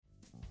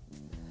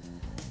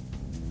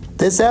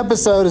This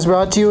episode is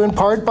brought to you in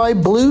part by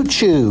Blue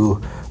Chew.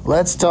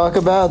 Let's talk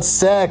about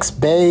sex,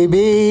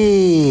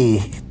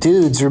 baby.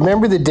 Dudes,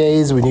 remember the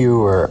days when you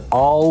were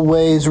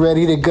always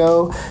ready to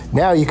go?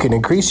 Now you can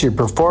increase your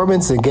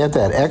performance and get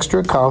that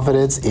extra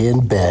confidence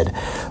in bed.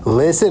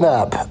 Listen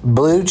up,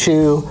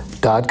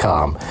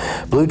 BlueChew.com.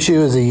 Blue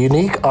Chew is a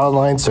unique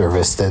online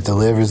service that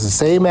delivers the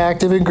same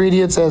active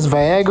ingredients as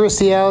Viagra,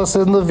 Cialis,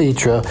 and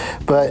Levitra,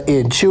 but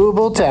in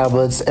chewable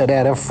tablets and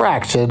at a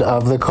fraction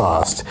of the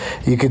cost.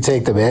 You can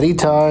take them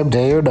anytime,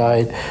 day or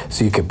night,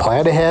 so you can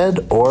plan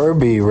ahead or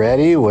be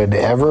ready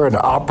whenever an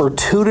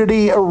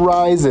opportunity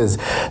arises.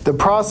 The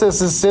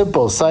process is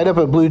simple. Sign up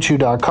at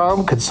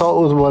BlueChew.com,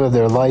 consult with one of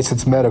their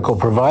licensed medical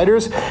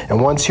providers, and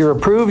once you're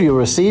approved, you'll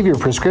receive your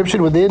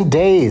prescription within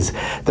days.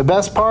 The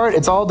best part,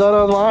 it's all done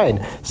online,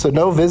 so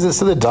no visits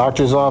to the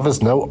doctor's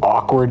office, no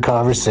awkward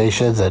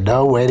conversations, and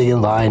no waiting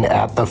in line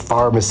at the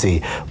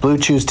pharmacy. Blue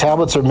Chew's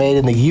tablets are made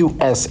in the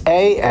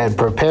USA and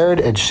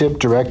prepared and shipped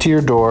direct to your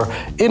door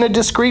in a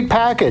discreet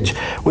package.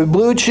 With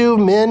Blue Chew,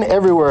 men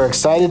everywhere are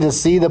excited to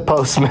see the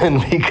postman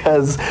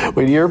because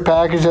when your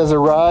package has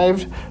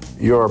arrived,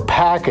 your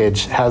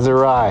package has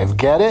arrived.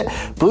 Get it?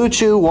 Blue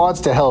Chew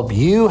wants to help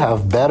you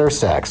have better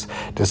sex.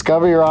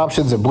 Discover your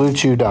options at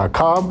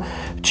BlueChew.com.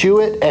 Chew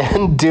it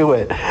and do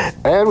it.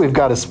 And we've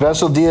got a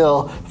special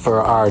deal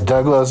for our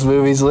Douglas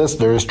Movies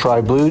listeners.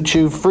 Try Blue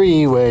Chew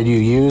free when you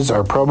use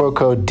our promo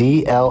code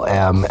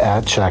DLM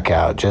at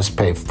checkout. Just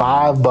pay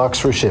 $5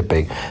 for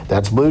shipping.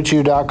 That's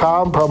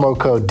BlueChew.com, promo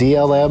code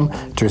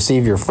DLM to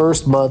receive your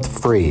first month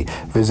free.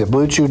 Visit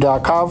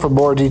BlueChew.com for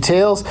more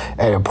details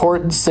and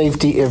important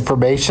safety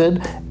information.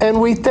 And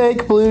we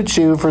thank Blue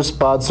Chew for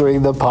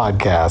sponsoring the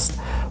podcast.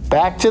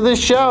 Back to the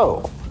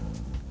show.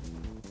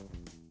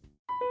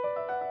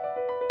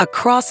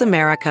 Across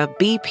America,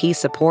 BP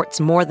supports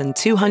more than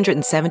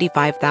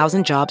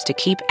 275,000 jobs to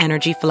keep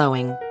energy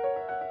flowing.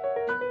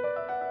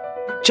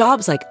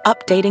 Jobs like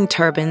updating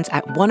turbines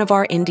at one of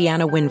our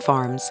Indiana wind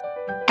farms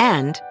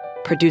and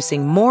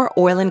producing more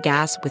oil and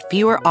gas with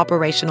fewer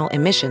operational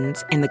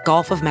emissions in the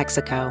Gulf of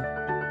Mexico.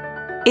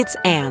 It's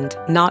and,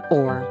 not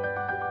or.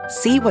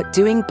 See what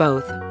doing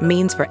both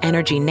means for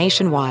energy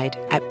nationwide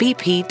at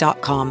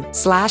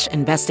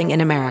bp.com/investing in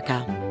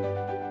America.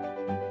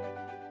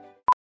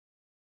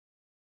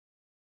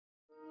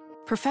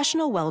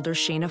 Professional welder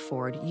Shayna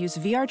Ford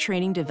used VR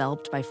training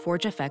developed by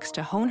ForgeFX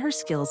to hone her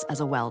skills as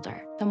a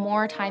welder. The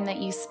more time that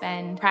you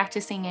spend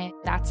practicing it,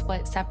 that's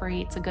what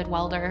separates a good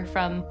welder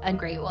from a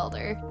great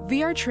welder.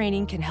 VR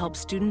training can help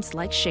students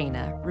like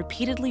Shayna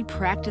repeatedly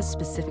practice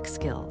specific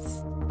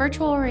skills.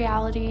 Virtual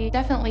reality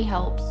definitely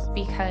helps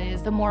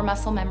because the more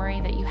muscle memory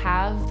that you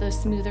have, the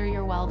smoother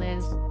your weld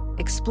is.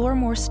 Explore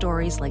more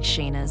stories like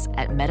Shayna's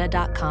at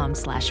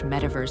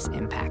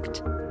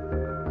meta.com/metaverseimpact.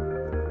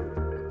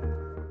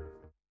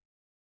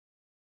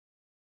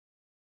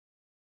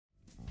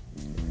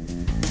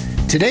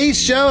 Today's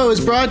show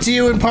is brought to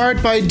you in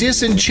part by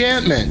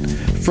Disenchantment.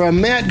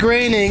 From Matt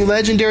Groening,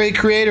 legendary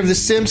creator of The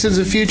Simpsons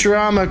and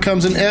Futurama,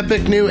 comes an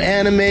epic new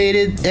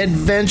animated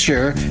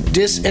adventure,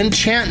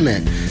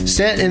 Disenchantment.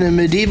 Set in a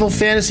medieval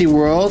fantasy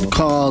world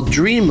called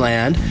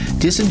Dreamland,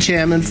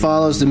 Disenchantment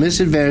follows the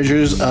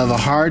misadventures of a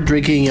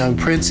hard-drinking young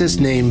princess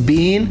named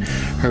Bean,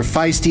 her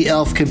feisty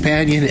elf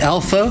companion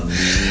Elfo,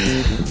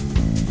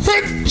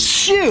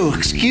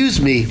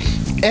 excuse me,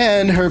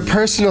 and her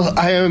personal...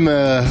 I am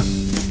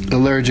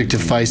allergic to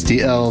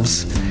feisty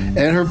elves.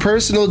 And her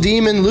personal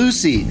demon,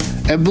 Lucy.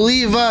 And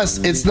believe us,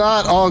 it's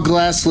not all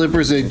glass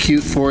slippers and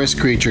cute forest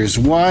creatures.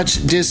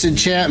 Watch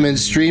Disenchantment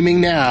streaming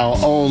now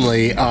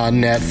only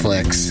on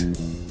Netflix.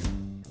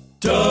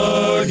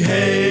 Doug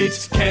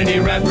hates candy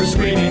wrappers,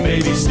 screaming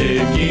baby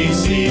sticky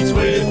seeds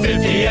with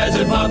 50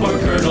 acid popcorn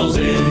kernels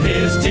in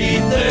his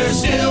teeth. There's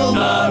still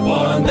not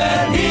one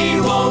that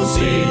he won't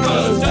see,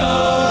 'cause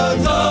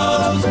Doug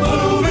loves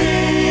movies.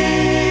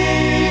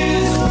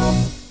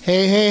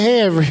 Hey,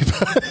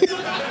 everybody.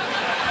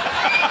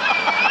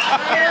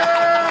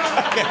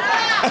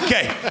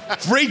 Okay,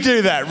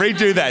 redo that.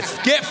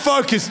 Get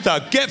focused,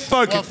 Doug. Get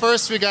focused. Well,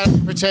 first we got to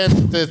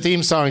pretend the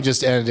theme song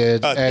just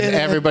ended and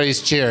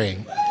everybody's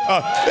cheering.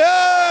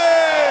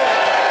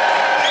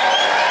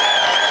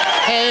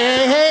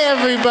 Hey,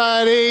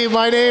 everybody.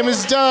 My name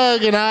is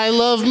Doug and I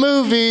love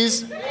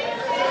movies.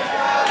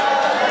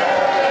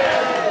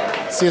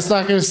 See, it's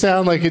not going to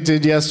sound like it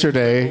did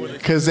yesterday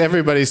because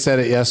everybody said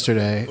it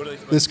yesterday.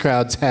 This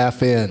crowd's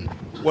half in.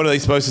 What are they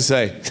supposed to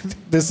say?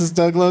 This is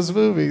Doug Loves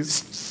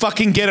Movies.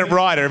 Fucking get it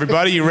right,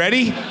 everybody. You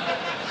ready?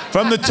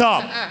 From the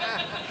top.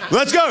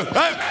 Let's go.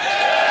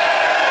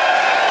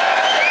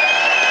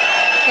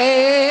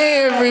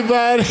 Hey,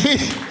 everybody.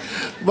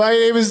 My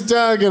name is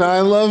Doug, and I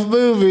love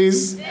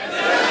movies.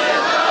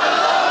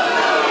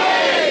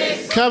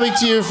 Coming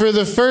to you for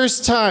the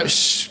first time.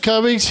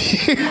 Coming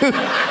to you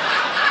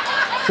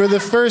for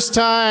the first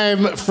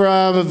time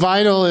from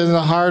vinyl in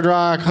the Hard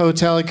Rock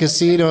Hotel and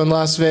Casino in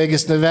Las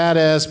Vegas, Nevada,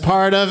 as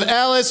part of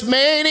Ellis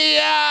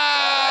Mania.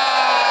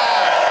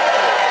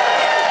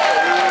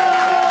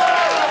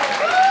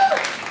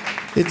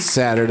 It's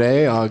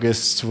Saturday,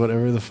 August,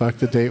 whatever the fuck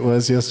the date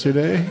was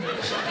yesterday.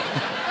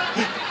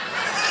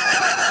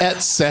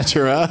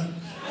 Etc.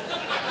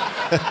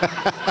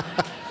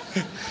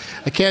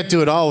 I can't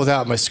do it all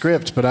without my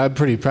script, but I'm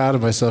pretty proud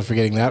of myself for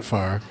getting that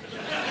far.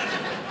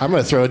 I'm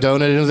going to throw a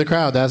donut into the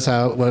crowd. That's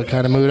what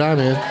kind of mood I'm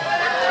in.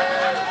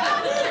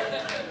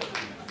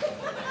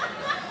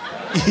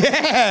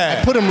 Yeah!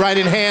 I put him right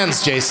in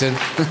hands, Jason.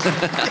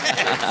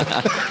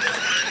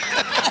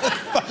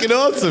 Fucking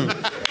awesome.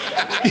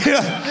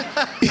 Yeah.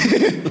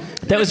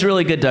 That was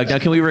really good, Doug. Now,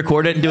 can we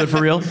record it and do it for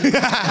real?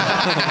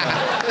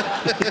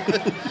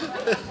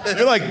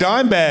 You're like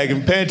Dimebag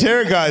and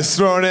Pantera guys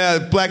throwing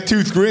out black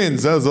tooth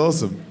grins. That was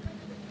awesome.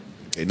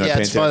 Okay, Yeah,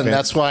 it's fun.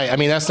 That's why. I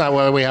mean, that's not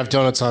why we have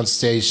donuts on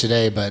stage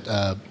today, but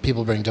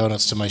people bring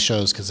donuts to my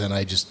shows because then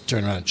I just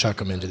turn around and chuck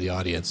them into the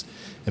audience.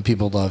 And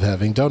people love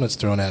having donuts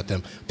thrown at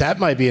them. That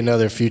might be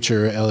another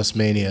future Ellis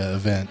Mania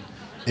event.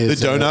 The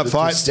donut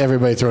fight? Just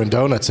everybody throwing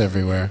donuts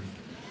everywhere.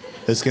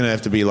 It's going to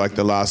have to be like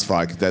the last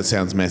fight. 'Cause that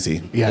sounds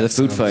messy. Yeah, the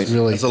food fight.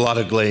 Really, That's a lot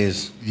of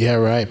glaze. yeah,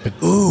 right. But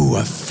Ooh,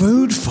 a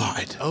food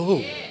fight.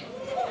 oh,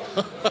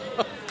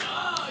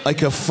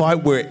 Like a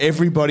fight where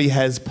everybody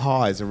has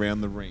pies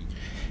around the ring.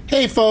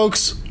 hey,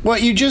 folks!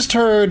 What you just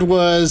heard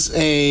was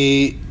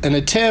an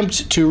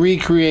attempt to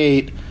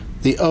recreate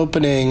the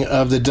opening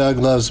of the Doug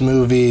Loves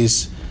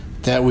Movies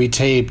that we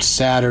taped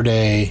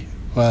Saturday.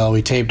 Well,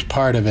 we taped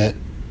part of it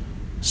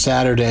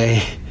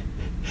Saturday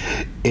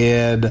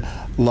in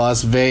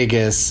Las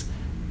Vegas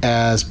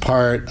as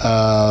part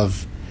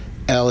of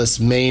Ellis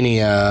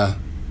Mania.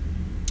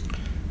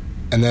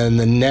 And then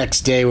the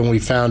next day when we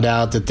found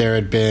out that there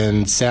had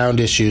been sound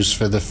issues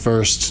for the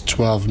first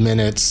 12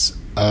 minutes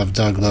of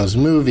Doug Loves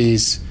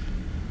Movies,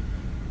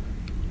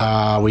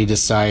 we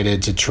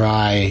decided to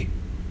try,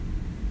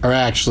 or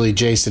actually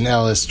Jason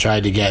Ellis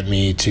tried to get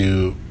me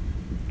to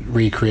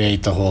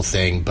recreate the whole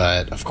thing,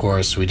 but of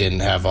course we didn't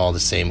have all the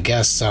same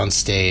guests on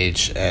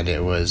stage, and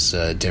it was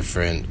a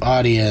different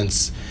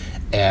audience,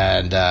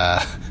 and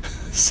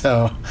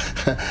so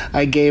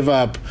I gave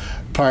up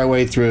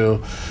partway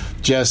through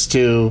just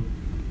to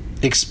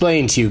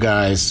explain to you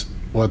guys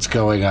what's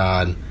going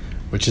on,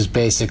 which is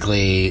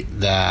basically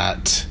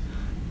that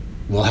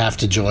we'll have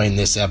to join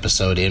this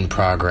episode in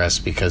progress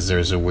because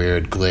there's a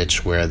weird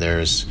glitch where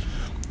there's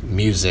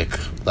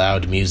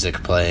loud music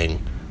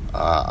playing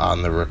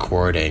on the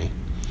recording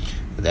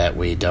that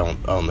we don't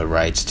own the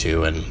rights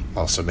to, and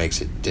also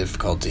makes it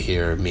difficult to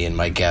hear me and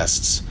my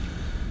guests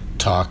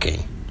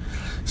talking.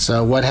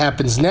 So what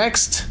happens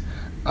next?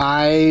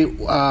 I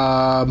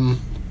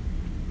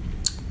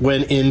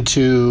went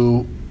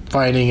into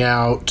finding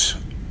out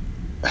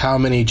how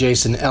many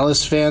Jason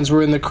Ellis fans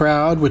were in the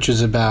crowd, which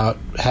is about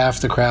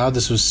half the crowd.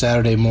 This was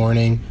Saturday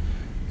morning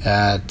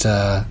at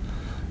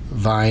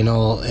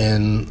Vinyl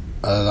in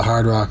the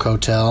Hard Rock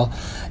Hotel,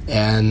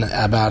 and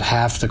about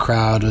half the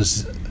crowd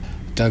was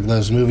Doug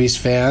Loves Movies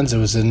fans. It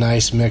was a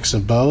nice mix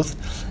of both.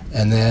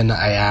 And then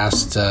I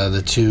asked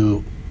the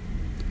two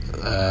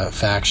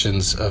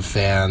factions of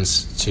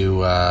fans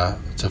to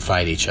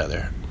fight each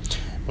other.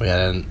 We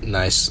had a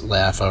nice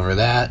laugh over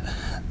that.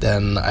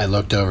 Then I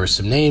looked over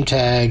some name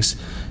tags,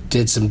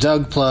 did some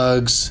Doug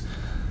plugs.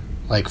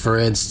 Like, for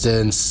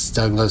instance,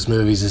 Doug Loves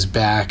Movies is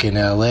back in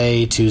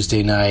LA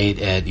Tuesday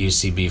night at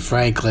UCB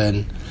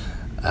Franklin.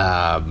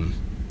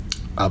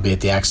 I'll be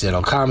at the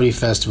Accidental Comedy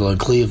Festival in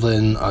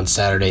Cleveland on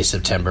Saturday,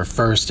 September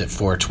 1st at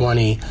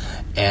 4:20.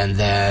 And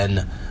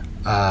then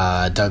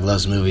Doug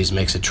Loves Movies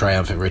makes a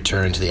triumphant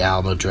return to the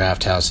Alamo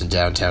Draft House in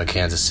downtown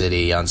Kansas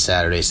City on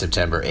Saturday,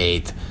 September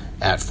 8th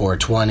at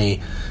 4:20.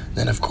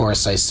 Then, of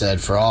course, I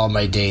said for all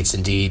my dates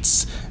and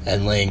deets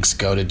and links,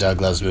 go to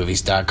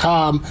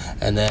douglovesmovies.com.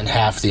 And then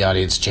half the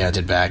audience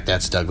chanted back,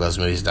 that's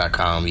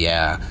douglovesmovies.com,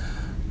 yeah.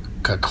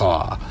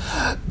 Caw.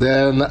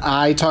 Then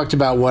I talked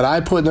about what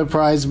I put in the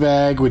prize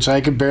bag, which I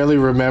could barely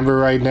remember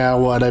right now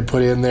what I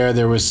put in there.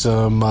 There was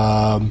some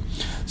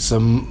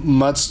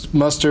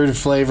mustard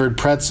flavored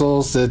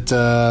pretzels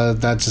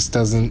that just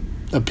doesn't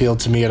appeal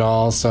to me at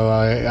all. So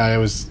I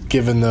was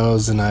given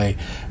those, and I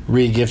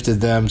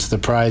re-gifted them to the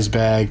prize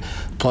bag,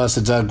 plus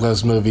a Doug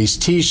Loves Movies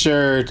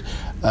t-shirt,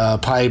 a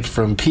pipe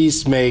from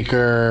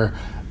Peacemaker,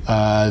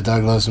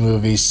 Doug Loves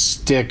Movies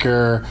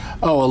sticker,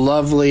 a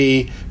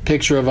lovely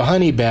picture of a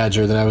honey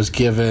badger that I was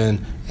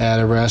given at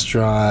a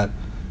restaurant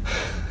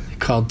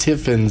called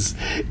Tiffin's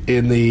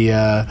in the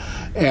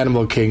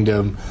Animal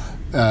Kingdom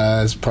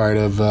as part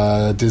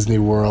of Disney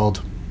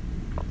World.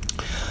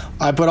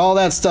 I put all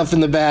that stuff in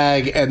the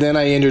bag, and then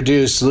I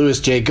introduced Louis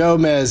J.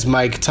 Gomez,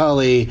 Mike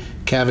Tully,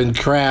 Kevin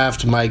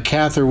Kraft, Mike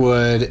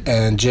Catherwood,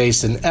 and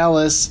Jason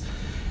Ellis.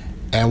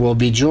 And we'll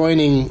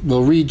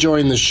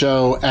rejoin the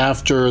show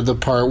after the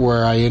part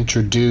where I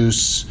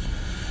introduce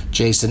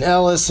Jason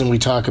Ellis and we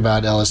talk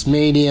about Ellis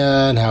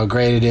Mania and how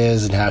great it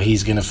is and how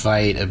he's going to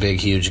fight a big,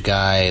 huge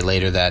guy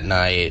later that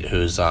night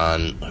who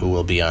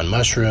will be on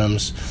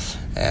mushrooms.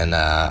 And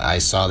I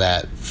saw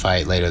that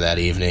fight later that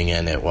evening,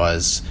 and it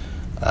was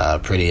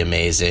Pretty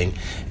amazing.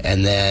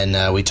 And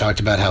then we talked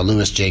about how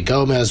Luis J.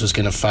 Gomez was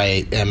going to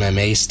fight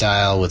MMA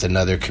style with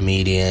another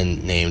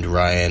comedian named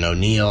Ryan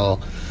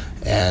O'Neal.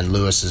 And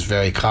Luis is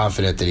very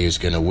confident that he was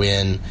going to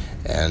win.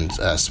 And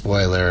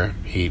spoiler,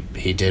 he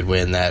did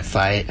win that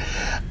fight.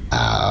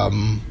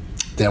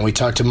 Then we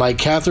talked to Mike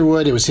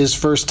Catherwood. It was his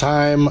first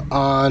time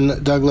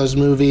on Doug Loves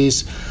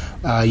Movies.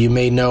 You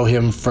may know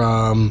him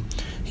from...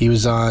 He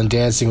was on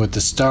Dancing with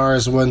the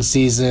Stars one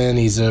season.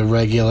 He's a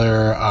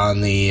regular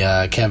on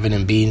the Kevin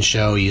and Bean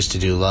show. He used to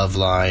do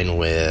Loveline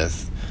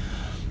with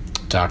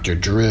Dr.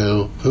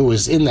 Drew, who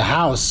was in the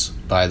house,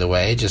 by the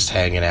way, just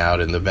hanging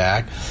out in the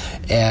back.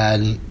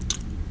 And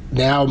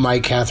now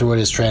Mike Catherwood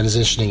is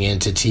transitioning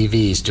into TV.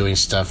 He's doing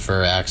stuff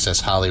for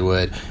Access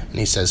Hollywood. And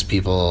he says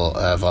people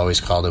have always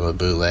called him a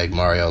bootleg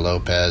Mario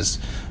Lopez.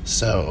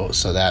 So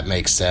that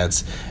makes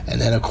sense. And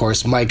then, of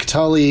course, Mike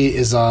Tully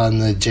is on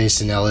the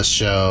Jason Ellis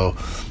show,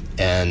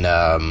 and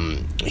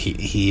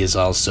he is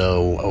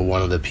also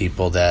one of the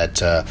people that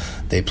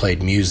they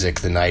played music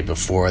the night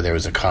before. There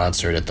was a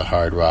concert at the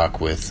Hard Rock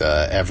with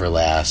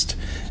Everlast,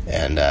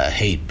 and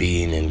Hate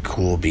Bean and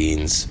Cool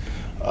Beans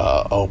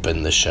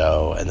opened the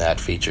show, and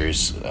that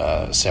features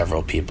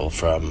several people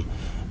from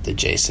the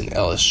Jason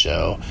Ellis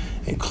show,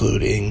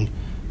 including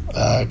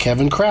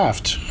Kevin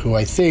Kraft, who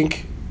I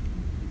think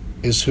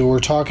is who we're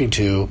talking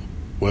to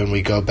when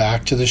we go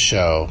back to the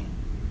show.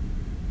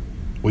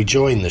 We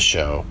join the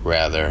show,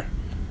 rather,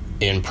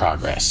 in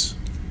progress.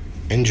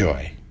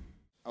 Enjoy.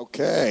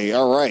 Okay,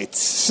 all right.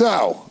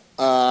 So,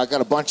 I got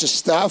a bunch of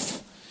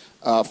stuff.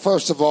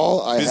 First of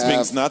all, I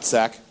Bisbing's have...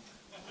 nutsack.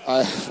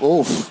 I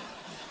have...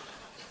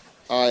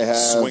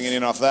 Swinging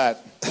in off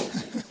that.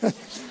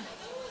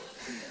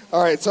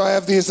 All right, so I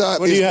have these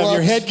What these do you have, gloves.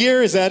 your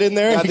headgear? Is that in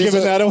there? Yeah, You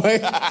giving that away?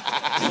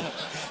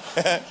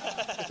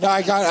 No,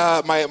 I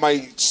got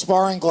my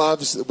sparring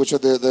gloves, which are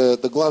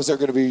the gloves they're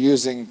going to be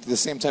using, the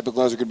same type of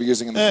gloves they're going to be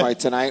using in the fight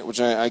tonight,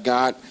 which I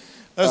got.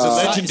 That was a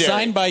legendary.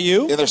 Signed by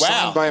you? Yeah, they're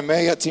signed by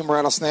me at Team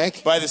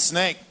Rattlesnake. By the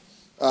snake.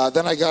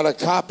 Then I got a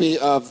copy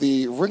of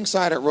the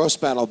Ringside at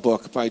Roast Battle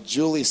book by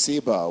Julie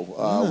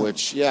Sebo,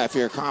 which, if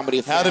you're a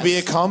comedy fan. How to be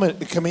a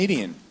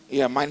comedian.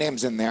 Yeah, my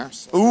name's in there.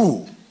 So.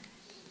 Ooh.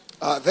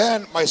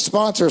 Then my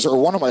sponsors, or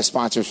one of my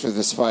sponsors for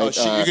this fight. Oh,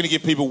 shit, you're going to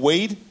give people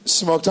weed?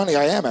 Smoked Honey,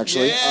 I am,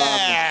 actually.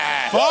 Yeah.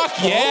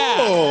 Fuck yeah.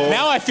 Oh.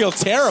 Now I feel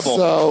terrible.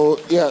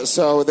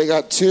 So they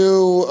got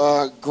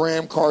 2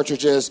 gram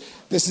cartridges.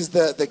 This is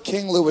the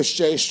King Louis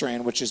J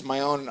strain, which is my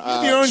own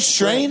Your own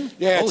strain?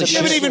 Yeah. You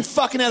haven't even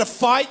fucking had a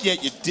fight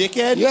yet, you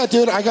dickhead. Yeah,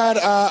 dude, I got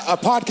a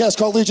podcast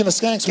called Legion of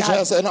Skanks, which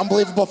has an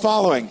unbelievable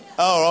following.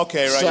 Oh,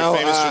 okay, right. So, You're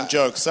famous from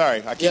jokes.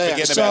 Sorry, I keep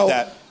forgetting about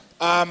that.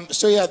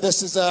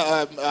 This is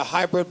a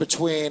hybrid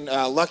between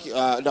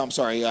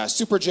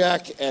Super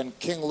Jack and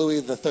King Louis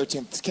the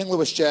 13th, King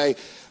Louis J.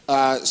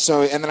 And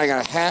then I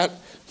got a hat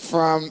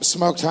from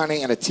Smoked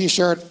Honey and a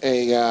T-shirt,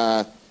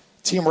 a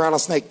Team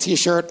Rattlesnake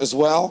T-shirt as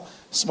well,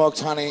 Smoked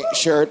Honey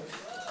shirt,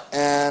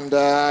 and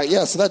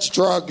so that's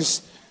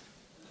drugs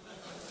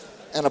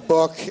and a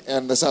book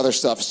and this other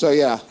stuff.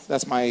 So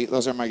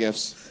those are my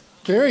gifts.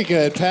 Very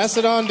good. Pass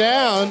it on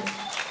down.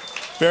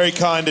 Very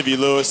kind of you,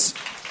 Lewis.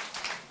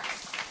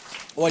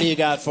 What do you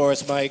got for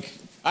us, Mike?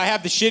 I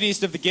have the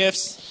shittiest of the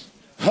gifts.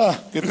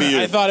 Good for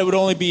you. I thought it would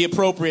only be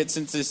appropriate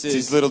since this is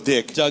his little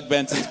dick. Doug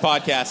Benson's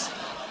podcast.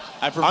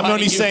 I'm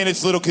only saying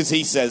it's little because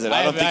he says it.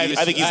 I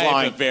think he's lying.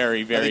 I have a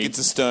very, very... I think it's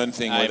a Stern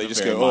thing where they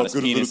just go, modest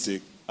good penis. little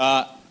dick.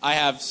 I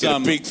have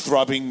some... Get a big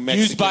throbbing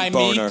Mexican used by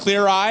boner. me,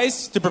 clear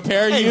eyes to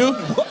prepare you.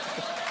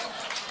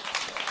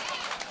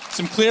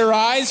 Some clear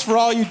eyes for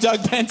all you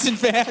Doug Benson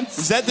fans.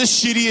 Is that the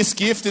shittiest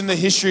gift in the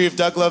history of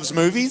Doug Loves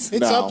Movies?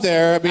 It's up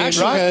there. I mean,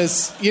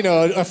 because,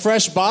 a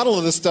fresh bottle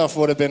of the stuff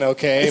would have been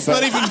okay. It's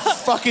not even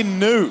fucking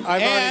new.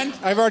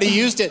 I've already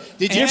used it.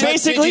 Did you? You're are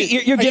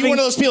giving... you one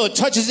of those people that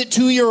touches it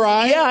to your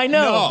eye? Yeah, I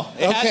know. No,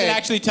 it hasn't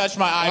actually touched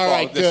my eyeball. All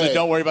right, so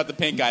don't worry about the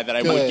pink eye that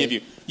I would give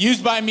you.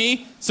 Used by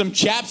me, some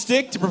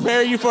chapstick to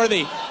prepare you for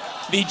the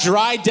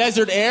dry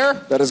desert air.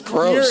 That is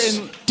gross.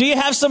 Do you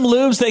have some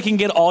lubes that can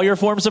get all your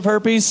forms of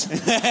herpes?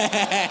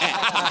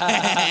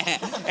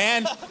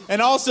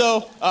 and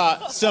also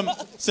some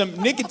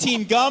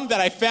nicotine gum that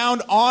I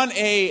found on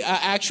a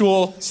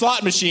actual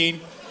slot machine.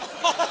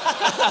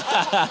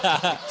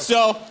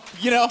 So,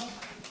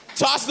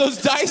 toss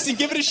those dice and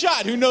give it a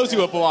shot. Who knows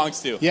who it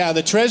belongs to? Yeah,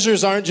 the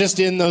treasures aren't just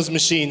in those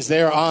machines.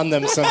 They're on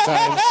them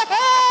sometimes.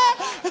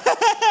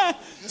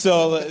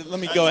 So let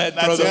me go ahead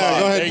and throw them on.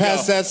 Go ahead and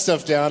pass that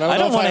stuff down. I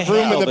don't know if I have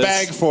room in the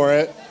bag for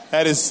it.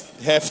 That is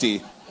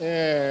hefty.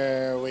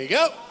 There we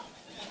go.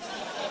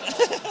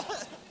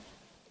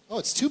 Oh,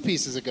 it's 2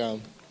 pieces of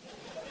gum.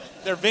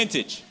 They're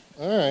vintage.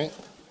 All right.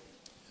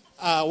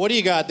 What do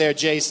you got there,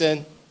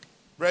 Jason?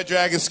 Red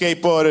Dragon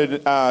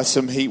skateboarded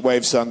some Heat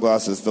Wave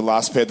sunglasses, the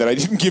last pair that I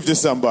didn't give to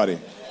somebody.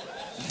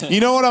 You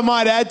know what I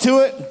might add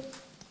to it?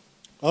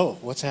 Oh,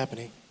 what's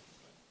happening?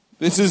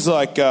 This is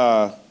like...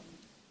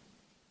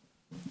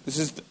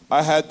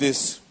 I had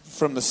this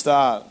from the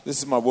start. This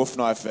is my wolf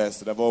knife vest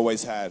that I've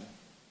always had.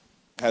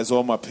 It has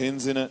all my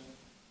pins in it.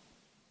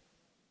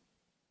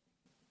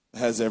 It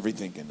has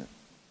everything in it.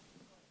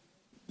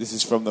 This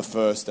is from the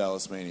first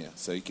Alice Mania,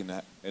 so you can,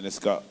 and it's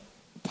got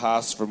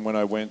pass from when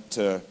I went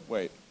to.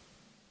 Wait,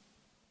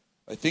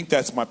 I think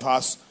that's my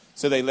pass.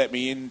 So they let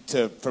me in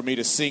for me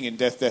to sing in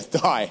Death, Death,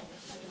 Die.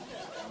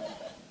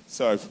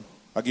 So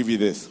I'll give you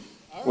this.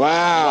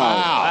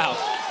 Wow.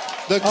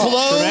 The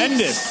clothes,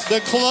 tremendous.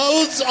 The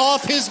clothes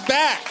off his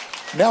back.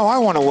 Now I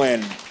want to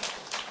win.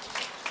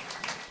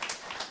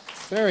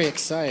 Very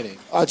exciting.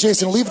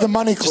 Jason, leave the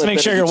money clip. Just make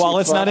sure your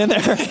wallet's not in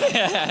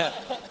there.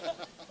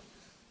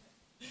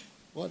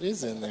 What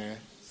is in there?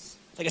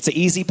 Like it's an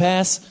easy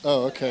pass.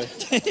 Oh, okay.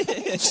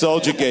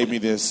 Soldier gave me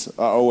this.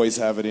 I always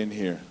have it in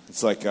here.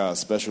 It's like a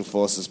Special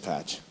Forces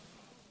patch.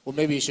 Well,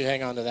 maybe you should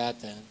hang on to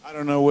that then. I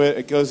don't know where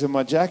it goes in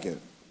my jacket.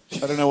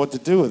 I don't know what to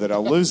do with it.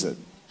 I'll lose it.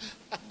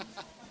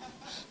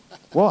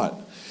 What?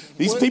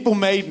 These people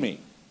made me.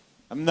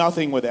 I'm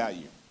nothing without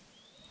you.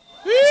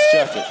 This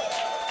jacket.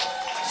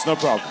 It's no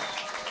problem.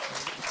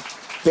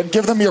 Then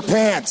give them your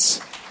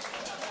pants.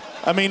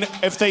 I mean,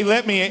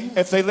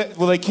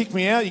 will they kick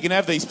me out? You can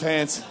have these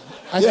pants.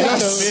 I think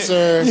so,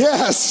 sir.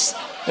 Yes.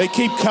 They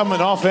keep coming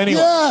off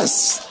anyway.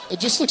 Yes. It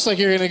just looks like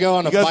you're going to go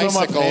on a You guys want my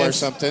bicycle or pants?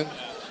 something.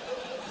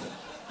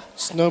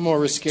 It's no more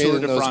risque Tour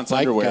than de those France bike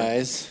underwear.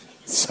 guys.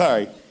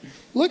 Sorry.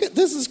 Look at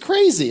this is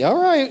crazy. All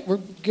right, we're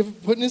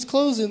putting his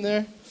clothes in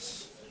there.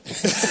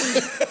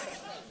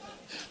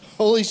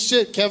 Holy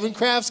shit, Kevin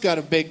Kraft's got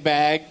a big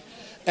bag.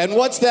 And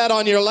what's that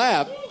on your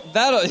lap?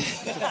 That'll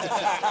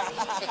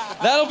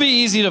be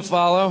easy to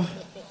follow.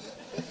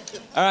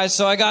 All right,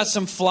 so I got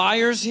some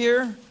flyers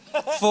here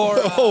for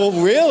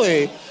Oh,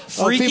 really?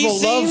 freaky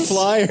people love scenes?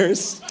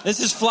 flyers.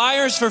 This is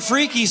flyers for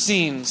freaky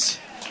scenes.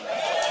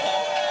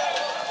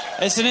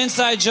 It's an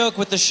inside joke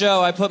with the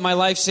show. I put my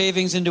life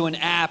savings into an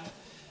app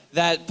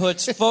that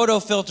puts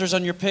photo filters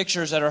on your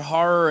pictures that are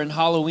horror and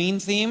Halloween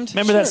themed.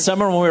 Remember that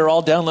summer when we were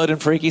all downloading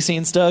Freaky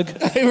Scenes, Doug?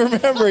 I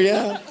remember,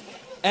 yeah.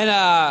 And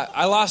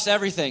I lost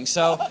everything,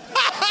 so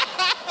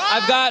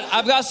I've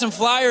got some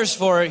flyers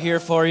for it here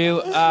for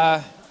you.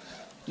 Now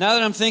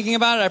that I'm thinking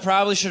about it, I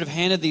probably should have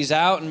handed these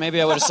out, and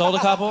maybe I would have sold a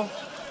couple.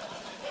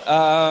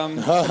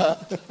 I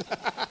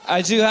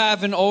do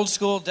have an old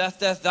school Death,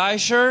 Death, Die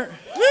shirt.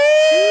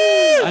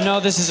 I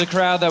know this is a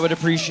crowd that would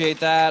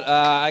appreciate that.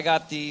 I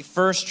got the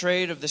first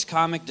trade of this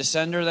comic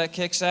Descender that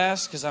kicks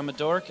ass, because I'm a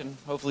dork, and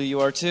hopefully you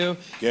are too.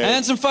 Good.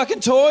 And some fucking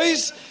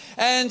toys,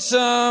 and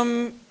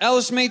some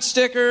Ellis Mate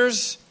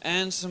stickers,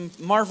 and some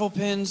Marvel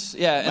pins.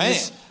 Yeah, and Man.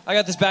 I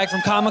got this bag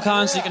from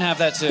Comic-Con, so you can have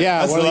that too. Yeah,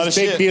 That's one a of lot these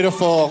of big, shit.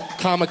 beautiful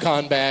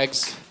Comic-Con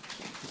bags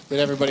that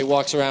everybody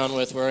walks around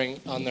with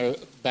wearing on their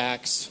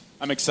backs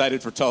I'm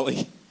excited for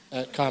Tully.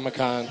 at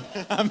Comic-Con.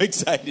 I'm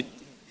excited.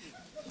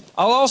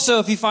 I'll also,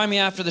 if you find me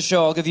after the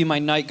show, I'll give you my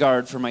night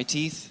guard for my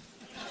teeth.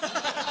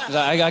 'Cause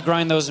I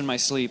grind those in my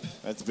sleep.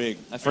 That's big.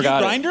 I forgot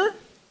you it. grinder?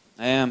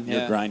 I am, You're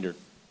yeah. a grinder.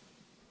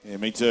 Yeah,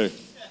 me too.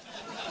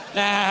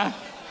 Nah.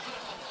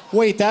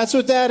 Wait, that's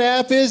what that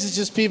app is? It's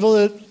just people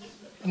that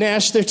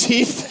gnash their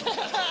teeth?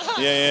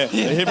 Yeah.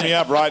 They hit me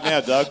up right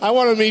now, Doug. I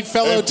want to meet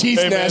fellow teeth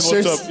hey, man,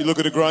 gnashers. what's up? You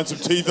looking to grind some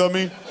teeth on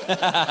me?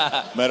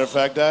 Matter of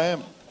fact, I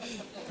am.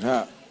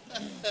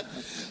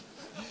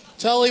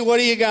 Tully, what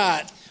do you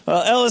got?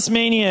 Well, Ellis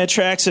Mania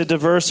attracts a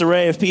diverse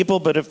array of people,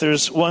 but if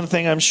there's one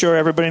thing I'm sure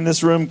everybody in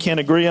this room can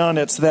agree on,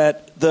 it's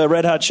that the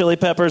Red Hot Chili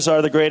Peppers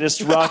are the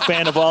greatest rock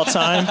band of all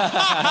time.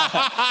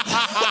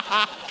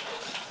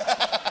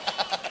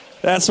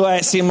 That's why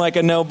it seemed like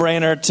a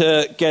no-brainer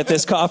to get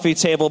this coffee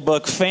table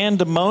book,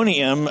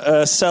 Fandemonium,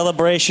 a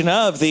celebration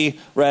of the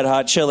Red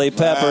Hot Chili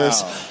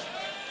Peppers,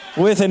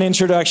 with an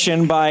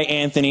introduction by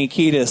Anthony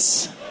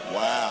Kiedis.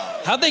 Wow.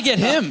 How'd they get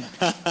him?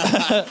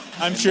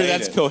 I'm sure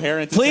that's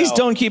coherent. Please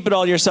don't keep it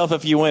all yourself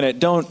if you win it.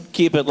 Don't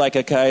keep it like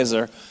a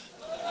Kaiser.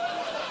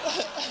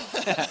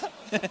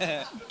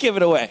 Give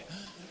it away.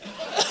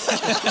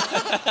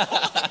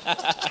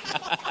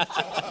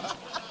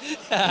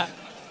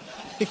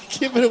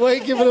 Give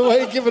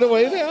it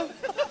away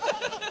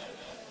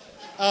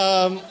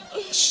now.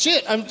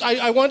 Shit,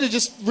 I wanted to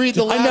just read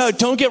the last... I know,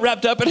 don't get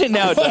wrapped up in it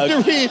now,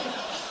 Doug.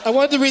 I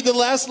wanted to read the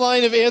last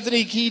line of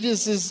Anthony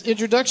Kiedis'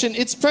 introduction.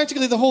 It's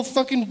practically the whole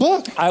fucking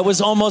book. I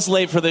was almost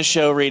late for this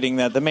show reading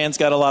that. The man's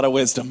got a lot of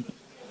wisdom.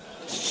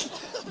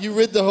 You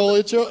read the whole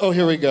intro? Oh,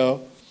 here we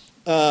go.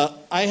 I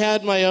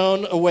had my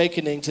own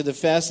awakening to the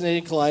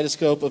fascinating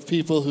kaleidoscope of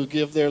people who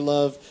give their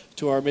love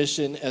to our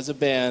mission as a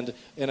band,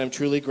 and I'm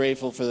truly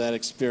grateful for that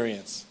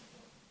experience.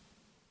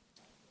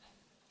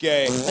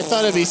 Gay. I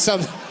thought it'd be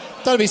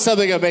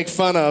something I'd make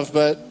fun of,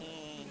 but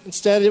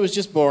instead it was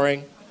just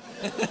boring.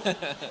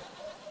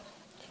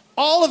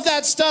 All of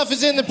that stuff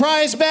is in the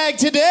prize bag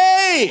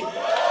today.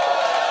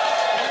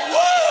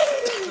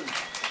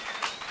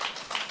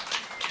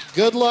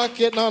 Good luck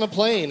getting on a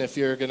plane if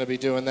you're going to be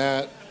doing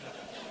that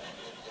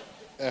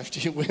after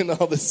you win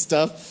all this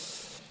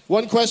stuff.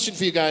 One question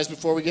for you guys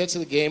before we get to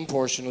the game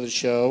portion of the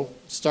show.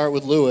 Start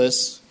with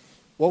Lewis.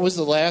 What was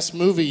the last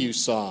movie you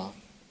saw?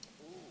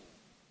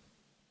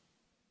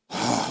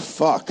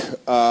 Fuck.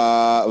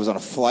 I was on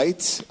a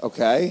flight.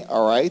 Okay.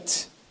 All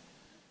right.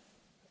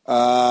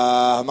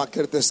 I'm not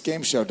good at this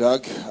game show,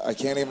 Doug. I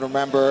can't even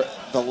remember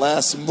the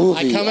last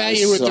movie I come at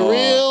you with the saw.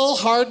 real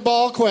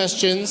hardball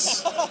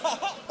questions. The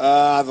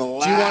last Do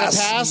you want to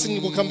pass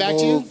and we'll come back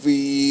to you?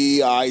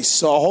 movie I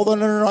saw. Hold on,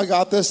 no, I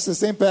got this.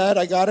 This ain't bad.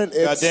 I got it.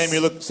 God damn,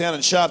 you look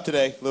sounding sharp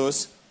today,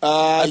 Lewis.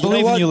 I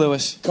believe in you,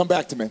 Lewis. Come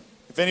back to me.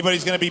 If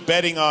anybody's going to be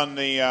betting on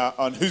the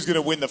on who's going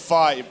to win the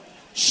fight,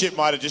 shit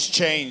might have just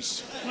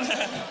changed.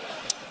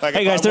 Like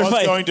Hey, guys, if they're I was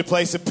fighting. going to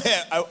place a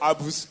bet,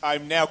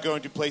 I'm now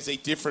going to place a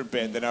different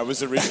bet than I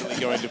was originally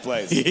going to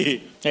place.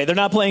 Hey, they're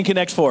not playing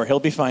Connect 4. He'll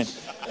be fine.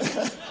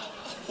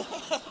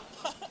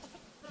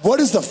 What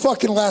is the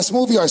fucking last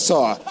movie I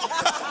saw?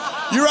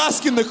 You're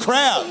asking the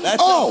crowd. That's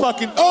not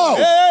fucking.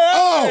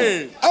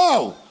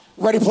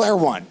 Ready Player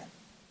One.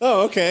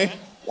 Oh, okay.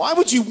 Why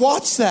would you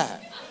watch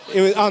that?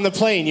 It was on the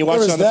plane. You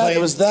watched it on the plane?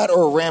 It was that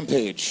or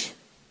Rampage.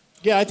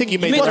 Yeah, I think you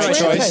made the right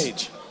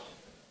choice.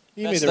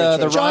 You made the right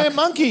choice. Giant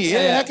monkey.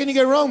 Yeah, how can you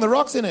go wrong? The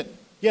Rock's in it.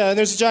 Yeah, and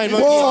there's a giant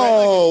monkey.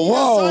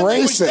 Whoa, Dad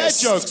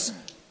racist. jokes.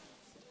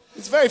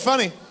 It's very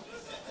funny.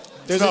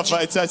 There's It's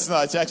not. It's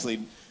not. It's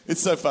actually.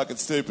 It's so fucking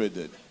stupid,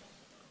 dude.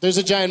 There's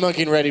a giant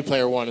monkey in Ready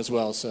Player One as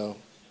well, so.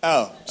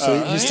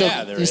 So he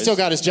still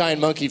got his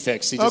giant monkey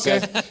fix. He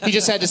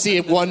just had to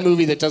see one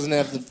movie that doesn't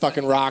have the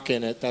fucking rock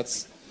in it.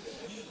 That's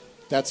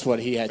what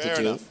he had Fair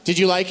to do. enough. Did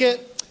you like it?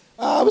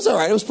 It was all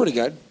right. It was pretty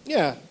good.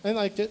 Yeah, I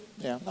liked it.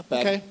 Yeah, not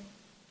bad. Okay.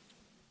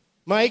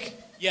 Mike?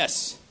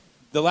 Yes.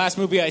 The last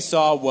movie I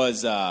saw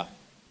was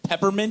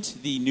Peppermint,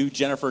 the new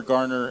Jennifer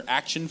Garner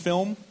action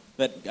film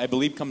that I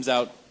believe comes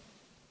out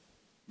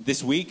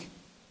this week.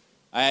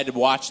 I had to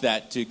watch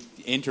that to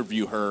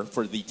interview her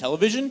for the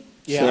television.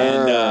 Yeah.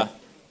 Sure. And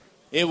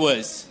it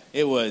was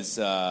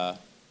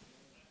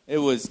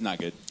not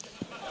good.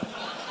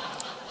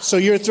 So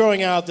you're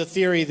throwing out the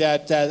theory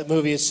that the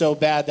movie is so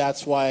bad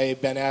that's why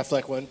Ben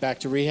Affleck went back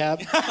to rehab?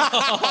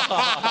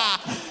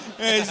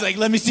 It's like,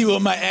 let me see what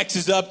my ex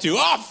is up to.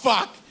 Oh,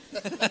 fuck!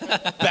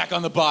 Back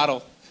on the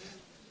bottle.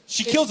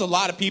 She kills a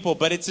lot of people,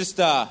 but it's just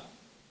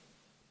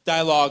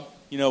dialogue,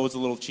 was a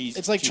little cheesy.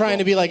 It's like trying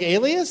to be like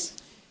Alias?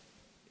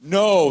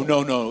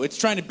 No. It's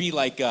trying to be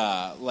like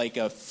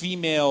a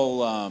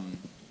female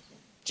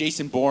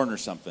Jason Bourne or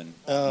something.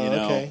 Oh, you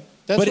know? okay.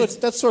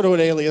 But That's sort of what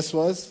Alias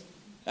was.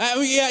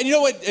 Yeah, you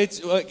know what?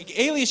 It's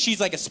Alias.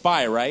 She's like a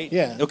spy, right?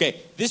 Yeah.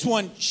 Okay. This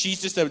one,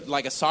 she's just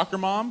like a soccer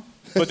mom,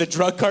 but the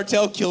drug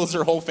cartel kills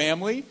her whole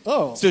family.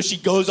 Oh. So she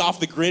goes off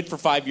the grid for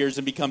 5 years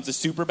and becomes a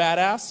super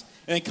badass,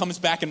 and then comes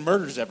back and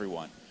murders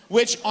everyone.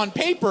 Which on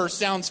paper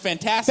sounds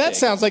fantastic. That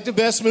sounds like the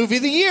best movie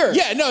of the year.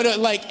 Yeah, no,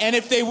 and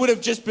if they would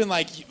have just been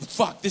like,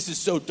 fuck, this is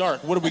so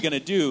dark, what are we going to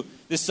do?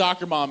 This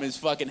soccer mom is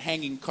fucking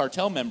hanging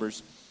cartel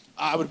members.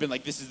 I would have been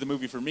like, this is the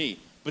movie for me.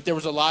 But there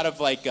was a lot of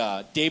like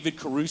David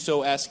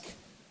Caruso-esque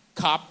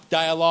cop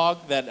dialogue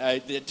that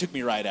it took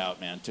me right out,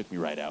 man. Took me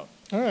right out.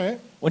 All right.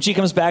 When she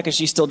comes back, is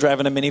she still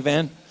driving a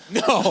minivan?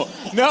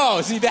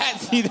 No. See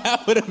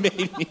that would have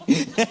made me.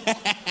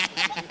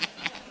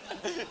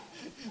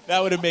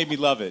 That would have made me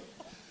love it.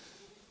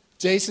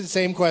 Jason,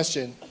 same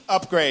question.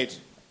 Upgrade.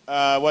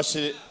 Watched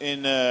it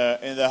in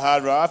the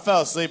Hard Rock. I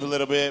fell asleep a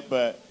little bit,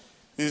 but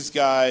this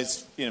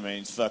guy's,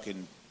 he's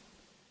fucking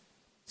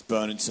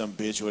boning some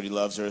bitch what he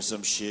loves her or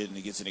some shit, and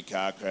he gets in a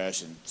car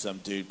crash, and some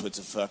dude puts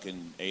a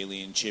fucking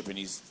alien chip in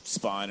his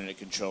spine and it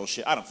controls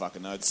shit. I don't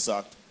fucking know. It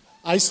sucked.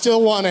 I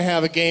still want to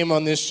have a game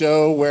on this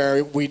show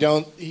where we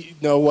don't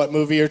know what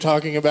movie you're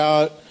talking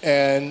about,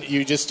 and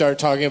you just start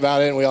talking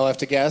about it, and we all have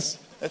to guess.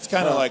 That's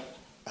kind of like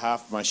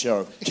half my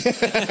show.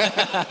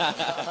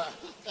 Yeah,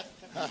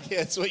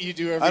 it's what you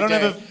do every day.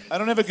 I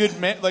don't have a good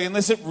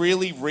unless it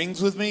really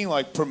rings with me,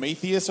 like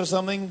Prometheus or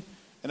something.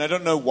 And I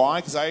don't know why,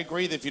 because I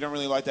agree that if you don't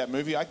really like that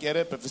movie, I get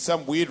it. But for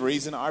some weird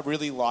reason, I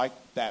really like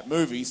that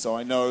movie, so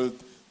I know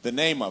the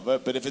name of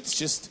it. But if it's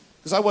just...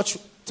 Because I watch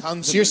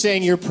tons of So you're movies.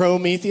 saying you're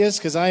pro-Metheus?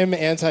 Because I am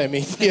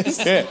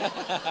anti-Metheus.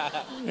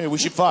 Yeah, we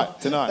should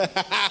fight tonight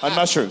on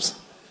mushrooms.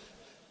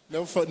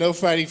 No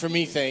fighting for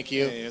me, thank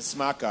you. Yeah,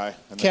 smart guy.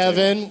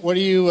 Kevin, what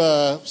do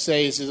you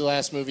say is the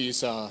last movie you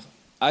saw?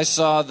 I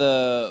saw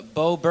the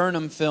Bo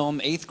Burnham film,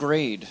 8th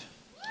Grade.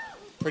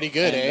 Pretty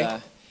good,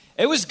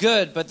 It was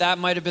good, but that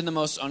might have been the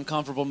most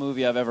uncomfortable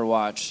movie I've ever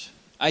watched.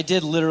 I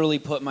did literally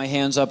put my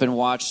hands up and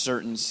watch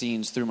certain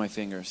scenes through my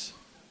fingers.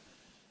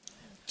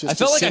 Just I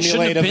felt like I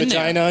shouldn't have been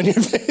vagina there. on your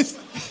face.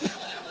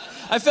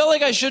 I felt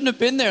like I shouldn't have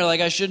been there.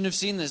 Like I shouldn't have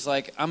seen this.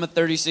 Like I'm a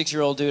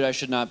 36-year-old dude. I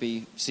should not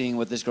be seeing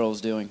what this girl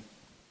was doing.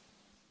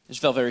 It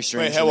just felt very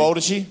strange. Wait, how old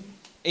is she?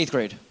 8th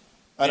grade.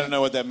 I don't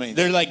know what that means.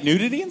 They're like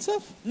nudity and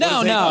stuff?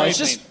 No, it's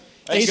just...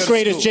 8th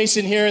graders,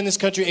 Jason, here in this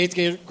country,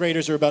 8th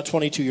graders are about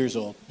 22 years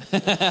old.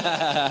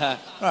 Oh,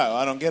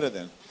 I don't get it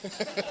then.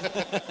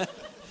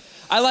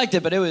 I liked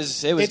it, but it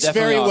was It's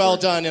definitely very awkward. well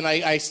done, and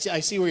I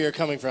see where you're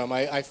coming from.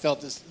 I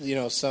felt this,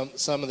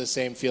 some of the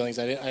same feelings.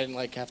 I didn't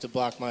like have to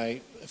block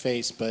my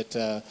face, but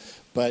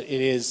it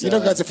is.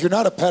 Guys, if you're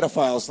not a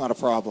pedophile, it's not a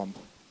problem.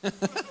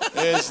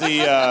 There's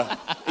the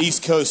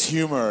East Coast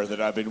humor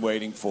that I've been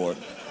waiting for.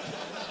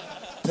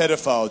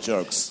 Pedophile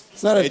jokes.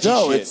 It's not a edgy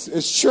dough. shit.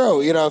 It's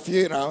true. If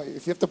you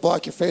have to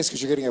block your face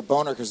because you're getting a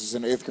boner because it's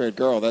an 8th grade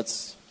girl,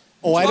 that's.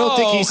 Oh, I don't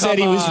think he said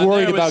he was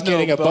worried about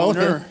getting a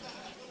boner.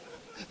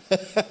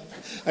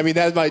 I mean,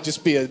 that might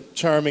just be a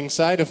charming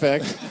side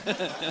effect.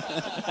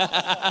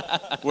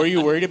 Were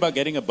you worried about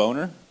getting a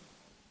boner?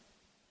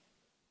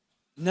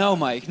 No,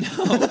 Mike,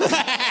 no.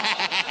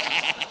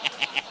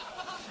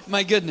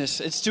 My goodness,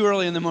 it's too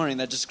early in the morning.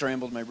 That just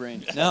scrambled my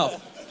brain. No,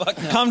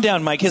 fuck no. Calm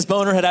down, Mike. His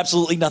boner had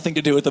absolutely nothing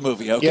to do with the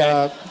movie, okay?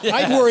 Yeah,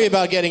 I'd worry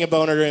about getting a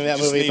boner during that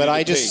movie, but I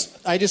needed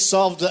just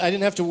solved. I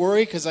didn't have to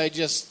worry because I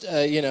just,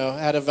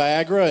 had a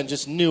Viagra and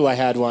just knew I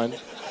had one.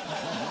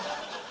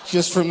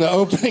 Just from the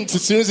opening,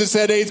 as soon as it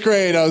said 8th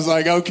grade, I was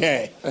like,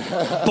 okay.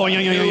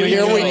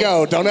 Here we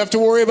go. Don't have to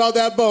worry about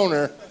that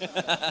boner.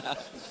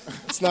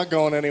 It's not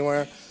going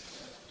anywhere.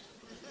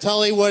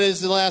 Tully, what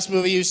is the last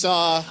movie you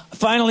saw?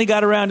 Finally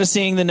got around to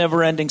seeing The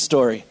Never-Ending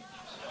Story.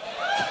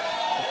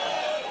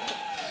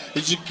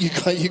 Did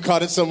you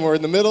caught it somewhere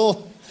in the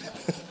middle?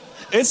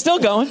 It's still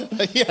going.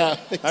 Yeah.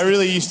 I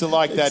really used to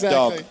like that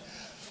dog.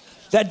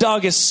 That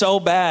dog is so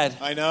bad.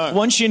 I know.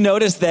 Once you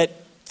notice that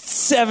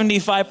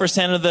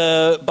 75% of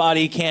the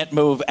body can't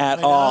move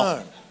at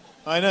all.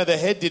 I know. The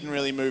head didn't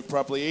really move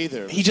properly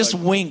either. He just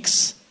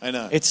winks. I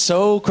know. It's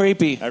so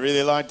creepy. I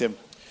really liked him.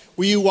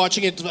 Were you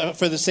watching it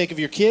for the sake of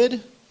your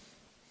kid?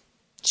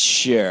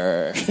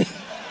 Sure.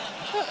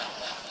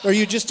 Or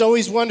you just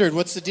always wondered,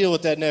 what's the deal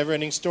with that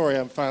Never-Ending Story?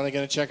 I'm finally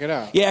going to check it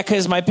out. Yeah,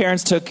 because my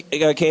parents took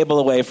cable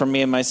away from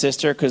me and my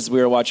sister because we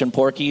were watching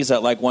Porky's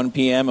at like 1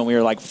 p.m. and we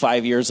were like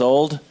 5 years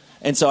old.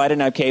 And so I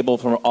didn't have cable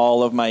for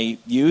all of my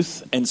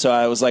youth. And so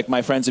I was like,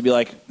 my friends would be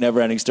like,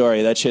 Never-Ending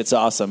Story, that shit's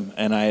awesome.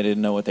 And I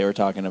didn't know what they were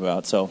talking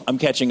about. So I'm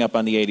catching up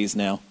on the 80s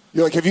now.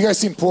 You're like, have you guys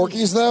seen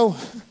Porky's, though?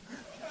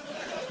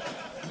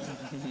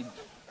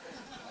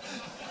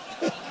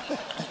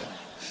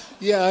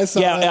 Yeah, I saw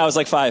that. Yeah, I was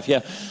like 5,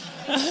 yeah.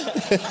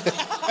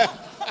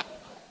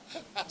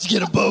 Did you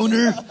get a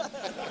boner?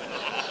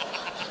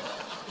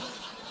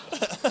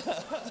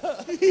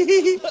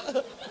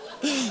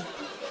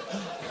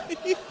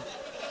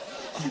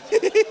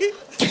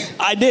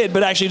 I did,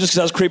 but actually just because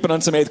I was creeping on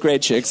some 8th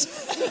grade chicks.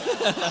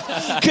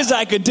 Because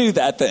I could do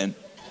that then.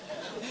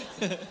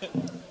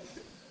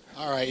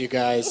 All right, you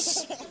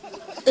guys.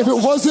 If it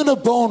wasn't a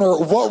boner,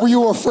 what were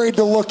you afraid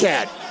to look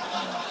at?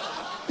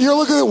 You're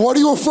looking at, what are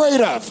you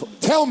afraid of?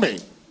 Tell me.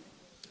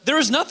 There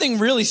was nothing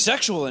really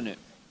sexual in it.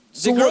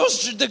 The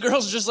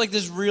girl's just like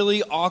this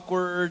really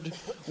awkward,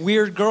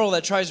 weird girl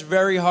that tries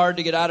very hard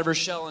to get out of her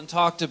shell and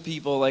talk to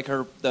people like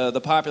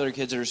the popular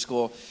kids at her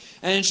school.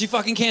 And she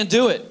fucking can't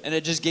do it. And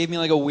it just gave me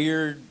like a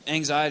weird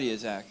anxiety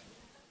attack.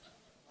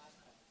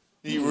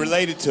 You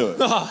related to it.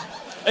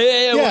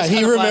 Yeah,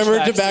 he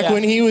remembered back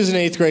when he was an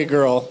 8th grade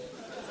girl.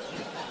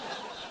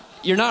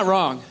 You're not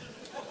wrong.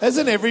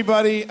 Hasn't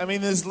everybody, I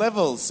mean, there's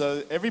levels,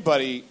 so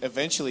everybody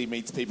eventually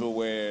meets people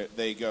where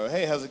they go,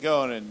 hey, how's it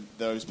going? And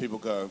those people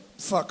go,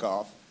 fuck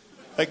off.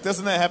 Like,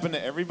 doesn't that happen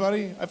to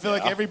everybody? I feel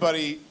like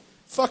everybody,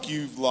 fuck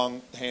you,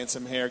 long,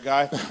 handsome hair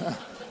guy.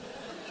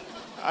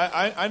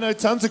 I know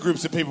tons of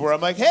groups of people where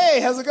I'm like, hey,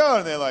 how's it going?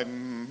 And they're like,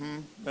 mm-hmm.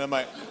 And I'm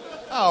like,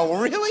 oh,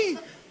 really?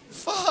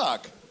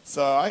 Fuck.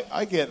 So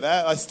I get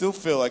that. I still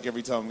feel like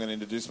every time I'm going to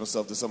introduce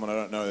myself to someone I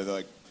don't know, they're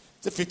like,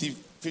 it's a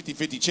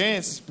 50-50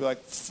 chance to be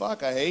like,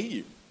 fuck, I hate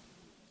you.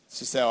 It's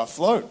just how I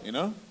float, you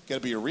know? Got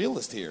to be a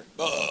realist here.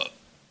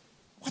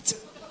 What?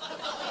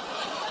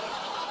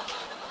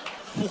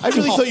 I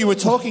really thought you were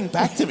talking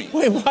back to me.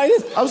 Wait, why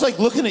did... I was like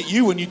looking at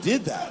you when you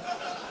did that.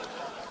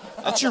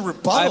 That's your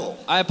rebuttal.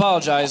 I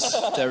apologize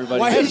to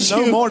everybody. I have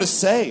no more to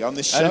say on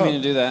this show. I didn't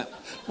mean to do that.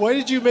 Why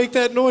did you make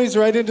that noise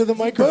right into the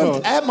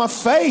microphone? At my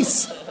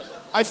face.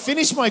 I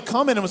finished my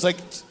comment and was like,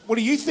 what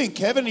do you think,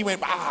 Kevin? And he went,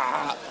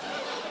 ah.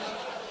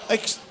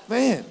 Like,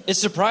 man. It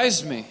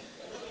surprised me.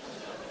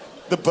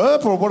 The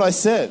burp or what I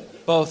said?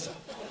 Both.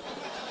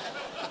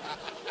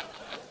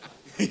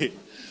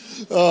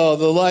 Oh,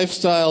 the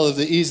lifestyle of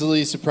the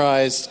easily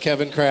surprised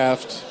Kevin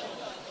Kraft.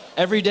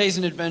 Every day's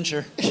an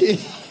adventure.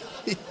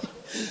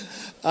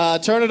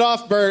 Turn it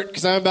off, Bert,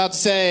 because I'm about to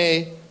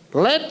say,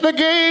 let the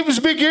games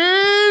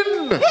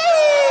begin!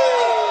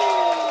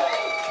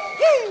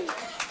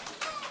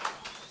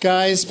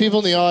 Guys, people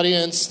in the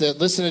audience that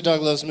listen to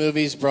Doug Loves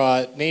Movies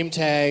brought name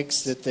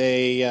tags that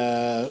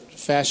they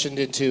fashioned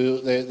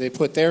into, they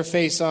put their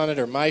face on it,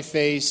 or my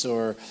face,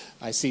 or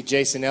I see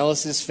Jason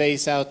Ellis's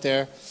face out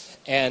there.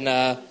 And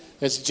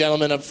there's a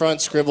gentleman up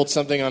front scribbled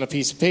something on a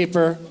piece of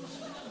paper.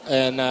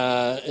 And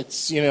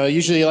it's,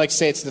 usually you like to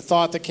say it's the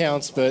thought that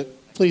counts,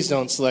 but please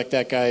don't select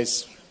that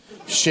guy's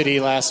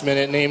shitty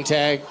last-minute name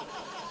tag.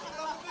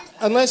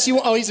 Unless you...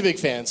 Oh, he's a big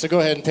fan, so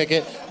go ahead and pick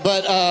it.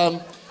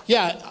 But,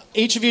 yeah,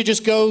 each of you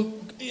just go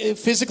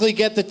physically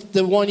get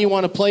the one you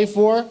want to play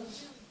for.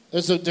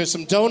 There's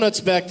some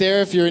donuts back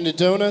there if you're into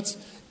donuts.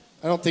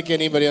 I don't think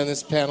anybody on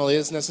this panel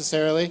is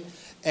necessarily.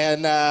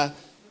 And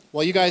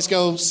while you guys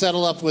go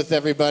settle up with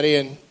everybody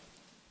and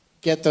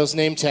get those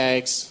name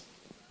tags,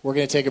 we're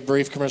going to take a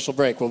brief commercial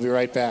break. We'll be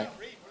right back.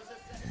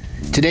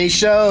 Today's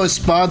show is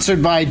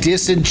sponsored by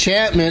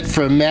Disenchantment.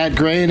 From Matt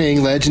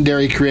Groening,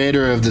 legendary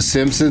creator of The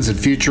Simpsons and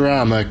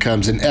Futurama,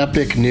 comes an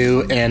epic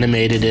new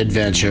animated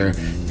adventure,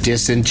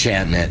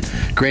 Disenchantment.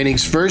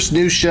 Groening's first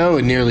new show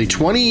in nearly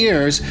 20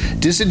 years,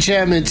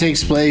 Disenchantment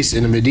takes place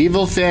in a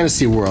medieval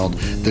fantasy world,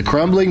 the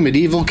crumbling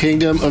medieval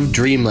kingdom of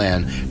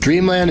Dreamland.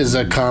 Dreamland is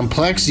a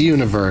complex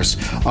universe,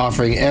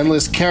 offering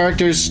endless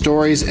characters,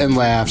 stories, and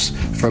laughs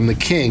from the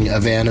king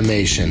of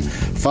animation.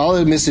 Follow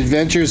the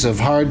misadventures of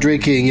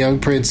hard-drinking young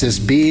Princess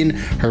Bean,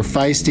 her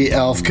feisty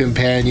elf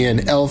companion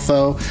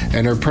Elfo,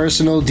 and her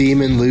personal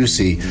demon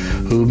Lucy,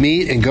 who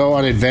meet and go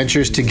on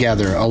adventures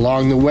together.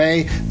 Along the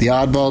way, the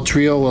oddball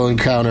trio will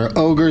encounter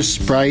ogres,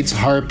 sprites,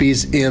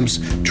 harpies, imps,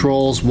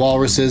 trolls,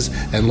 walruses,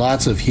 and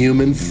lots of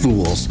human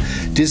fools.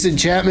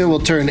 Disenchantment will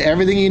turn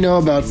everything you know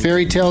about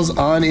fairy tales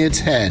on its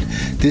head.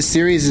 This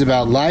series is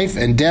about life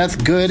and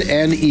death, good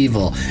and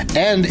evil,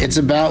 and it's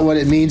about what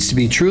it means to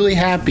be truly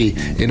happy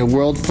in a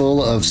world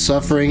full of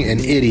suffering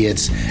and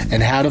idiots,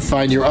 and how to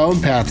find your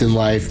own path in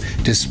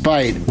life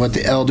despite what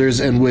the elders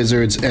and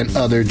wizards and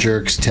other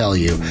jerks tell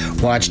you.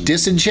 Watch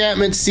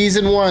Disenchantment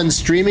Season 1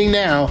 streaming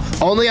now,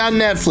 only on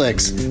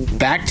Netflix.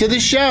 Back to the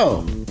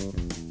show.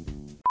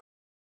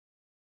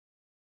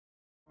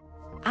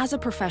 As a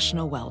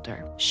professional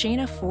welder,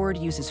 Shayna Ford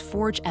uses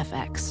Forge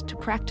FX to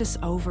practice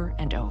over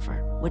and over,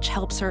 which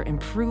helps her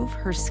improve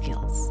her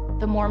skills.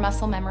 The more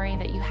muscle memory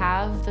that you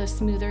have, the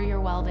smoother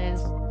your weld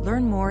is.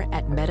 Learn more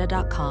at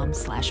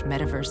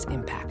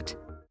meta.com/metaverseimpact.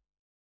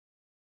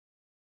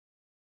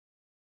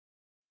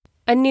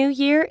 A new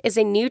year is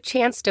a new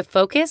chance to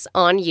focus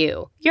on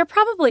you. You're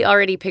probably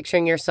already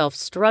picturing yourself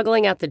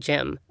struggling at the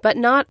gym, but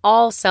not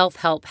all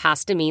self-help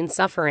has to mean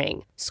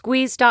suffering.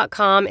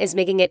 Squeeze.com is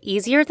making it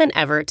easier than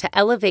ever to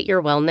elevate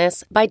your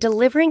wellness by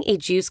delivering a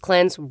juice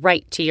cleanse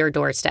right to your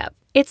doorstep.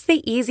 It's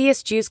the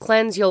easiest juice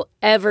cleanse you'll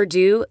ever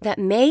do that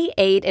may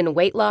aid in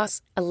weight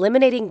loss,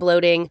 eliminating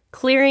bloating,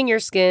 clearing your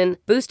skin,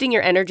 boosting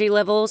your energy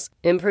levels,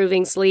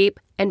 improving sleep,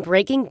 and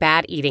breaking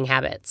bad eating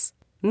habits.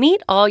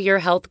 Meet all your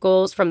health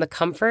goals from the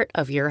comfort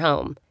of your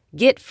home.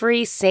 Get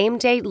free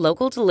same-day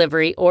local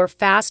delivery or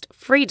fast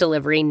free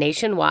delivery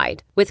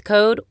nationwide with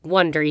code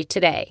WONDERY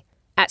today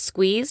at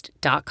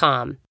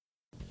squeezed.com.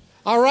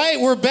 All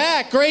right, we're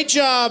back. Great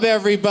job,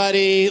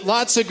 everybody.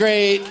 Lots of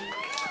great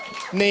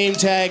name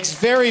tags.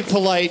 Very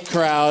polite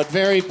crowd.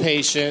 Very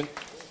patient.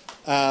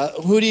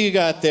 Who do you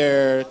got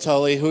there,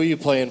 Tully? Who are you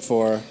playing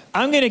for?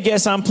 I'm going to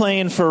guess I'm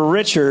playing for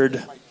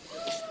Richard,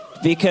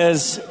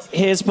 because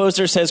his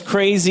poster says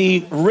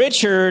Crazy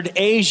Richard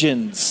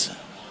Asians.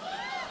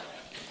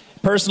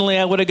 Personally,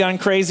 I would have gone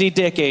Crazy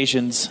Dick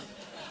Asians.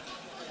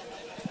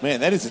 Man,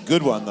 that is a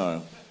good one,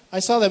 though.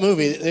 I saw that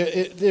movie.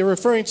 They're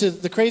referring to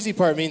the crazy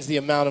part means the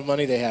amount of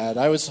money they had.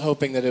 I was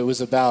hoping that it was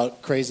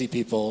about crazy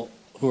people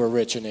who are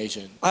rich and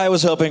Asian. I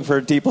was hoping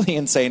for deeply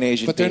insane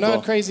Asian people. But they're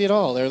not crazy at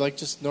all. They're like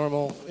just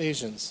normal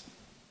Asians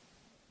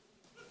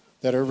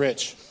that are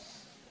rich.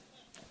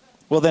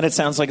 Well, then it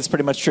sounds like it's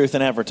pretty much truth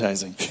in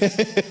advertising.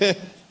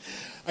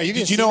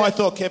 Did you know I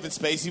thought Kevin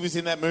Spacey was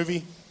in that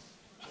movie?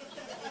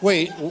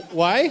 Wait,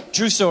 why?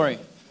 True story.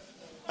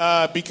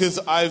 Because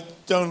I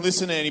don't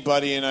listen to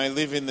anybody and I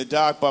live in the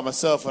dark by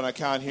myself and I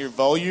can't hear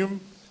volume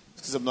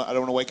because I don't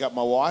want to wake up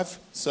my wife.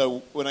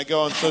 So when I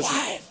go on social...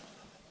 Well,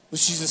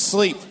 she's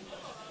asleep.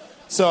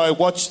 So I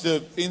watch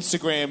the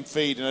Instagram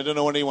feed and I don't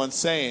know what anyone's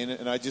saying,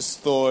 and I just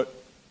thought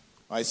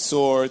I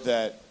saw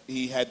that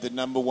he had the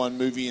 #1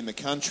 movie in the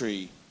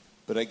country.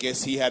 But I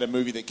guess he had a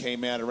movie that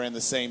came out around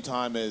the same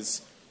time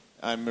as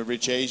I'm a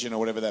Rich Asian or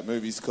whatever that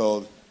movie's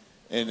called.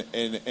 And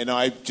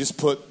I just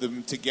put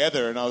them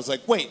together and I was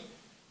like, wait,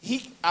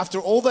 after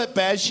all that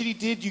bad shit he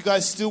did, you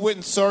guys still went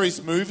and saw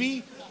his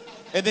movie?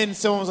 And then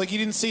someone was like, you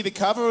didn't see the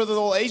cover of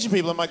all Asian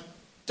people? I'm like,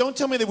 don't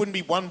tell me there wouldn't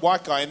be one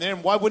white guy in there,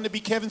 and why wouldn't it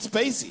be Kevin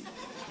Spacey?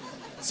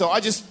 So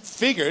I just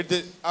figured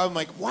that, I'm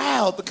like,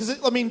 wow, because,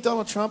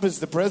 Donald Trump is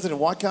the president.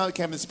 Why can't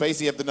Kevin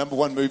Spacey have the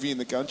 #1 movie in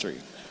the country?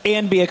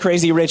 And be a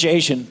crazy rich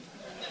Asian.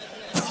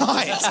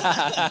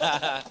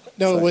 Right.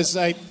 No, it was,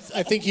 I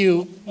think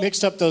you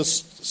mixed up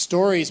those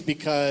stories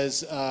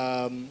because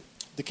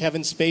the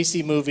Kevin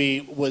Spacey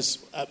movie was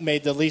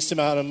made the least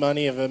amount of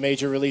money of a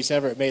major release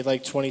ever. It made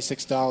like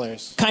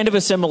 $26. Kind of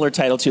a similar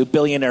title to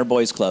Billionaire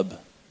Boys Club.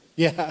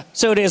 Yeah.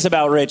 So it is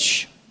about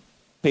rich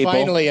people.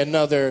 Finally,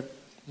 another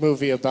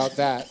movie about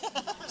that,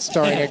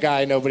 starring a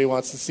guy nobody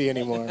wants to see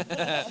anymore.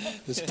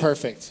 It's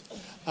perfect.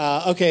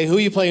 Okay, who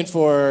are you playing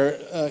for,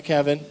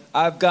 Kevin?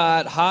 I've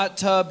got Hot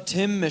Tub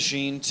Tim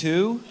Machine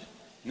 2.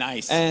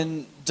 Nice.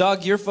 And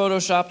Doug, you're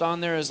photoshopped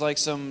on there as like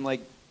some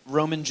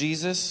Roman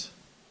Jesus.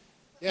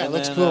 Yeah, and it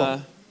looks then,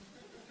 cool.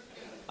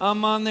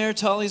 I'm on there,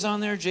 Tully's on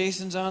there,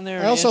 Jason's on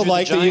there. I also Andrew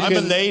like the that you Giant.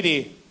 I'm a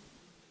lady.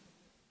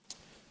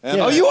 Yeah.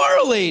 Oh, you are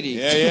a lady.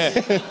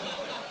 Yeah.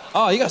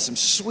 Oh, you got some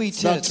sweet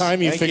It's about tits.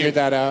 time you Thank figured you.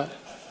 that out.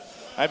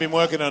 I've been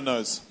working on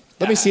those.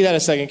 Let me see that a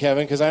second,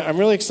 Kevin, because I'm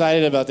really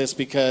excited about this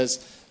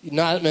because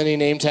not many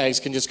name tags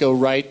can just go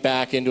right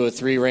back into a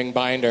 3-ring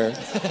binder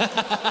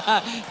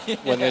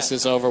when this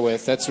is over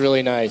with. That's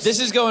really nice. This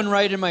is going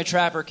right in my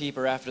Trapper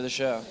Keeper after the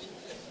show.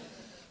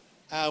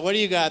 What do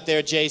you got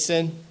there,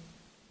 Jason?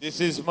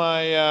 This is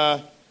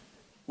my.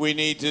 We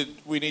need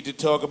to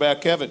talk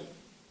about Kevin.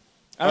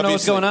 I don't know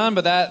what's going on,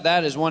 but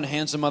that is one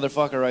handsome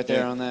motherfucker right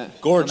there on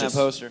that gorgeous on that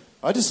poster.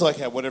 I just like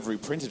how whatever he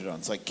printed it on.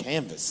 It's like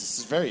canvas. This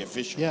is very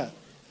official. Yeah.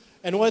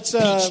 And what's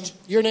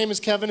your name is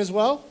Kevin as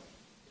well?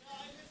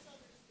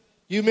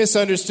 You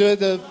misunderstood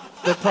the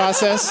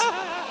process.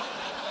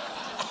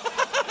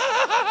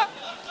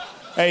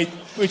 Hey,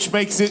 which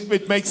makes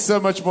it makes so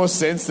much more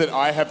sense that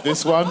I have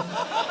this one.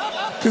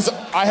 Because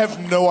I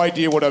have no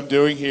idea what I'm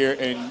doing here,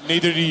 and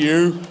neither do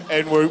you.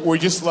 And we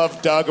just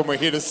love Doug, and we're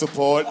here to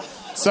support.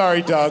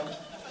 Sorry, Doug.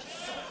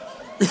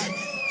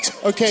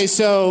 Okay,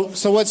 so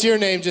what's your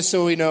name, just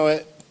so we know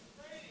it?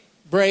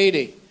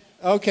 Brady.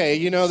 Okay,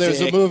 you know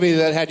there's a movie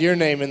that had your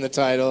name in the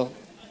title.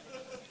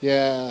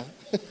 Yeah.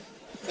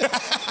 Do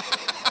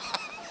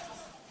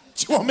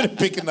you want me to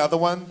pick another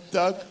one,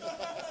 Doug?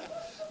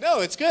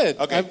 No, it's good.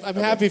 Okay. I'm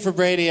happy for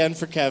Brady and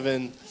for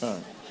Kevin. All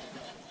right.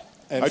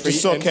 And I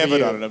just saw Kevin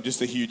you. on it. I'm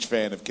just a huge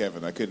fan of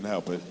Kevin. I couldn't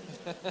help it.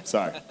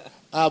 Sorry.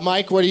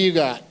 Mike, what do you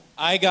got?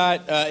 I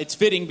got, it's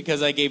fitting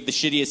because I gave the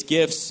shittiest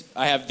gifts.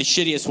 I have the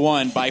shittiest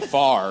one by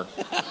far.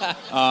 Is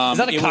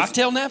that a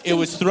cocktail napkin? It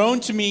was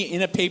thrown to me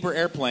in a paper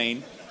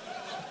airplane,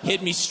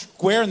 hit me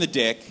square in the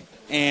dick,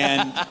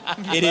 and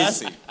it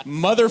is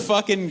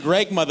motherfucking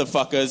Greg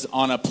motherfuckers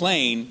on a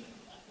plane,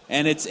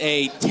 and it's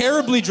a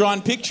terribly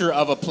drawn picture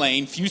of a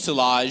plane,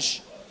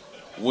 fuselage,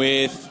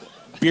 with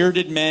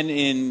bearded men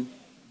in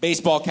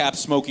baseball caps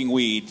smoking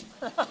weed.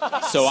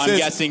 So I'm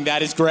guessing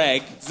that is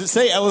Greg. Does it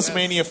say Ellis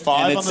Mania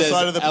 5 on the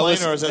side of the plane,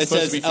 or is that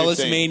supposed to be 15? Ellis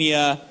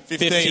Mania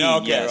 15. Oh,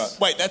 okay, yes.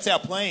 right. Wait, that's our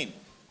plane.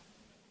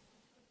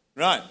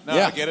 Right. No,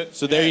 Yeah. I get it.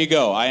 So there you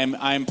go. I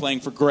am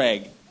playing for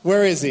Greg.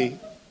 Where is he?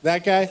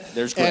 That guy?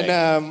 There's Greg.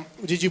 And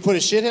did you put a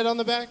shithead on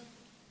the back?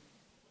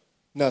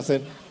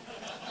 Nothing.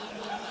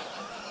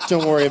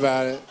 Don't worry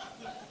about it.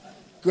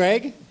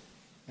 Greg?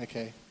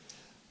 Okay.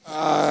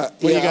 What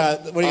do you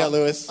got? What do you got,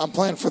 Lewis? I'm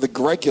playing for the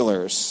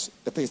Gregulars.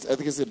 I think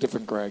it's a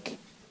different Greg.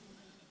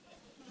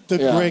 The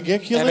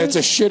Gregulars? And it's a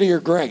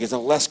shittier Greg. It's a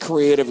less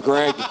creative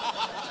Greg.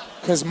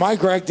 Because my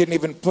Greg didn't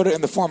even put it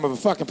in the form of a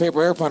fucking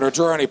paper airplane or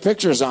draw any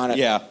pictures on it.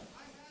 Yeah.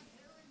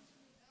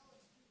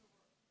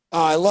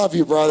 Oh, I love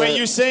you, brother. Wait,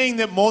 you're saying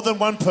that more than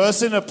one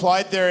person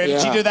applied their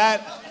energy to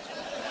that?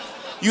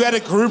 You had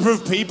a group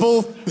of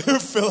people who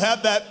fill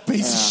out that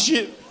piece of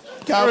shit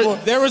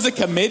cardboard? There was a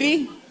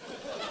committee?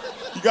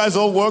 You guys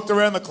all worked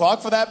around the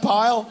clock for that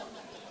pile?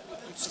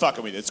 It's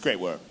fucking with you. It's great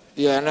work.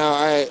 Yeah, no,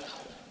 I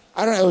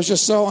don't know. It was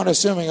just so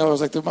unassuming. I was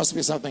like, there must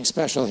be something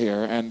special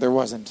here, and there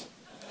wasn't.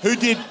 Who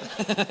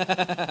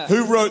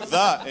wrote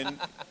that? And you know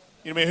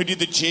what I mean? Who did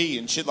the G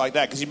and shit like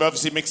that? Because you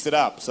obviously mixed it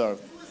up, so.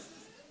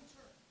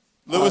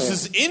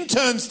 Lewis's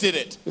interns did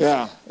it.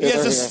 Yeah. He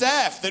has a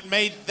staff that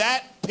made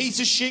that piece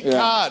of shit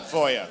card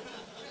for you.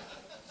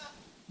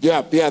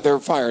 Yeah, they're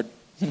fired.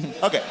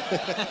 Okay.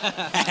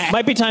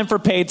 Might be time for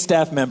paid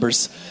staff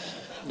members.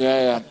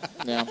 Yeah.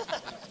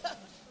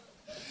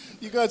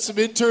 You got some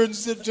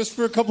interns just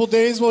for a couple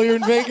days while you're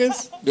in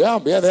Vegas? Yeah.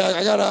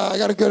 I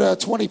got a good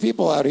 20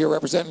 people out here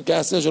representing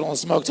Gas Digital and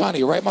Smoked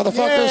Honey, right,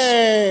 motherfuckers?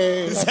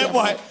 Yay!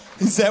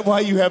 Is that why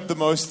you have the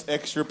most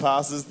extra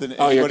passes than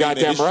Oh, you're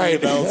anybody in the goddamn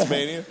history right. of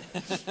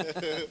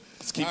Mania?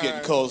 Just keep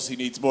getting calls. He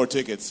needs more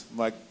tickets. I'm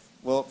like,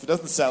 well, if it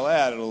doesn't sell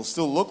out, it'll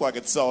still look like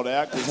it's sold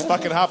out because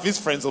fucking half his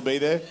friends will be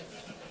there.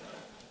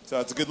 So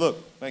it's a good look.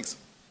 Thanks.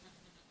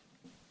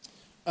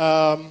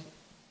 I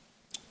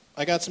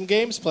got some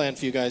games planned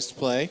for you guys to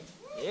play.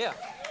 Yeah.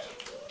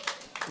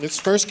 This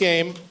first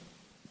game,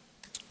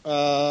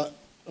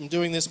 I'm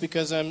doing this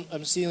because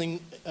I'm seeing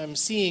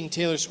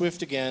Taylor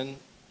Swift again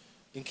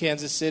in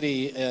Kansas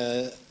City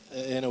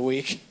in a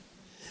week,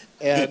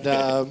 and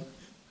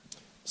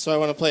so I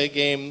want to play a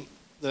game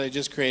that I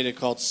just created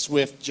called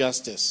Swift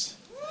Justice.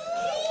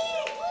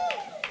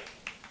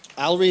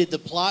 I'll read the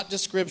plot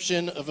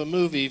description of a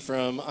movie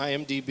from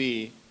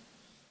IMDb,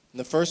 and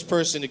the first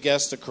person to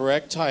guess the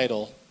correct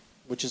title,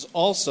 which is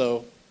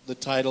also the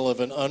title of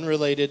an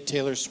unrelated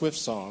Taylor Swift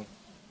song,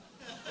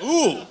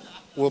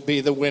 will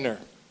be the winner.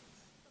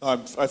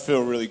 I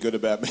feel really good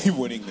about me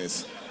winning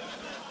this.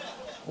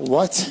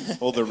 What?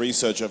 All the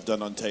research I've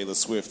done on Taylor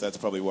Swift, that's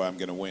probably why I'm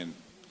going to win.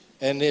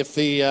 And if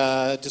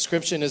the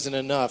description isn't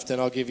enough, then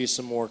I'll give you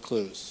some more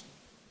clues.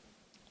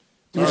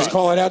 Did we just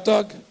call it out,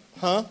 Doug?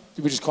 Huh?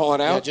 Did we just call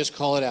it out? Yeah, just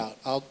call it out.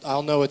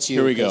 I'll know it's you.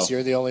 Here we go. Because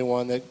you're the only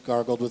one that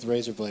gargled with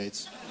razor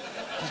blades.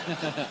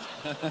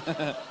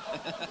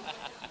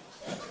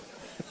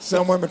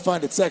 Some women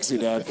find it sexy,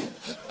 Doug.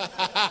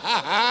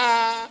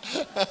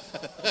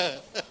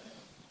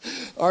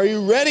 Are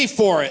you ready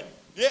for it?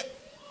 Yeah.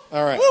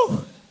 All right.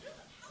 Woo.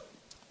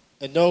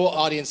 And no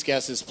audience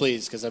guesses,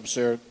 please, because I'm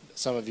sure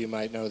some of you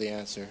might know the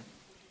answer.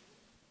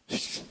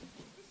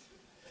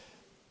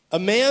 A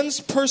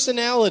man's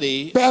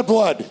personality... Bad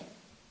Blood.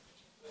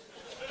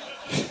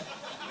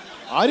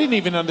 I didn't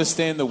even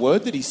understand the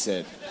word that he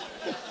said.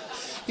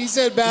 He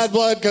said Bad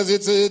Blood because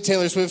it's a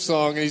Taylor Swift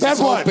song, and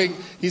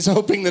he's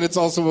hoping that it's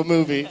also a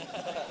movie.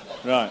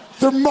 Right.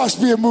 There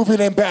must be a movie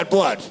named Bad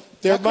Blood.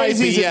 There How might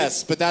crazy be, is it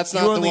yes, but that's you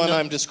not the only one know-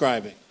 I'm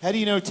describing. How do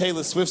you know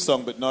Taylor Swift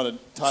song but not a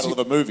title of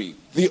a movie?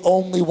 The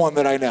only one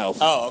that I know.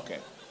 Oh, okay.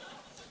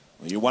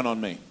 Well, you're one on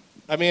me.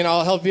 I mean,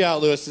 I'll help you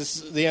out,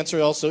 Lewis. The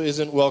answer also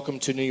isn't Welcome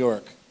to New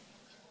York.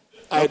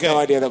 I had no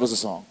idea that was a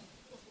song.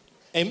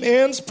 A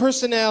man's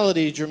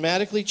personality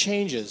dramatically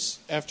changes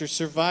after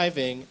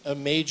surviving a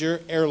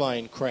major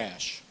airline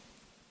crash.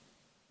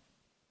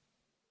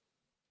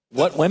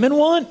 What women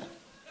want?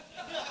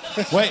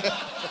 Wait.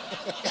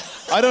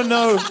 I don't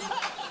know.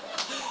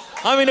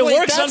 I mean, it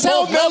works on That's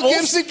how both Mel levels.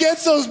 Gibson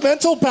gets those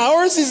mental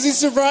powers? Is he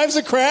survives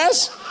a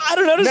crash? I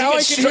don't know. Does Now he I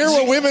get can struck- hear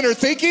what women are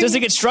thinking. Does he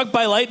get struck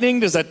by lightning?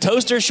 Does a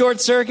toaster short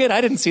circuit?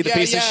 I didn't see the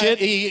piece of shit.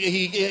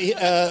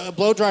 A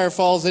blow dryer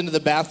falls into the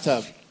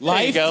bathtub.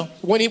 There you go.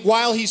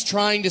 While he's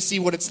trying to see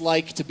what it's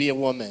like to be a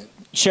woman.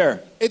 Sure.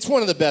 It's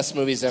one of the best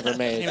movies ever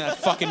made. That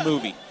fucking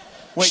movie.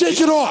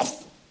 Shake it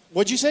off.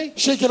 What'd you say?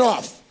 Shake it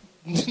off.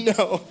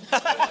 No.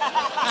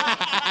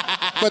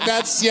 But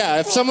that's,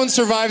 if someone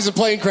survives a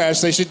plane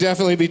crash, they should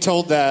definitely be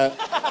told that.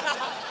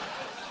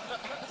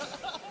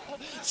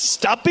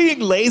 Stop being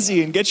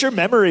lazy and get your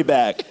memory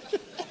back.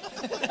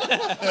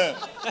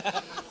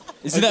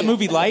 Isn't that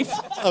movie Life?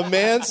 A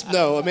man's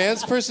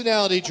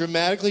personality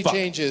dramatically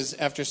changes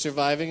after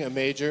surviving a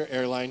major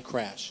airline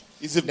crash.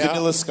 Is it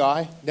Vanilla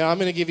Sky? Now I'm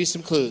going to give you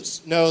some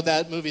clues. No,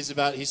 that movie's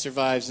about he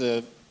survives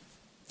a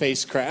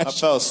face crash. I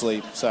fell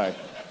asleep. Sorry.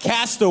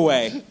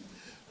 Castaway.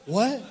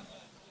 What?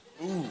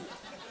 Ooh.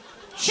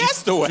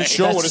 Castaway. She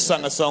sure would have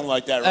sung a song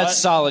like that, right? That's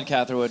solid,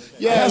 Catherwood.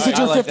 Yeah,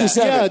 I like that.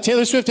 Yeah,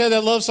 Taylor Swift had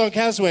that love song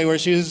Castaway where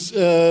she was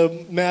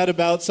mad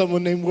about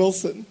someone named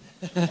Wilson.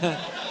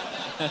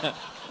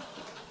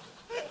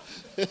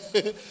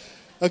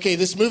 Okay,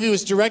 this movie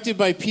was directed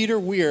by Peter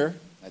Weir.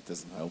 That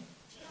doesn't help.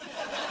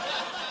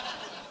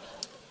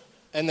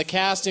 And the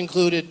cast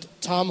included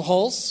Tom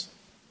Hulse,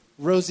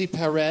 Rosie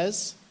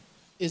Perez,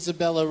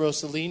 Isabella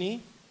Rossellini,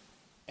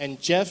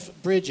 and Jeff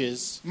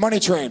Bridges. Money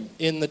Train.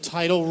 In the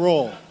title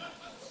role.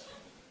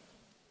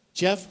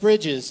 Jeff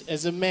Bridges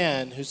as a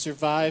man who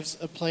survives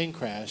a plane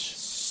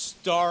crash.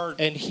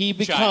 And he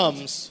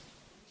becomes...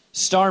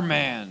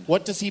 Starman.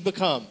 What does he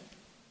become?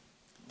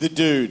 The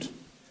dude.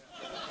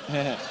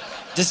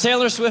 Does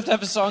Taylor Swift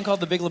have a song called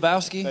The Big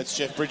Lebowski? That's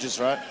Jeff Bridges,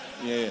 right?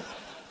 Yeah.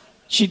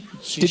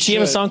 Did she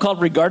have a song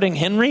called Regarding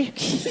Henry?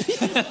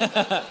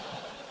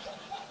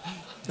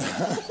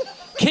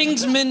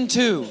 Kingsman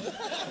 2.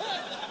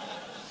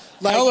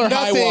 Like Hell or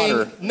high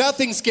water.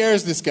 Nothing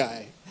scares this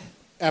guy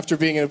after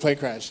being in a plane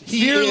crash.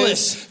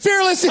 Fearless.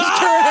 Fearless is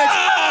correct.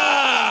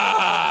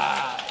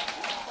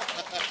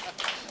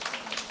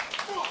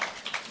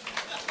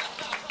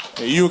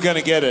 Yeah, you were going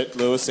to get it,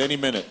 Lewis, any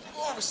minute.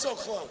 Oh, I was so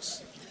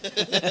close.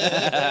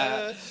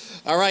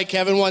 All right,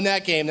 Kevin won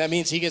that game. That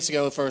means he gets to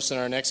go first in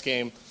our next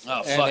game.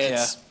 Oh, fuck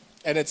yeah.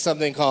 And it's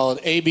something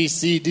called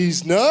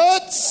ABCD's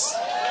Nuts.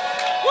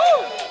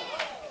 Woo!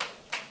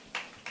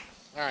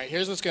 All right,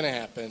 here's what's going to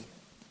happen.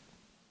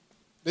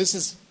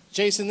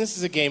 Jason, this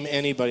is a game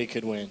anybody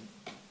could win.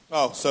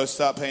 Oh, so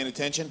start paying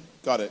attention?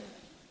 Got it.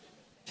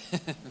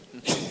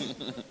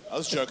 I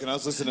was joking. I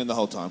was listening the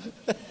whole time.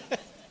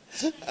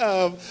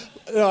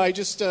 No, I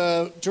just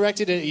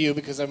directed it at you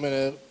because I'm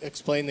going to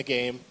explain the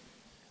game.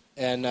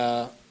 And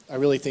I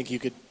really think you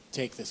could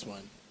take this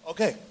one.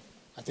 Okay.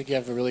 I think you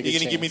have a really good You're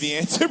going to chance. give me the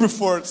answer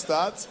before it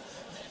starts?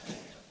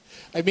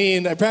 I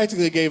mean, I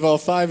practically gave all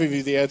five of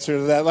you the answer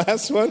to that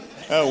last one.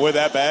 Oh, we're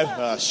that bad?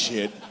 Oh,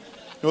 shit.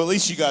 Well, at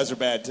least you guys are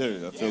bad,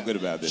 too. I feel good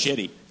about this.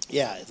 Shitty.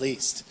 Yeah, at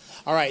least.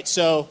 All right,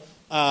 so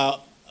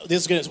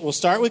we'll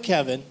start with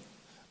Kevin.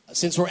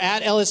 Since we're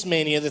at Ellis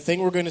Mania, the thing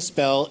we're going to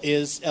spell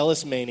is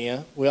Ellis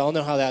Mania. We all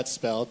know how that's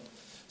spelled.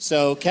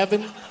 So,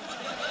 Kevin...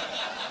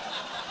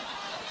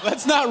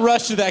 Let's not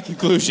rush to that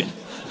conclusion.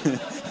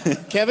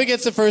 Kevin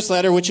gets the first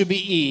letter, which would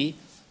be E,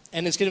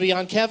 and it's going to be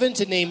on Kevin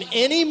to name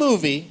any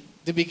movie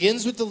that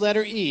begins with the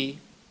letter E,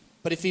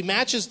 but if he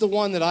matches the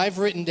one that I've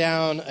written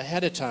down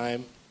ahead of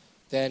time,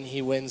 then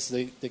he wins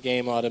the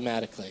game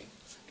automatically.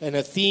 And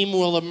a theme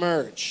will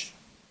emerge.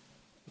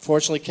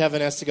 Unfortunately,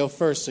 Kevin has to go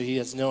first, so he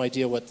has no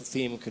idea what the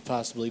theme could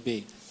possibly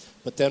be.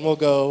 But then we'll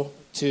go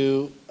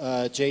to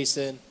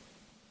Jason,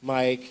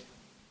 Mike,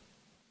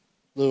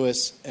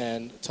 Lewis,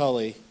 and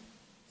Tully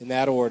in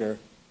that order.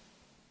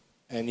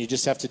 And you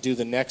just have to do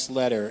the next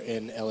letter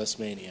in Ellis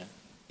Mania.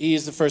 E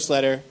is the first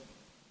letter.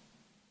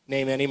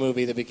 Name any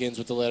movie that begins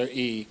with the letter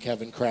E,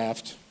 Kevin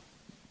Kraft.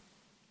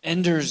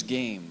 Ender's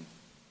Game.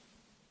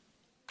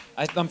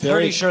 I'm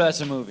pretty sure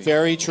that's a movie.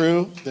 Very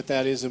true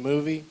that is a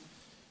movie.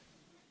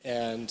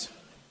 And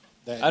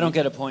that I don't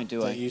get a point,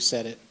 do I? You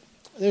said it.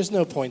 There's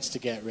no points to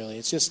get, really.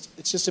 It's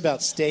just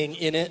about staying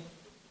in it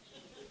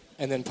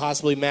and then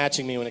possibly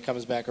matching me when it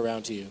comes back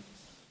around to you.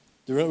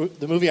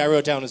 The movie I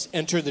wrote down is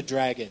Enter the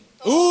Dragon.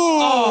 Ooh!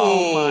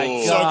 Oh,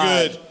 my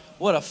God. So good.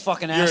 What a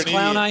fucking You're ass an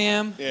clown idiot. I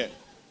am. Yeah.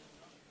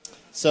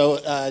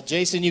 So,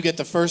 Jason, you get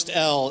the first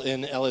L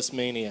in Ellis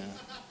Mania.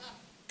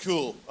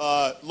 Cool.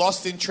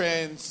 Lost in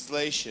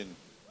Translation.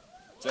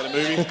 Is that a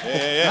movie?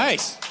 Yeah.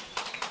 Nice.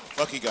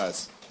 Fuck you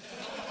guys.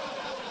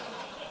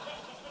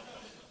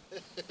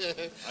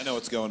 I know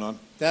what's going on.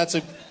 That's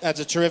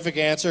a terrific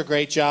answer.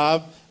 Great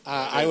job.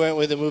 I went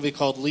with a movie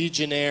called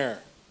Legionnaire,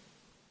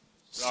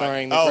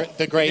 starring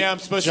the great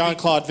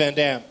Jean-Claude Van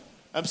Damme.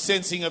 I'm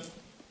sensing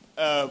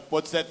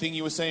what's that thing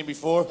you were saying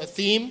before? A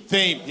theme?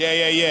 Theme.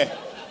 Yeah.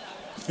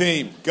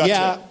 Theme. Gotcha.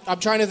 Yeah, I'm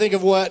trying to think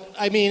of what...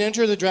 I mean,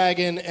 Enter the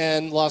Dragon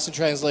and Lost in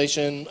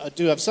Translation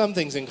do have some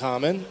things in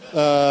common.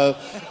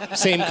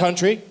 Same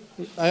country,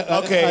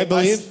 I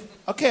believe.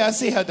 I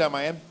see how dumb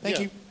I am. Thank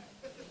you.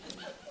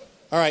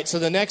 All right, so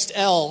the next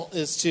L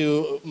is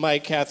to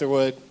Mike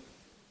Catherwood.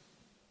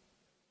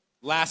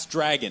 Last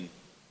Dragon.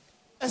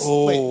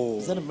 Wait,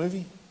 is that a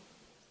movie?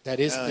 That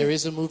is. There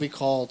is a movie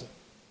called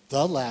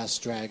The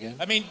Last Dragon.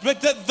 I mean,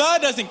 but the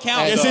doesn't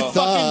count. Yes, it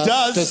fucking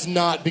does. Does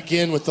not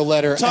begin with the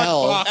letter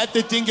L. At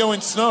the Dingo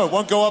and Snow. It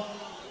won't go up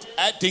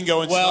at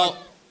Dingo and Snow. Well,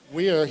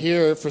 we are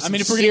here for some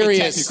if we're gonna get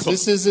serious... technical.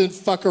 This isn't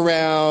fuck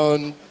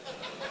around.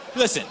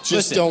 Listen.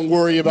 Don't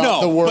worry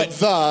about the word but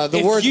the.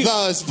 The word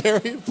the is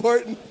very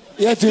important.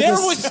 Yeah, if there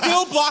was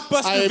still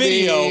Blockbuster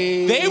Video,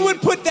 they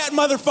would put that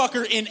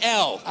motherfucker in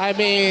L. I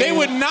mean... They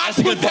would not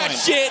put that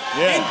shit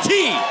in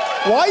T.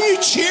 Why are you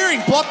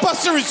cheering?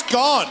 Blockbuster is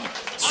gone.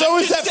 So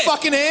is that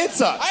fucking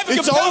answer. I have a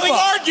compelling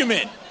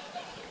argument.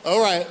 All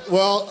right.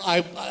 Well,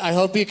 I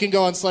hope you can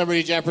go on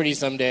Celebrity Jeopardy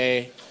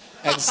someday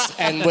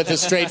and with a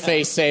straight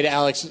face say to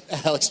Alex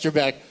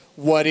Trebek,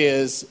 what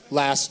is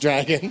Last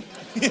Dragon?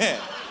 Yeah.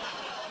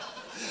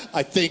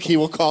 I think he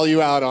will call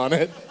you out on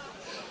it.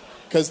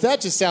 Because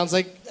that just sounds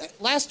like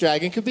Last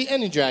Dragon could be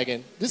any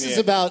dragon. This is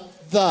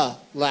about the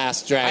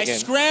Last Dragon. I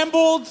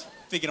scrambled,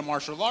 thinking of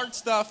martial arts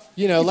stuff.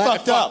 You know, I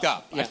fucked up.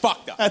 Yeah. I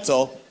fucked up. That's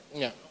all.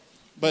 Yeah.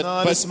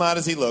 Not as smart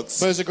as he looks.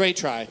 But it was a great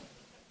try.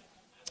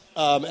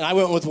 And I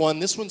went with one.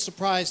 This one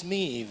surprised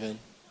me even.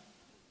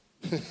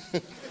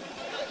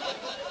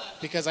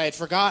 Because I had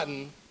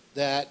forgotten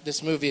that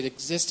this movie had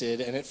existed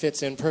and it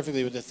fits in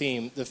perfectly with the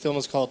theme. The film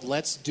is called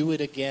Let's Do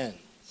It Again,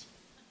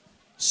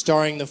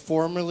 starring the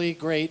formerly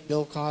great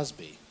Bill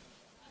Cosby.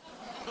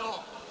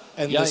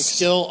 And the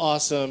still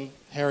awesome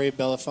Harry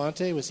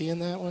Belafonte. Was he in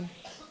that one?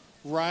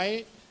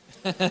 Right?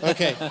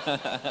 Okay.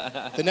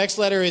 The next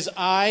letter is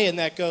I, and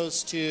that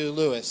goes to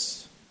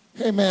Lewis.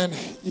 Hey, man,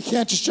 you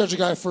can't just judge a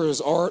guy for his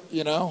art,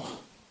 you know?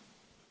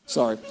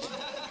 Sorry.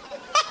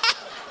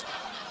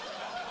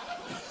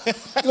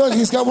 Look,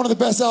 he's got one of the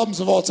best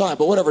albums of all time,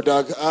 but whatever,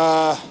 Doug.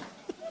 I'm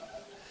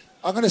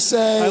going to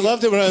say... I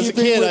loved it when I was a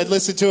kid. I'd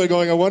listen to it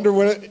going,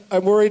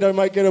 I'm worried I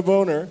might get a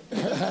boner.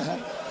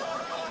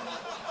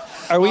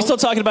 Are we still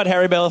talking about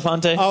Harry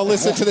Belafonte? I'll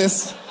listen to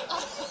this.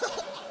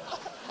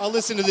 I'll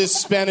listen to this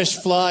Spanish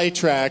Fly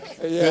track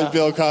that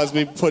Bill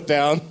Cosby put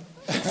down.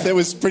 That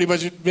was pretty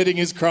much admitting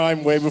his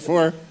crime way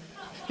before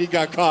he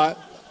got caught.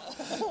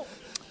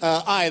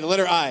 The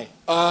letter I.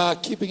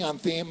 Keeping on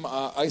theme,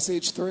 Ice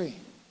Age 3.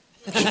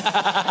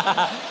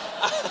 I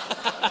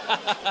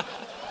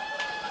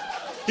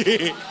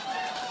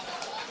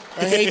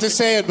hate to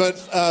say it, but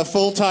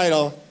full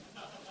title.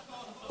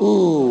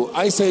 Ooh,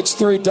 Ice Age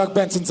 3, Doug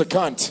Benson's a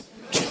cunt.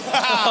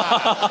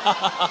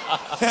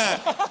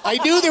 I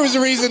knew there was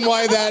a reason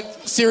why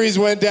that series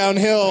went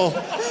downhill.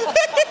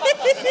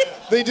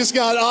 They just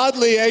got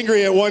oddly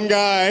angry at one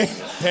guy.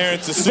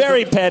 Parents are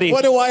very petty.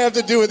 What do I have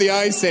to do with the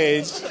Ice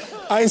Age?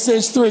 Ice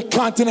Age 3,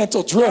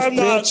 Continental Drift,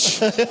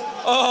 bitch.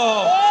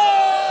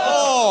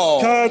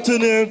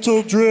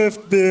 Continental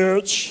Drift,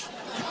 bitch.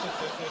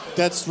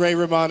 That's Ray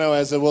Romano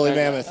as a woolly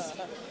mammoth.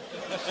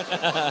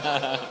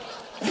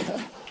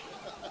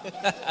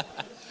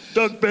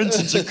 Doug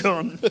Benson's a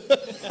cunt.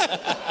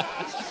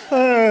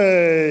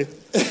 Hey.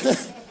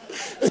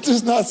 It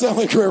does not sound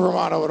like Ray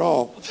Romano at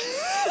all.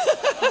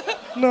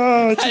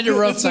 No, it's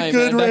a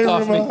good Ray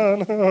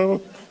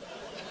Romano.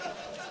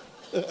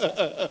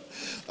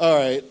 All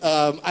right.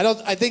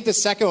 I think the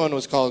second one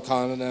was called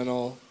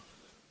Continental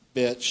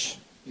Bitch.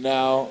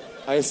 No,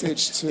 Ice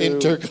Age 2.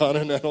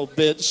 Intercontinental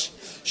Bitch.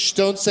 Shh,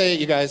 don't say it,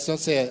 you guys. Don't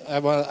say it. I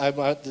want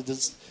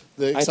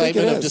the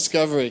excitement of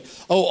discovery.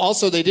 Oh,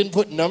 also, they didn't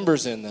put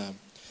numbers in them.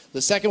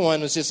 The second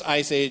one was just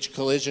Ice Age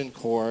Collision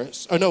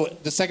Course. Oh, no,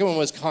 the second one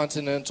was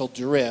Continental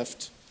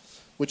Drift,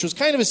 which was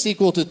kind of a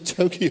sequel to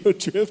Tokyo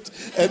Drift.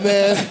 And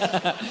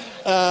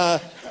then,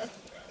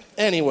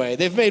 anyway,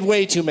 they've made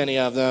way too many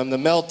of them. The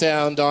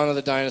Meltdown, Dawn of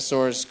the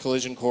Dinosaurs,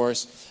 Collision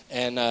Course.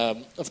 And,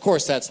 of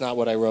course, that's not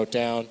what I wrote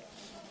down.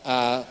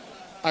 I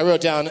wrote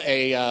down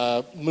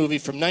a movie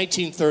from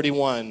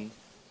 1931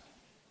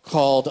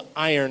 called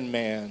Iron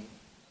Man.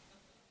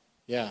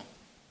 Yeah.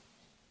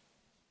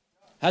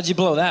 How'd you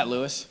blow that,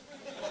 Lewis?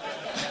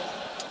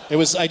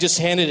 I just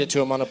handed it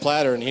to him on a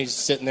platter, and he's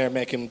sitting there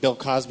making Bill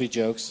Cosby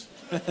jokes.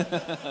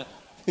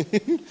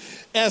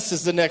 S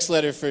is the next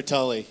letter for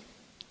Tully.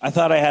 I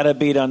thought I had a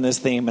beat on this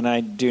theme, and I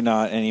do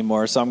not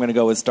anymore, so I'm going to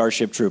go with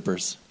Starship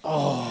Troopers.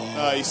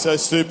 Oh, he's so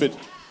stupid.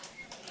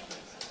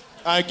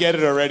 I get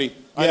it already.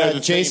 I know the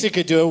Jason theme.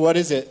 could do it. What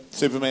is it?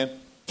 Superman.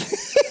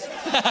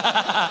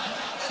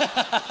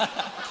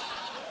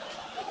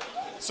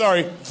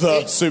 Sorry,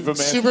 the Superman.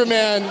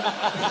 Superman.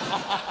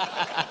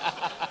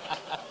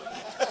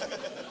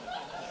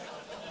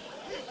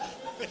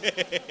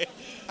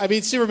 I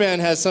mean, Superman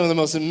has some of the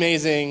most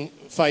amazing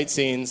fight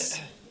scenes,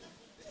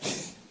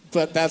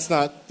 but that's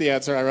not the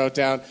answer I wrote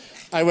down.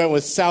 I went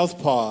with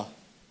Southpaw.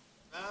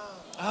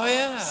 Oh,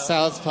 yeah.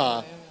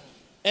 Southpaw.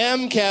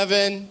 M,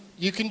 Kevin,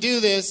 you can do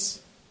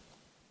this.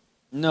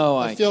 No,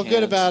 I feel can't.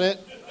 good about it.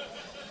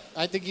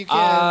 I think you can.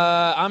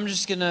 I'm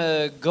just going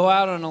to go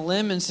out on a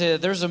limb and say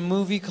that there's a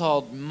movie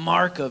called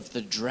Mark of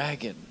the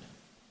Dragon.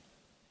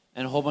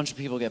 And a whole bunch of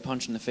people get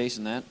punched in the face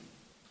in that.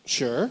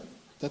 Sure.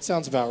 That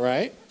sounds about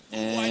right.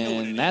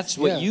 And that's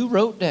what you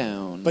wrote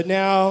down. But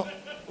now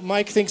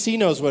Mike thinks he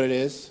knows what it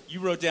is. You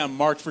wrote down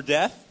Marked for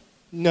Death?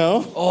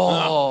 No.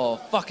 Oh,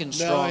 fucking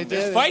strong. No, I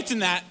There's didn't. fights in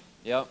that.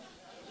 Yep.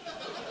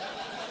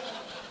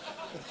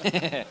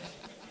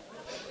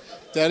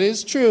 That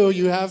is true.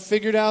 You have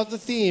figured out the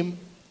theme.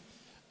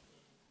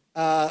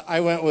 I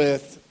went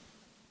with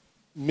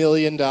 $1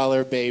 Million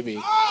Baby.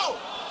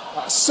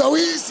 Oh! So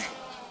easy.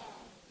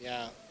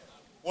 Yeah.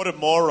 What a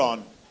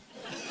moron.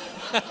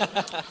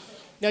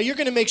 Now, you're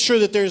going to make sure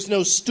that there's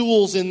no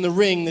stools in the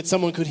ring that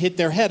someone could hit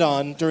their head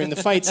on during the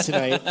fights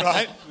tonight.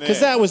 Right?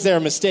 Because that was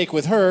their mistake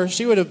with her.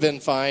 She would have been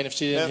fine if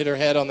she didn't hit her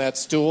head on that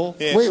stool.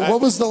 Yeah, Wait,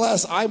 what was the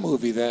last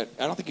movie that...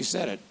 I don't think you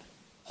said it.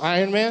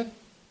 Iron Man?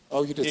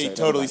 Oh, you did say He it.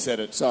 totally Never mind. said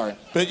it. Sorry.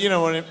 But, you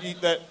know,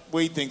 that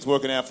weed thing's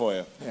working out for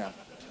you. Yeah.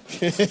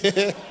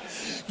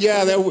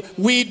 Yeah, that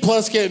weed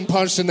plus getting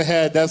punched in the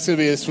head. That's going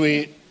to be a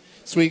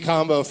sweet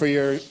combo for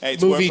your Hey,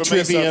 it's movie worked for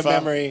me so trivia far.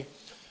 memory.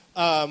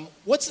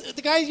 What's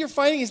the guy you're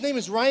fighting? His name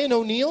is Ryan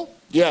O'Neal?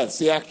 Yeah, it's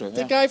the actor.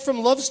 The guy from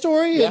Love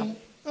Story? Yeah.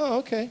 Oh,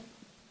 okay.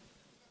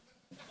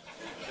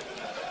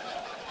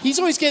 He's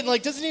always getting,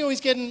 doesn't he always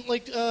get,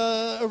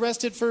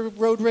 arrested for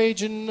road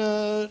rage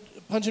and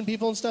punching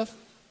people and stuff?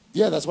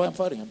 Yeah, that's why I'm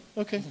fighting him.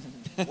 Okay.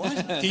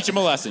 What? Teach him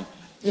a lesson.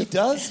 He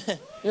does?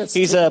 Yes.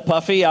 He's a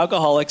puffy,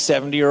 alcoholic,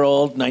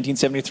 70-year-old,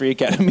 1973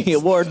 Academy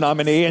Award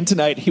nominee, and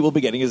tonight he will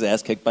be getting his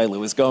ass kicked by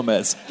Luis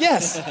Gomez.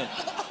 Yes.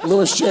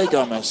 Louis J.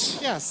 Gomez.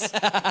 Yes.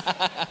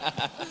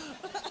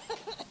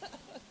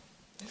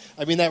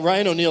 I mean, that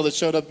Ryan O'Neal that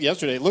showed up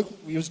yesterday, look,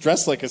 he was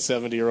dressed like a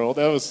 70-year-old.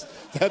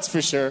 That's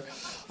for sure.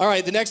 All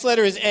right, the next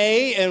letter is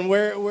A, and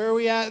where are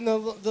we at in the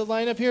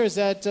lineup here? Is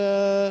that...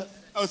 Oh,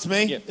 it's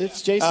me? Yeah.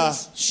 It's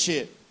Jason's?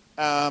 Shit.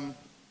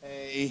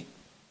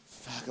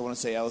 Fuck, I want to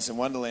say Alice in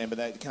Wonderland, but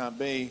that can't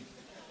be.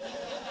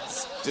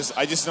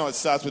 I just know it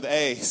starts with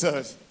A,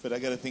 but I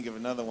got to think of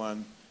another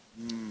one.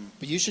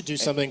 But you should do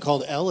something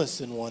called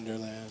Ellis in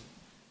Wonderland.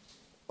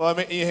 Well,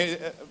 I mean,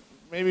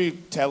 maybe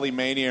Tully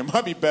Mania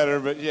might be better,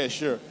 but yeah,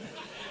 sure.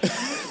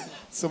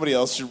 Somebody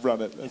else should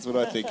run it. That's what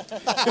I think.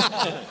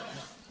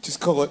 Just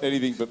call it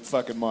anything but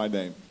fucking my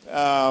name.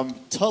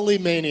 Tully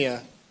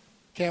Mania.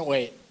 Can't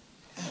wait.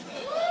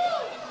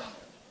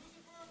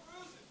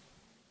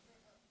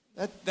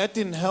 That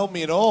didn't help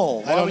me at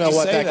all. I don't know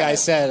what that guy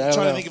said. I I'm don't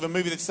trying know. to think of a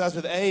movie that starts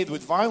with A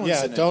with violence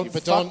Yeah, in it.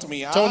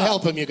 don't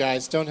help him, you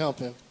guys. Don't help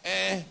him.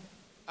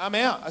 I'm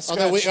out. I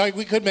Although scratched.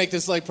 we could make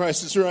this like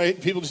Price is Right.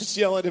 People just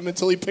yell at him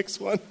until he picks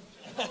one.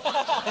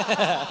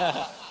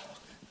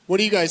 What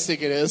do you guys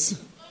think it is?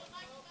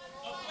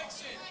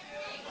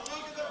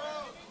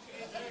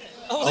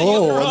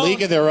 A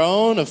League of Their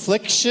Own,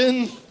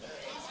 Affliction,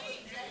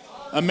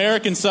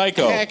 American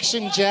Psycho.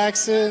 Action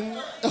Jackson,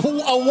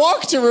 A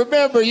Walk to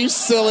Remember. You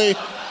silly.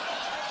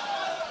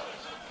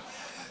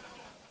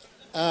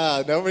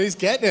 Nobody's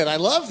getting it. I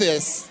love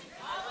this.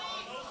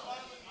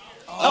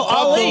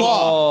 Ali.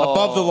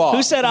 Above the Law.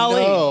 Who said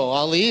Ali? No,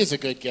 Ali is a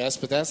good guess,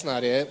 but that's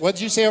not it. What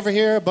did you say over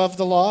here? Above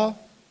the Law?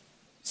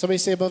 Somebody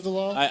say Above the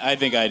Law? I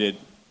think I did.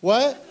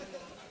 What?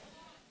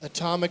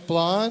 Atomic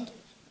Blonde?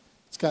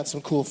 It's got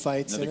some cool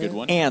fights Another in good it.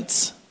 one.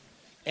 Ants.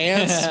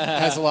 Ants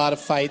has a lot of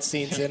fight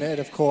scenes in it,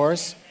 of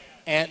course.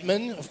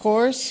 Ant-Man, of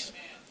course.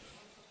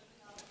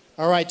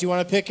 All right, do you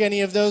want to pick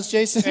any of those,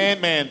 Jason?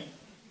 Ant-Man.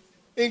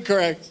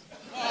 Incorrect.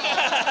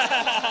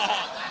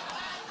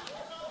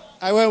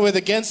 I went with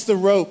Against the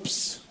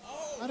Ropes.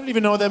 I don't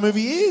even know what that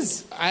movie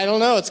is. I don't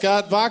know. It's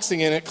got boxing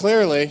in it,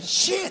 clearly.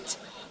 Shit.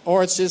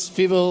 Or it's just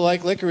people who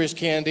like licorice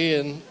candy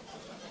and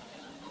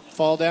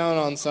fall down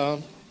on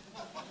some.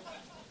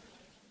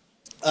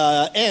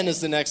 N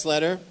is the next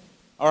letter.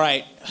 All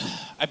right.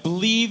 I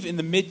believe in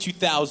the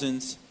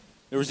mid-2000s,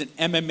 there was an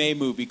MMA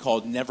movie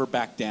called Never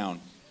Back Down.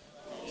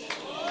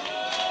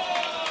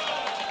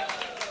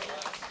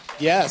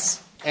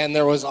 Yes. And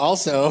there was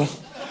also...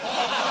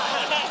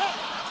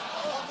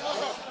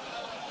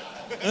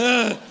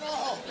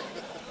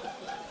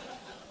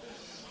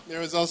 There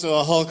was also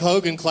a Hulk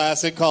Hogan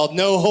classic called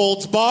No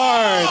Holds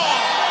Barred.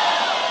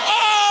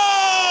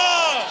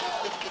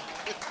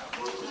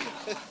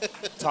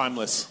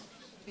 Timeless.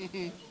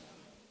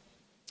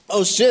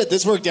 Oh, shit,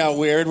 this worked out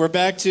weird. We're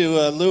back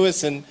to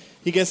Lewis, and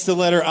he gets the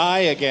letter I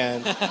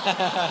again.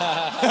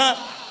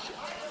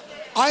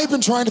 I've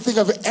been trying to think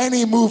of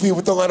any movie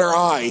with the letter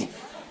I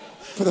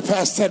for the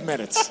past 10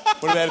 minutes.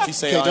 What about if you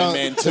say Iron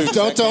Man 2?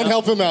 Don't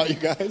help him out, you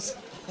guys.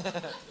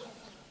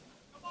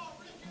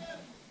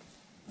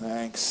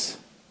 Thanks,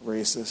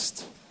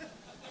 racist.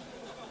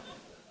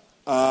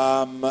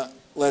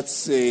 let's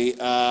see.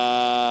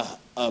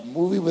 A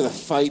movie with a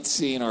fight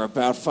scene or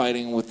about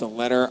fighting with the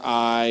letter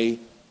I.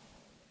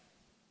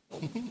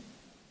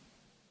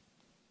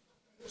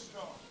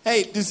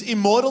 Hey, does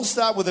Immortal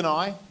start with an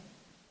I?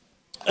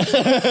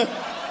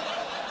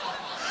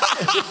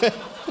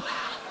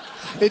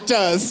 It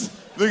does.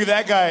 Look at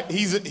that guy.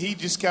 He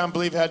just can't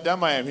believe how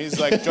dumb I am. He's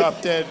like,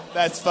 drop dead.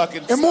 That's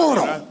fucking...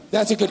 Immortal. Silly, huh?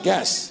 That's a good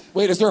guess.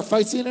 Wait, is there a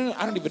fight scene in it?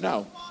 I don't even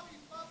know.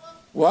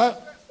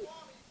 What?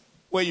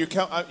 Wait, you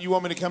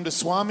want me to come to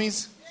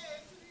Swami's?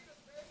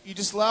 You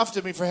just laughed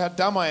at me for how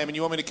dumb I am, and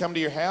you want me to come to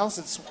your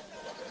house?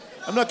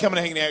 I'm not coming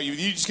to hang out with you.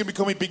 You're just going to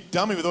call me big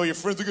dummy with all your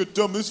friends. Look how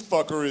dumb this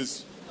fucker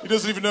is. He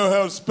doesn't even know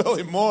how to spell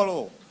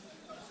immortal.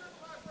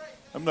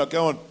 I'm not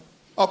going.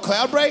 Oh,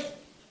 Cloudbreak?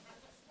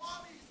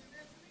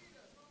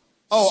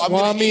 Oh, I'm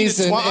going to eat at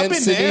Swami's and I've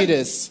been there.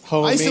 Encinitas,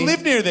 homie. I used to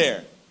live near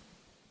there.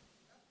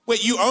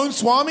 Wait, you own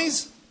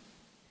Swami's?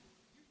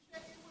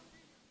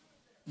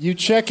 You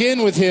check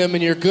in with him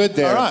and you're good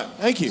there. All right,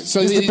 thank you.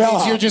 So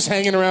you're just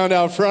hanging around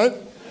out front?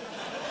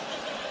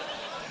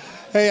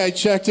 Hey, I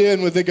checked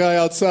in with the guy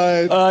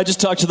outside. I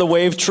just talked to the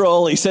wave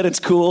troll. He said it's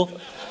cool.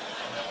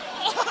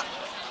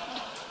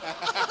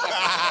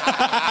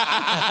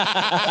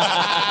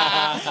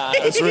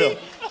 That's real.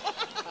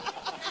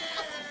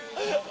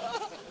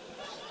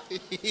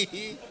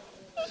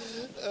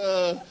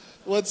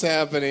 What's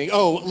happening?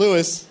 Oh,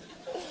 Lewis.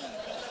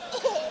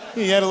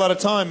 He had a lot of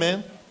time,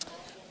 man.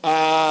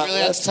 Really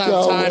had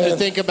time to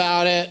think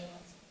about it.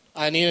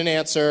 I need an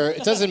answer.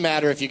 It doesn't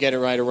matter if you get it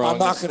right or wrong. I'm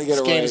not going to get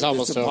it right. This game's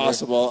almost it's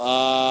impossible.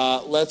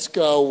 Let's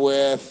go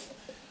with...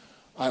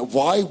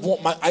 why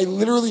won't my...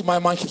 my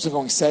mind keeps on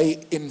going, say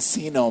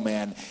Encino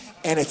Man.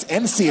 And it's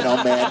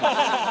Encino Man.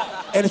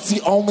 And it's the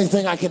only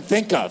thing I can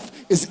think of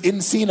is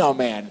Encino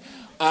Man.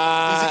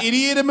 Is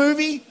Idiot a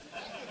movie?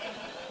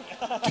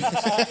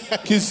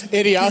 Because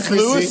Idiocracy.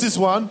 Lewis is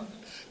one.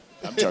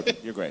 I'm joking.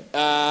 You're great.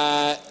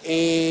 I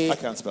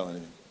can't spell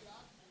anything.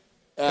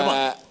 Come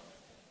on.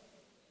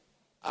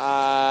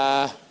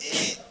 Oh,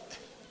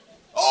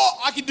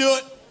 I can do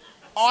it.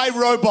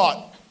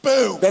 iRobot.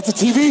 Boom. That's a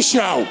TV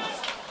show.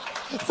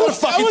 What a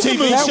fucking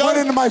TV that show. went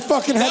into my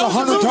fucking head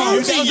 100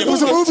 times. It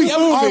was a movie.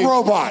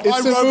 iRobot.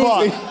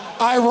 iRobot.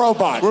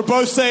 iRobot. We're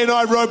both saying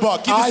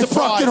iRobot. Give us the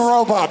prize. fucking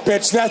robot,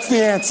 bitch. That's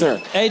the answer.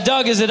 Hey,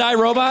 Doug, is it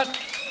iRobot?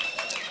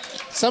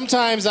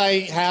 Sometimes I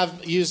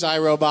have used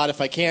iRobot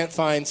if I can't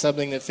find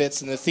something that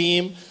fits in the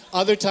theme.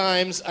 Other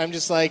times, I'm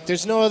just like,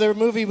 there's no other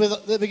movie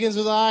that begins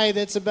with I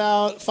that's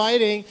about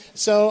fighting,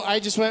 so I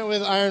just went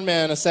with Iron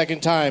Man a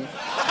second time.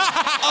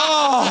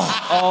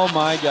 Oh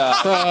my God.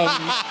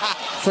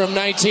 From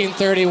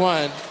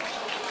 1931.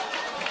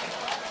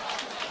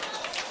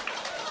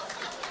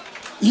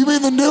 You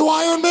mean the new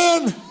Iron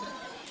Man?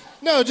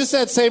 No, just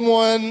that same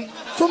one.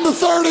 From the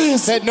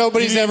 30s. That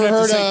nobody's You didn't ever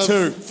have to heard say of.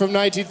 two. From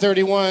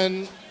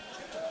 1931.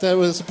 That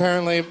was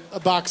apparently a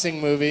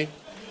boxing movie.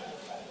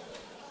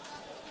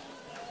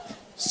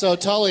 So,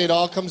 Tully, it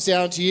all comes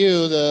down to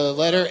you. The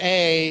letter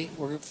A,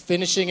 we're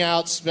finishing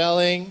out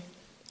spelling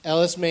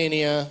Ellis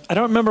Mania. I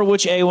don't remember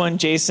which A1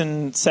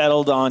 Jason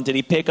settled on. Did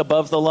he pick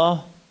Above the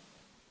Law?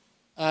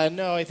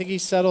 No, I think he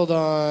settled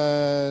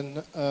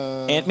on...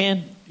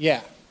 Ant-Man?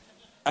 Yeah.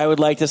 I would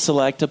like to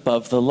select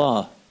Above the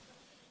Law.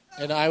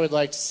 And I would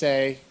like to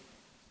say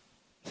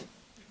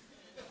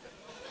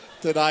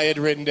that I had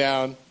written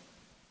down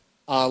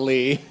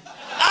Ali.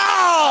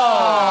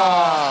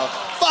 Oh!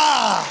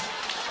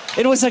 Fuck!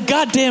 It was a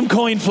goddamn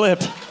coin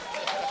flip.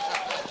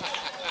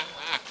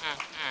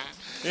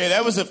 Yeah,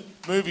 that was a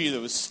movie that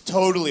was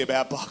totally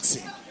about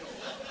boxing.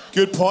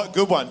 Good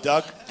one,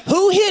 Doug.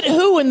 Who hit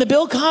who in the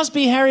Bill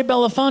Cosby Harry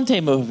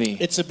Belafonte movie?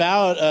 It's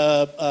about,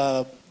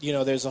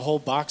 there's a whole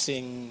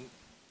boxing...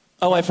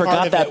 Oh, I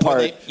forgot that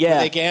part. Where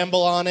they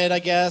gamble on it, I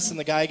guess, and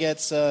the guy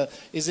gets,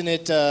 isn't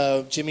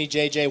it Jimmy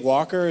J.J.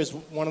 Walker is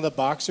one of the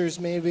boxers,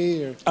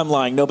 maybe? Or... I'm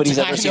lying. Nobody's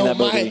ever seen that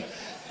movie.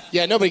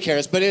 Yeah, nobody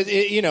cares. But,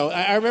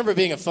 I remember it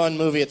being a fun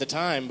movie at the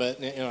time,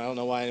 but, I don't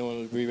know why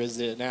anyone would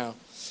revisit it now.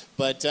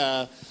 But...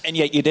 and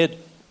yet you did.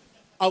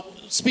 Oh,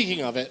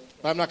 speaking of it,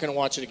 I'm not going to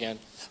watch it again.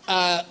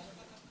 I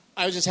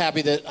was just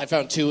happy that I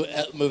found two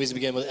movies to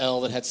begin with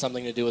L that had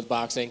something to do with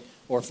boxing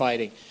or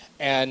fighting.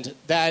 And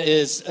that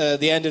is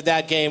the end of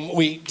that game.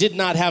 We did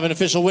not have an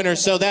official winner,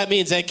 so that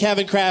means that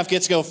Kevin Kraft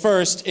gets to go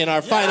first in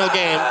our final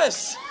game.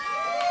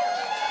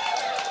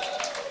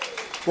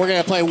 We're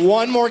going to play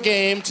one more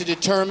game to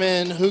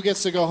determine who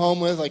gets to go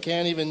home with. I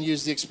can't even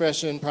use the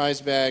expression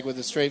prize bag with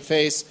a straight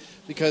face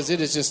because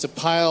it is just a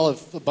pile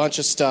of a bunch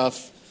of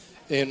stuff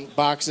in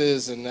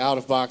boxes and out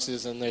of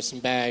boxes, and there's some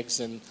bags.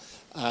 And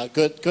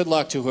good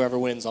luck to whoever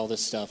wins all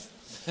this stuff.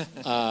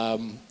 You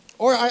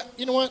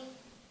know what?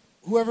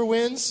 Whoever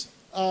wins,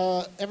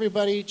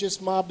 everybody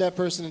just mob that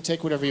person and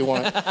take whatever you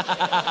want.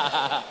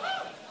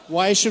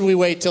 Why should we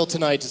wait till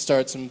tonight to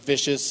start some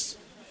vicious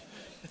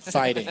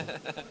fighting?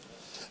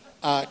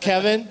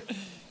 Kevin,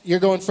 you're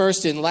going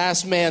first in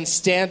Last Man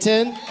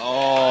Stanton.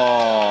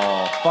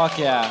 Oh, fuck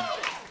yeah.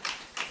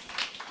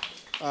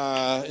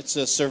 It's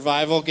a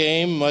survival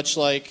game, much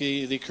like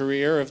the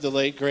career of the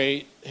late,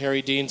 great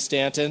Harry Dean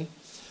Stanton.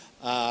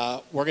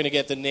 We're going to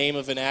get the name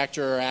of an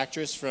actor or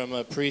actress from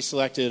a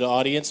pre-selected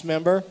audience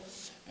member,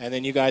 and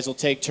then you guys will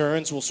take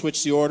turns. We'll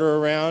switch the order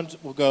around.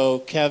 We'll go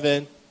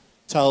Kevin,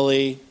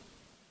 Tully,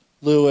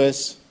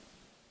 Lewis,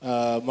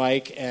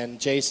 Mike, and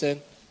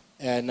Jason.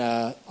 And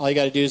all you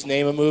got to do is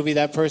name a movie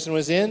that person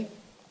was in.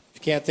 If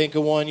you can't think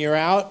of one, you're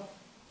out.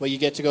 But you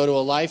get to go to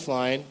a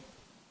lifeline.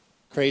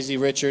 Crazy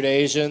Richard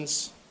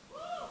Asians.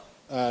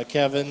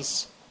 Kevin.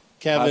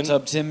 Hot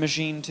Tub Tim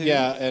Machine, too.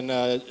 Yeah,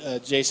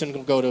 and Jason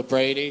will go to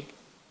Brady.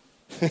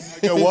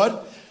 Go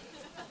what?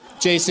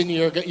 Jason,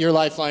 your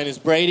lifeline is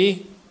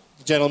Brady,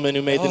 the gentleman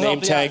who made the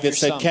name tag that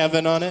said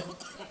Kevin on it.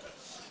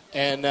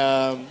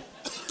 And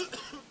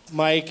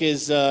Mike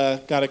is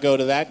got to go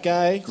to that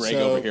guy. Greg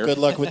so over here. Good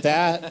luck with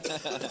that.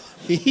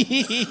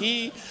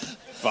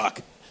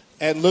 Fuck.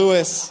 And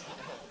Lewis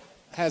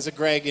has a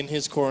Greg in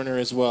his corner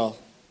as well.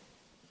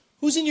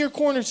 Who's in your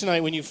corner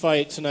tonight when you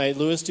fight tonight,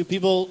 Lewis? Do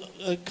people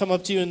come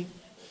up to you and,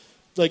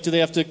 like, do they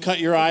have to cut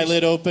your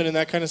eyelid open and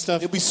that kind of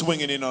stuff? He'll be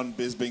swinging in on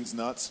Bisbing's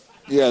nuts.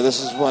 Yeah,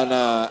 this is when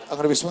I'm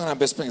going to be swinging on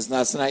Bisping's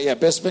nuts tonight. Yeah,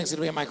 Bisping's going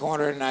to be in my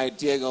corner tonight.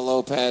 Diego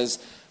Lopez,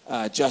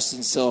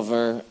 Justin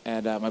Silver,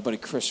 and my buddy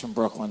Chris from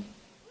Brooklyn.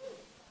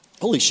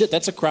 Holy shit,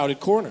 that's a crowded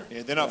corner.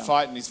 Yeah, they're not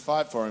fighting his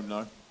fight for him,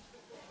 though.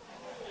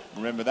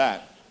 Remember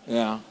that.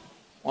 Yeah.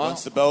 Well,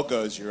 Once the bell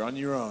goes, you're on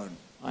your own.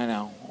 I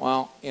know.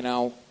 Well,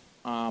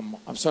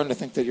 I'm starting to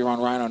think that you're on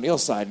Ryan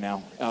O'Neal's side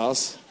now,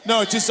 Ellis.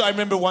 No, just I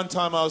remember one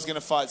time I was going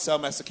to fight Sal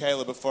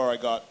Masakela before I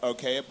got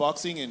okay at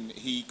boxing, and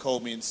he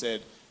called me and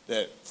said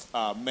that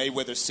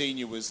Mayweather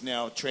Sr. was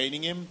now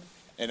training him,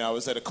 and I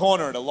was at a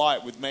corner at a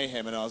light with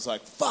Mayhem, and I was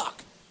like,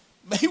 fuck,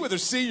 Mayweather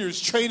Sr.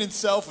 is training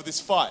Sal for this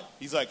fight.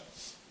 He's like,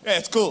 yeah,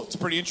 it's cool. It's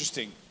pretty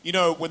interesting. You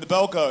know, when the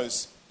bell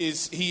goes,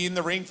 is he in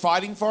the ring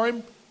fighting for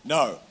him?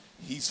 No.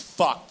 He's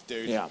fucked,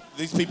 dude. Yeah.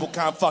 These people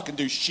can't fucking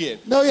do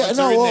shit. No, yeah, Once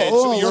no, they're in there,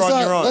 well, you're on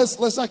your own.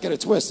 let's not get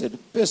it twisted.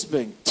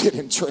 Bisping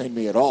didn't train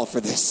me at all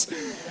for this.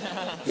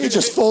 He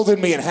just folded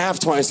me in half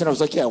twice, and I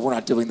was like, yeah, we're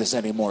not doing this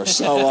anymore.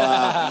 So,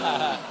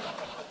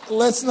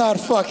 let's not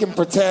fucking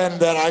pretend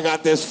that I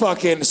got this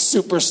fucking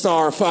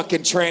superstar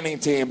fucking training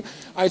team.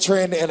 I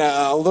trained in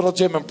a little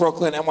gym in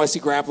Brooklyn,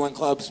 NYC Grappling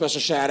Club, special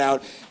shout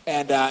out,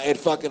 and it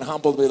fucking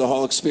humbled me the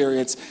whole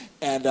experience.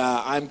 And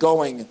I'm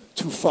going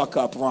to fuck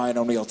up Ryan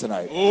O'Neal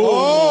tonight.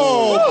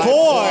 Oh,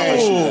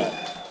 boy!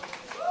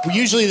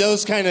 Usually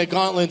those kind of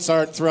gauntlets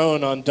aren't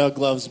thrown on Doug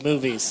Love's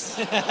movies.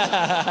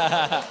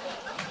 A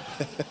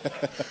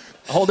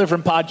whole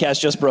different podcast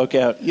just broke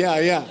out.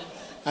 Yeah.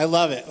 I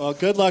love it. Well,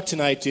 good luck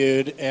tonight,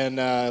 dude, and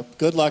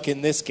good luck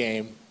in this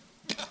game.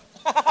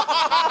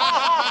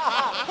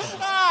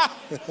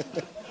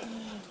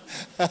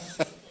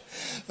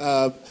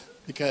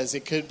 Because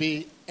it could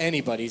be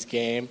anybody's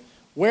game.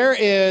 Where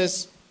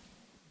is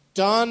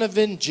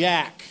Donovan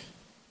Jack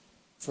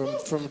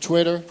from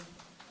Twitter?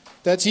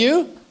 That's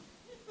you?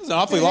 It's an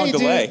awfully long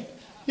delay. Dude.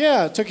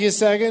 Yeah, it took you a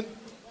second.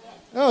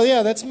 Oh,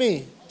 yeah, that's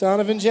me,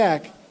 Donovan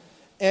Jack.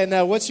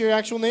 And what's your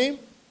actual name?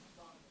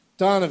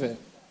 Donovan.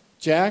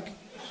 Jack?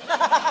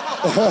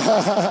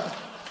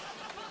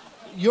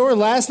 Your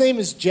last name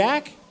is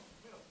Jack?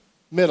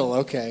 Middle,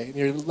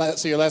 okay.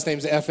 So your last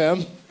name's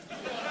FM?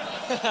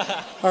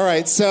 All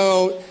right,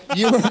 so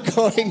you are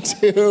going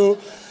to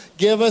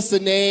give us the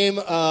name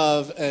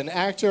of an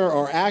actor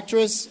or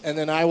actress, and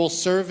then I will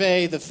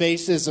survey the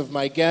faces of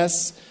my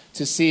guests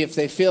to see if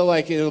they feel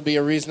like it'll be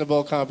a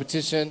reasonable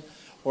competition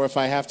or if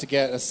I have to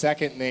get a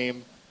second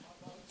name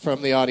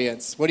from the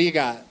audience. What do you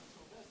got?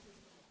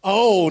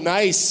 Oh,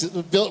 nice.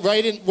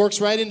 Works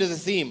right into the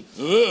theme.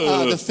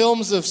 The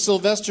films of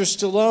Sylvester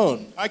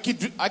Stallone. I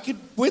could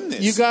win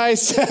this. You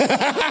guys...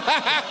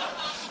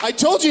 I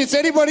told you it's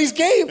anybody's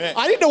game. Yeah.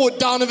 I didn't know what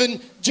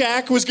Donovan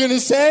Jack was going to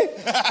say.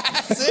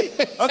 See?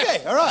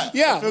 Okay, all right.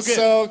 Yeah,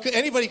 so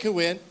anybody could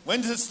win.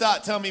 When does it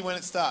start? Tell me when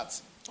it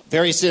starts.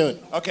 Very soon.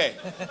 Okay.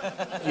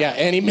 Yeah,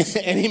 any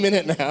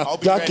minute now.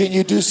 Doug, can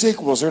you do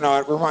sequels or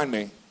not? Remind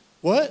me.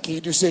 What? Can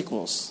you do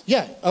sequels?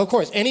 Yeah, of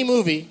course. Any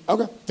movie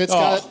that's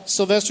got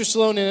Sylvester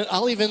Stallone in it.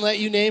 I'll even let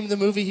you name the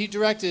movie he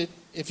directed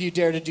if you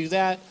dare to do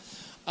that.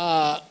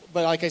 But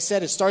like I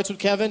said, it starts with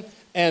Kevin.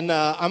 And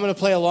I'm going to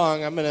play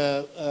along. I'm going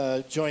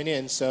to join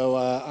in, so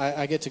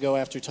I get to go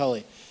after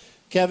Tully.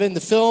 Kevin,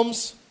 the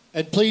films,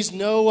 and please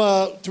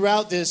no,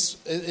 throughout this,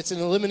 it's an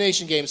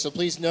elimination game, so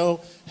please no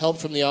help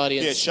from the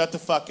audience. Yeah, shut the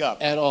fuck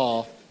up. At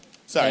all.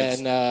 Sorry.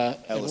 And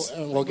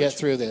we'll get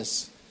through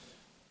this.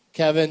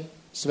 Kevin,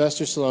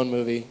 Sylvester Stallone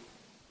movie.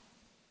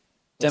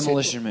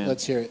 Demolition Man.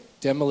 Let's hear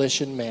it.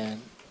 Demolition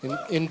Man.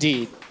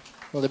 Indeed.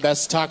 One of the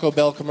best Taco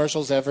Bell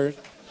commercials ever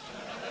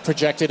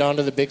projected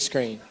onto the big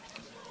screen.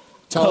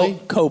 Tully?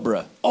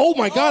 Cobra. Oh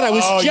my God! I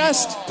was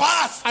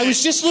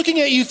just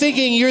looking at you,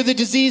 thinking you're the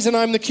disease and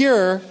I'm the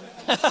cure.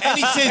 And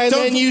he said, and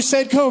then you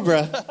said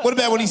Cobra. What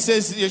about when he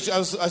says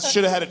I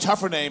should have had a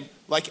tougher name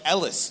like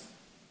Ellis?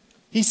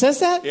 He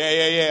says that?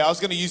 Yeah. I was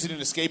going to use it in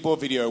a skateboard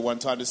video one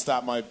time to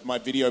start my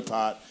video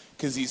part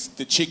because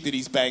the chick that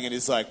he's banging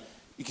is like,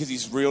 because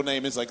his real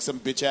name is like some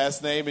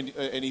bitch-ass name,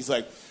 and he's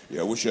like,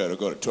 yeah, I wish I had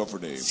got a tougher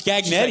name.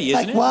 Scagnetti,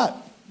 isn't it? Like what?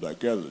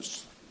 Like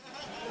Ellis.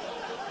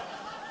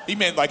 He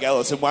meant like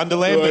Alice in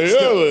Wonderland, Like but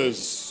still.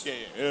 Ellis.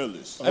 Yeah,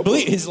 Ellis. I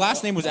believe his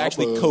last name was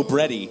actually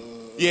Cobretti.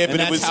 Yeah, but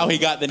and that's how he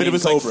got the name But it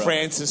was Cobra. like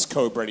Francis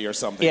Cobretti or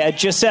something. Yeah,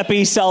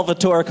 Giuseppe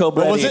Salvatore Cobretti.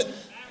 What was it?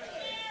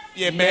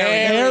 Yeah,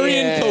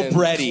 Marion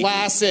Cobretti.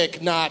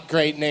 Classic, not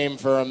great name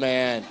for a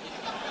man.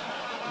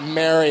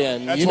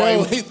 Marion. That's you why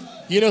know, he-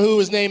 you know who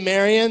was named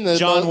Marion?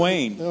 John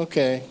Wayne.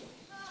 Okay.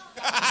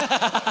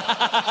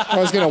 I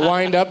was going to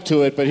wind up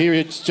to it, but he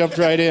just jumped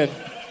right in.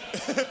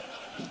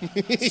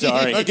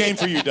 Sorry. A game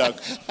for you, Doug.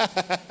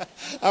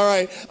 All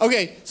right.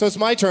 Okay, so it's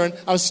my turn.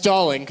 I was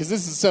stalling because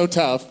this is so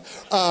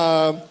tough.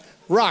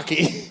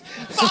 Rocky.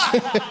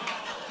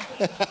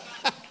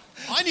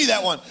 I knew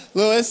that one.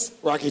 Lewis?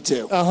 Rocky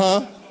 2.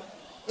 Uh-huh.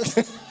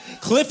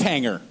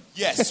 Cliffhanger.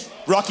 Yes,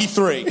 Rocky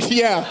 3.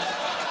 Yeah.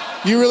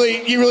 You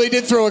really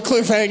did throw a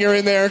cliffhanger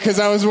in there because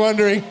I was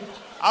wondering.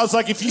 I was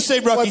like, if you say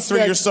Rocky What's 3,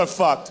 next? you're so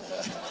fucked.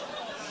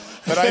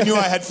 But I knew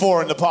I had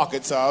 4 in the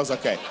pocket, so I was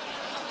okay.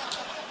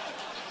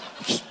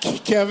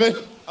 Kevin?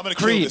 I'm going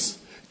to kill this.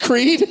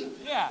 Creed?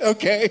 Yeah.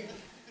 Okay.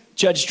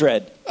 Judge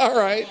Dredd. All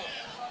right.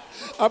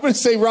 I'm going to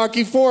say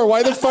Rocky 4.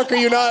 Why the fuck are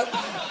you not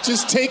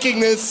just taking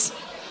this?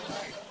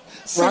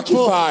 Rocky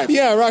simple- 5.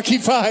 Yeah, Rocky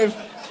 5.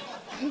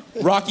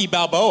 Rocky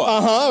Balboa.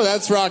 Uh-huh.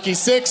 That's Rocky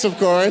 6, of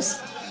course.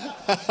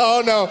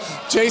 Oh, no.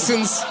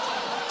 Jason's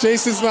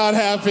not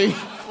happy.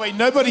 Wait,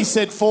 nobody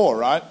said 4,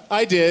 right?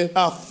 I did.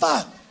 Oh,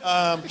 fuck.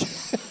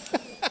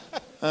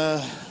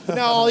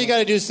 Now all you got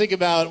to do is think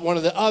about one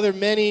of the other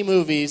many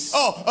movies.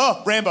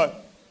 Oh, Rambo.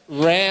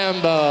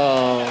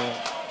 Rambo.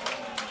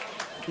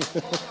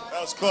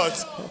 That was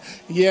close.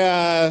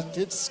 Yeah,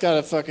 it's got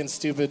a fucking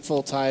stupid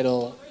full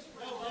title.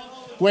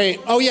 Wait.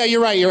 Oh, yeah,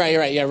 you're right.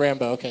 Yeah,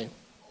 Rambo. Okay.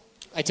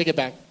 I take it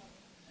back.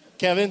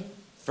 Kevin?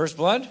 First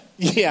Blood?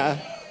 Yeah.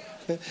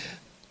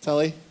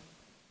 Tully?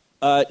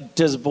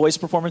 Does voice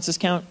performances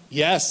count?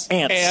 Yes.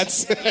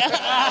 Ants.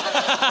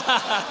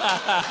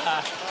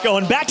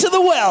 Going back to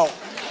the well.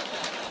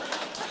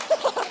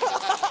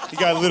 You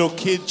got a little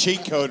kid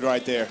cheat code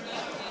right there.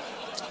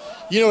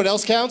 You know what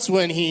else counts?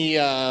 When he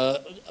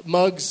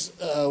mugs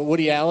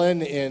Woody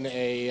Allen in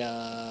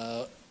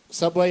a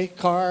subway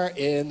car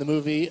in the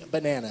movie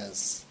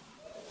Bananas.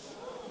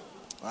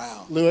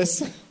 Wow.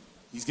 Lewis?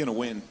 He's going to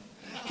win.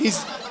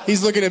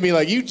 He's looking at me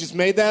like, you just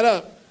made that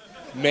up.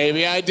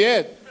 Maybe I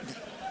did.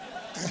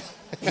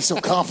 He's so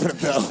confident,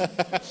 though.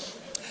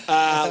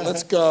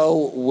 Let's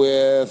go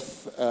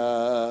with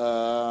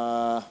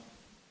Over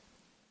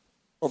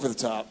the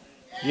Top.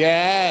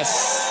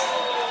 Yes.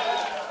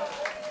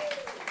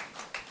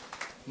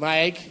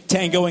 Mike?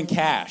 Tango and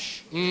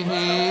Cash.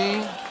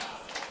 Mm-hmm.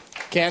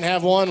 Can't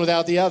have one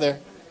without the other.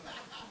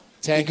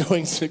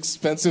 Tangoing's an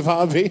expensive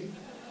hobby.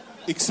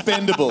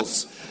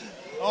 Expendables.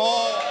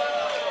 Oh.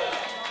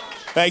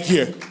 Thank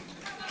you.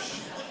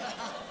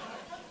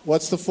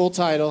 What's the full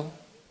title?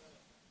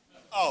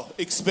 Oh,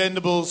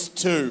 Expendables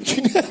 2.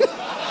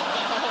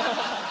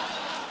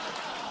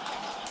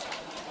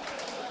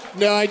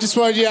 No, I just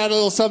wanted you to add a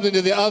little something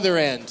to the other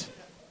end.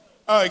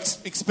 Oh,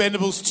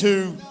 Expendables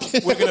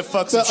 2. We're going to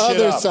fuck some The shit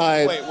other up.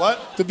 side. Wait,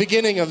 what? The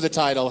beginning of the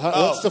title.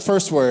 What's the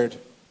first word?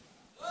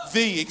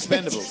 The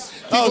Expendables.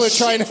 People are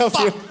trying to help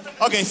you.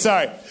 Okay,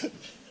 sorry.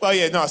 Well,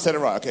 yeah, no, I said it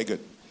right. Okay, good.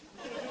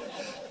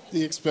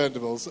 The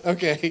Expendables.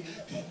 Okay.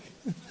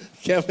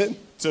 Kevin?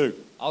 2.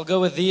 I'll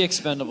go with The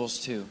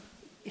Expendables 2.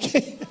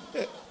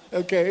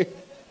 Okay.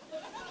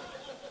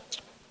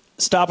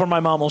 Stop or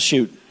my mom will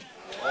shoot.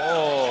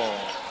 Oh.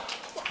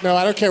 No,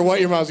 I don't care what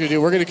your mom's going to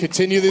do. We're going to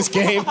continue this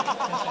game.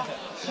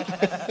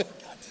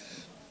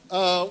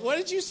 What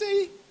did you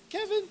say,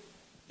 Kevin?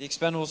 The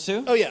Expendables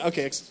 2? Oh, yeah,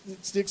 okay. It's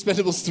The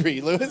Expendables 3.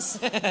 Lewis?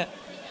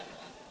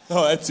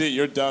 Oh, that's it.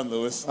 You're done,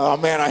 Lewis. Oh,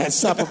 man, I had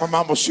Stop or My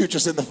Mom Will Shoot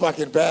just in the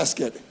fucking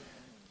basket.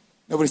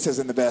 Nobody says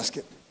in the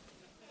basket.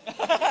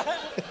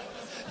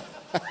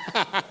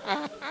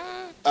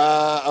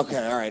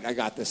 Okay, all right, I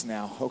got this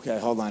now. Okay,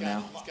 hold on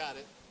now. Got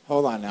it.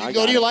 Hold on now. You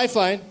go to your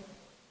lifeline.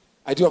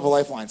 I do have a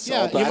lifeline, so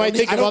Yeah, but you I might don't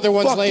think need- of I other don't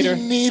ones fucking later.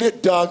 Need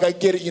it, Doug. I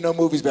get it. You know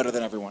movies better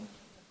than everyone.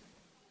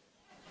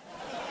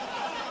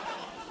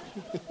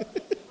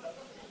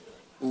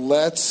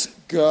 Let's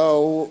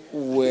go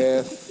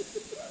with.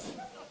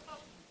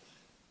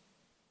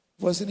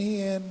 Wasn't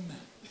he in?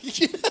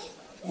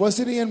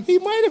 Wasn't he in? He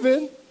might have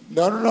been.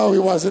 No, he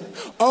wasn't.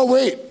 Oh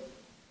wait.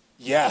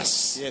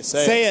 Yes. Yeah,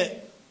 Say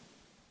it.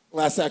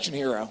 Last Action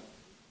Hero.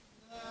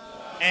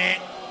 Wait,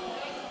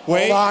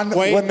 Hold on.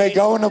 wait. When they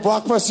go in a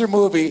blockbuster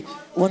movie,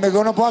 when they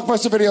go in a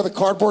blockbuster video, the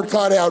cardboard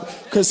cut out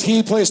because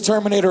he plays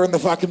Terminator in the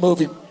fucking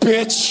movie.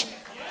 Bitch.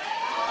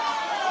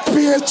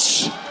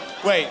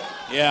 Wait.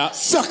 Yeah.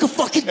 Suck a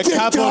fucking A dick,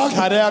 cardboard dog.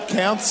 cutout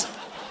counts?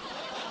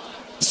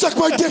 Suck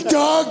my dick,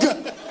 dog.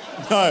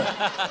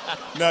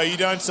 No, you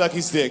don't suck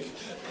his dick.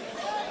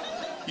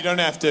 You don't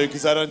have to,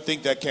 because I don't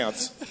think that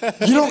counts.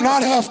 You don't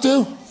not have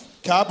to.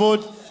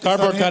 Cardboard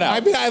cutout. I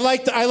mean, I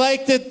like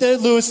that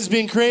Lewis is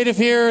being creative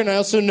here, and I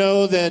also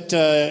know that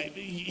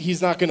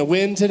he's not going to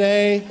win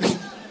today.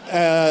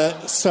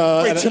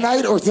 Wait,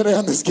 tonight or today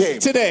on this game?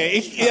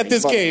 Today, at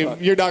this game,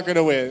 you're not going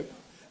to win.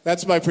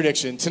 That's my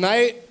prediction.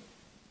 Tonight,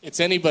 it's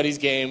anybody's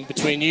game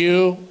between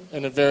you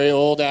and a very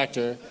old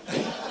actor.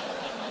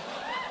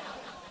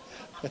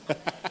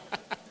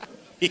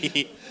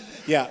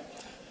 Yeah.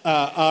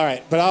 All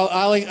right, but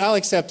I'll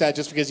accept that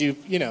just because you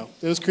know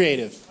it was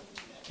creative.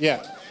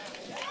 Yeah.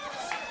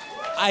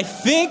 I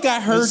think I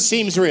heard. It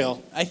seems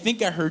real. I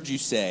think I heard you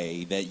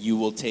say that you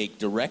will take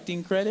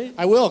directing credit.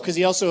 I will, because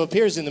he also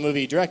appears in the movie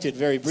he directed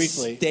very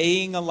briefly.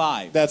 Staying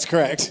Alive. That's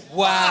correct.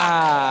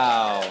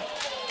 Wow.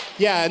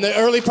 Yeah, in the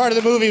early part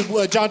of the movie,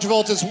 John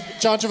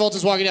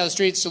Travolta's walking down the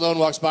street. Stallone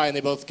walks by, and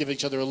they both give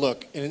each other a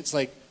look, and it's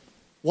like,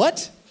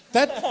 what?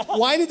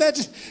 Why did that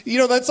just...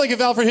 that's like if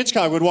Alfred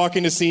Hitchcock would walk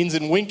into scenes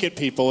and wink at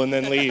people and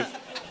then leave.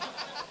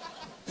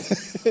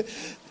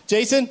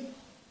 Jason?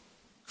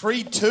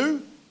 Creed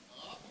 2?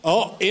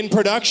 Oh, in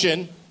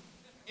production.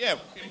 Yeah,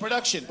 in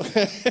production.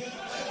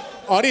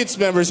 Audience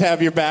members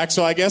have your back,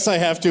 so I guess I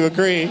have to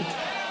agree.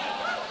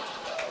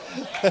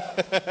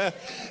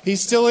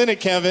 He's still in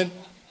it, Kevin.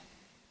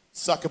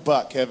 Suck a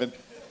butt, Kevin.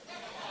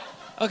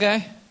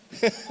 Okay.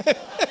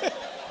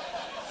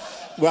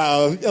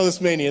 Wow, Ellis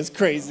Mania is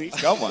crazy.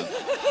 Got one.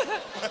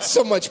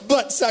 So much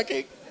butt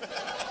sucking.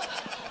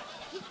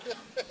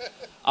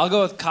 I'll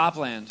go with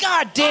Copland.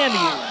 God damn you!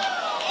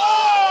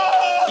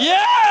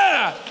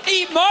 Yeah!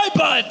 Eat my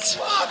butt!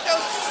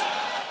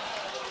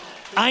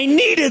 I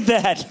needed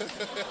that.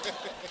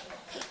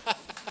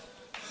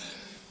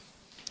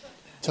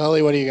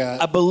 Tully, what do you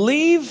got? I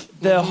believe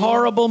the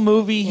horrible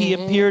movie he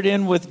appeared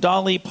in with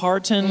Dolly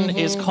Parton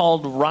is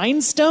called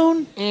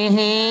Rhinestone.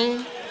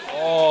 Mm-hmm.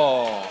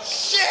 Oh.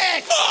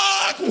 Shit!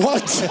 Fuck!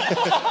 What?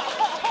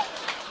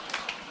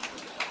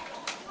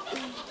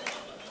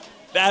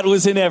 That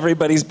was in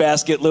everybody's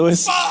basket,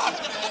 Lewis.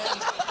 Fuck!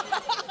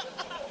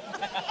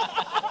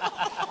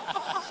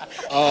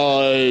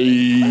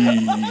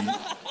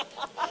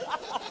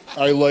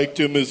 I liked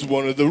him as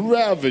one of the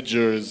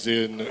Ravagers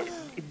in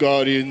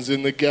Guardians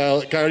of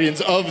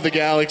the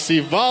Galaxy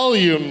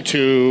Volume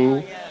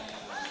 2.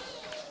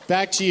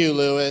 Back to you,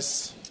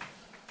 Lewis.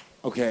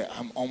 Okay,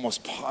 I'm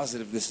almost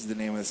positive this is the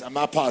name of this. I'm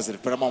not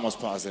positive, but I'm almost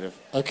positive.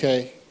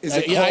 Okay. Is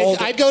it called...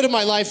 I'd go to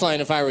my Lifeline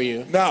if I were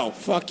you. No,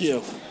 fuck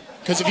you.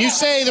 Because if you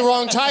say the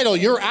wrong title,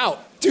 you're out.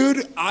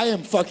 Dude,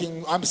 I'm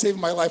saving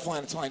my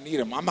Lifeline until I need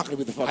him. I'm not going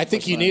to be the fucking I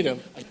think you need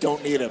him. I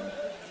don't need him.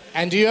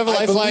 And do you have a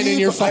Lifeline in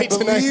your fight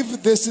tonight? I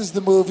believe this is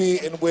the movie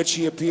in which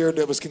he appeared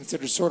that was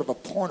considered sort of a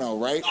porno,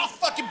 right? Oh,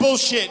 fucking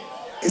bullshit.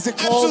 Is it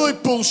called...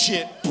 Absolute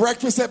bullshit.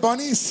 Breakfast at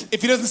Bunny's?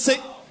 If he doesn't say...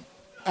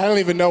 I don't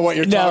even know what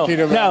you're talking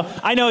about.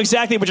 No, I know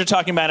exactly what you're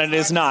talking about, and it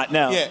is not,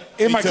 no. Yeah.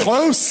 Am I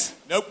close?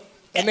 Nope.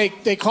 And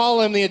they call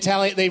him the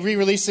Italian... They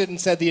re-released it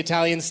and said the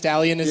Italian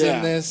Stallion is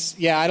in this.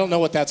 Yeah, I don't know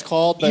what that's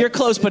called. But, You're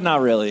close, but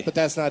not really. But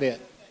that's not it.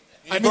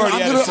 I'm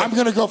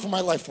going to go for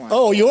my Lifeline.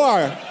 Oh, you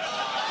are?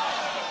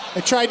 I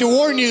tried to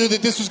warn you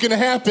that this was going to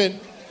happen.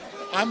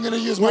 I'm going to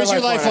use my Where's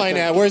Lifeline. your Lifeline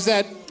at? Where's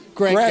that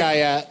Greg guy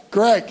at?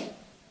 Greg.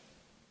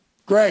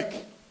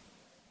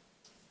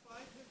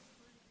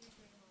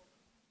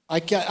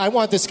 I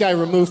want this guy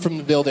removed from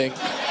the building.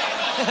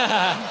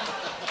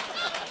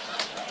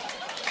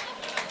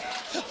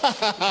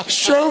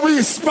 Show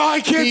me Spy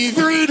Kids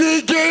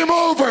 3D, game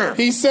over.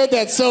 He said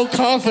that so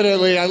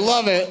confidently. I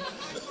love it.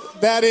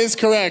 That is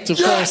correct. Of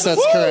course,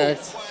 that's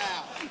correct.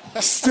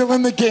 Still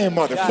in the game,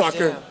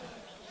 motherfucker.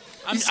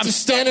 I'm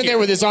just standing there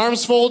with his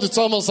arms folded. It's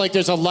almost like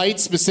there's a light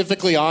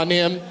specifically on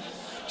him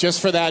just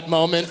for that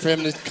moment, for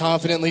him to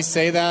confidently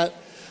say that.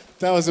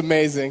 That was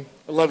amazing.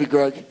 I love you,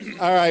 Greg.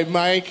 All right,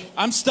 Mike.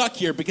 I'm stuck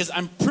here because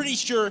I'm pretty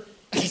sure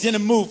he's in a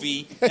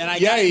movie, and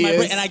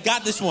I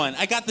got this one.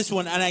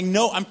 And I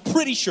know I'm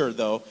pretty sure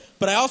though.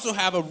 But I also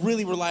have a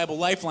really reliable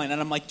Lifeline, and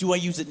I'm like, do I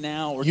use it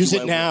now or use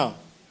it now?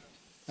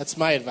 That's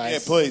my advice. Yeah,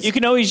 please. You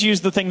can always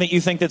use the thing that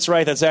you think that's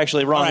right that's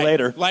actually wrong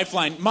later.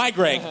 Lifeline, my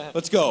Greg.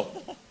 Let's go.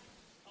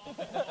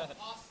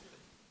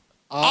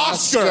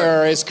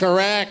 Oscar is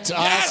correct.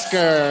 Yes!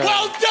 Oscar.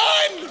 Well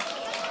done.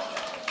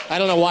 I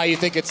don't know why you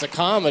think it's a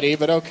comedy,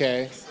 but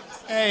okay.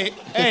 Hey.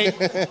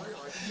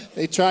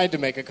 They tried to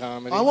make a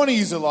comedy. I want to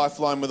use a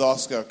Lifeline with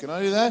Oscar. Can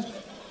I do that?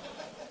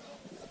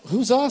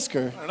 Who's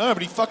Oscar? I don't know,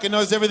 but he fucking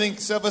knows everything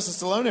Sylvester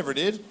Stallone ever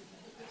did.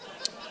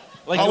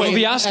 Like the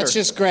movie Oscar. That's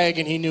just Greg,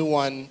 and he knew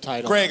one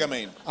title. Greg, I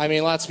mean.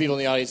 Lots of people in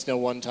the audience know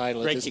one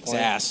title Greg at this kicks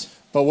point. ass.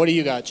 But what do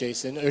you got,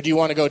 Jason? Or do you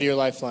want to go to your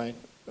Lifeline?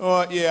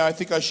 Oh, yeah, I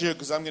think I should,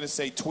 because I'm going to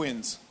say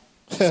twins.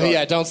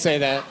 Yeah, don't say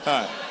that. All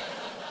right.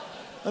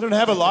 I don't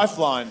have a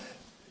Lifeline.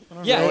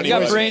 Yeah, you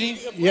got Brady.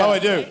 Yeah. Oh, I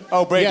do.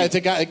 Oh, Brady. Yeah, it's a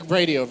guy,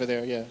 Brady over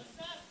there, yeah.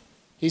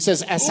 He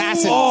says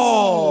assassin.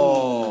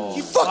 Oh.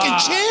 You fucking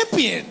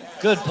champion.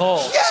 Good pull.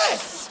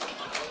 Yes.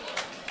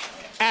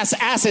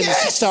 Assassins,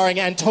 starring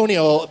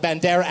Antonio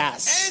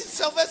Banderas. And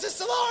Sylvester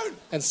Stallone.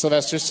 And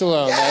Sylvester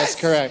Stallone, that's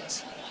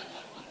correct.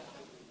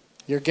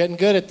 You're getting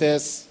good at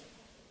this.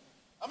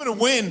 I'm going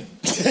to win.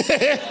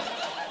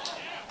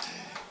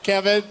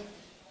 Kevin?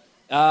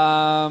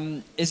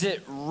 Is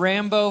it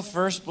Rambo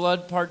First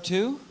Blood Part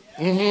 2?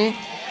 Mm-hmm.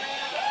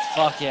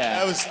 Fuck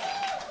yeah.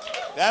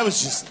 That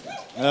was just...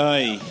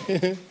 Ay.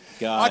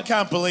 God. I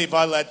can't believe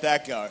I let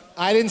that go.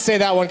 I didn't say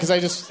that one because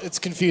it's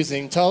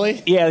confusing.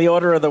 Tully? Yeah, the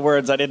order of the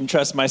words, I didn't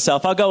trust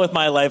myself. I'll go with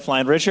my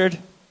lifeline. Richard?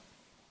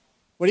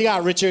 What do you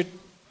got, Richard?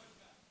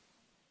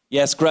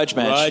 Yes, grudge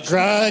match.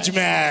 Grudge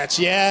match,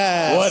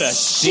 yes. What a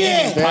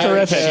shit.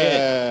 Terrific.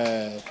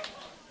 Good.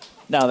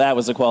 No, that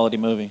was a quality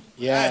movie.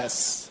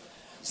 Yes.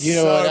 You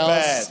know so what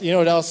else? bad. You know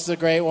what else is a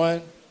great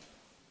one?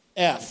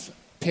 F.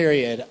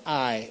 Period.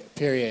 I.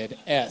 Period.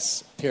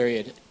 S.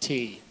 Period.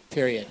 T.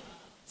 Period.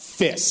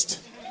 Fist.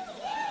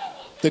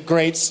 The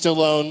great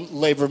Stallone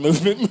labor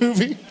movement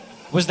movie.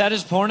 Was that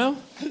his porno?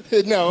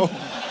 No.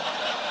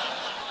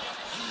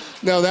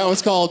 No, that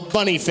was called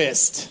Bunny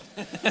Fist.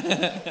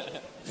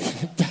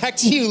 Back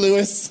to you,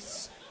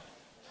 Lewis.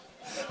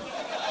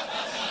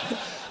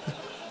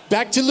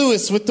 Back to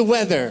Lewis with the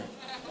weather.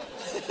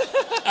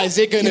 Is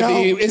it going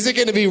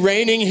to be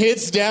raining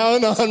hits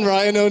down on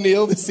Ryan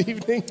O'Neal this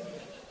evening?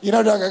 You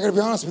know, Doug, I got to be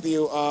honest with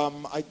you.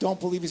 I don't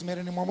believe he's made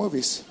any more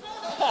movies.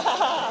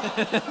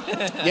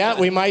 Yeah,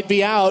 we might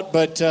be out,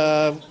 but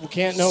we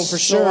can't know for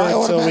sure. I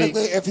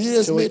automatically, if he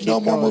has made no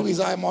more going. movies,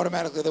 I'm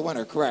automatically the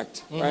winner.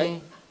 Correct, right?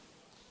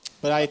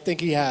 But I think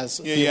he has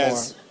a few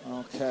yes. more.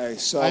 Okay,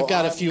 so I've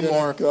got a I'm few gonna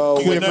more go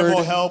with- With no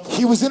more help.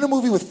 He was in a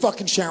movie with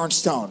fucking Sharon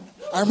Stone.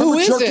 I remember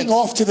Who jerking isn't?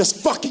 off to this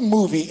fucking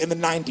movie in the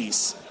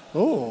 90s.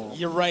 Oh.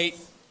 You're right.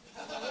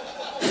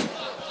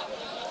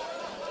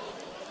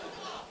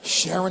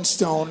 Sharon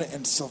Stone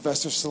and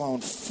Sylvester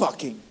Stallone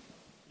fucking.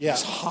 Yeah.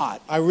 It's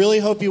hot. I really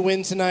hope you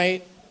win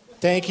tonight.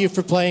 Thank you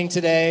for playing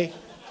today.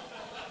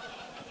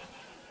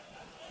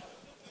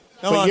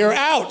 Come But on. you're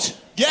out.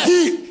 Yes.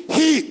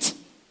 Heat.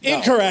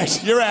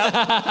 Incorrect. You're out.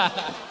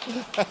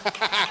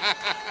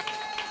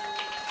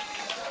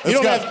 You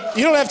don't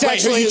have to Wait,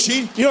 actually. are you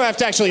cheating? You don't have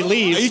to actually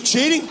leave. Are you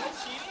cheating? You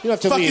don't have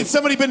to Fucking leave.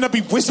 somebody better not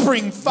be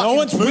whispering fucking No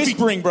one's movie.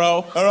 whispering,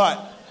 bro. All right.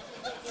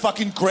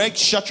 Fucking Greg,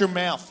 shut your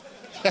mouth.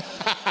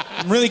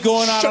 I'm really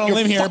going out Shut on a your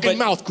limb here, fucking but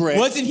mouth, Greg.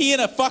 wasn't he in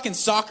a fucking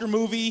soccer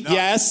movie?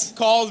 Yes.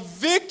 Called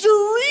Victory?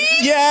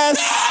 Yes.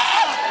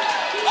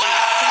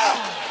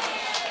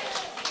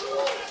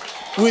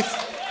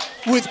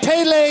 With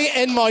Pele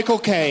and Michael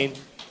Caine.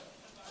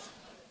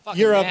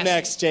 You're up nasty.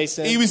 next,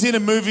 Jason. He was in a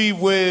movie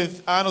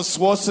with Arnold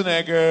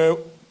Schwarzenegger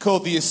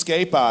called The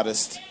Escape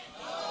Artist.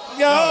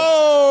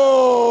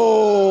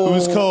 Yo! It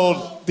was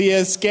called The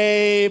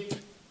Escape.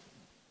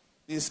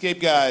 The Escape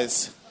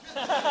Guys.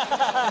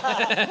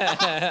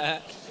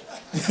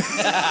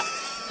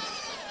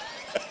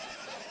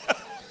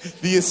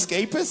 The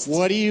Escapist?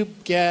 What do you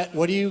get?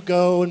 What do you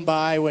go and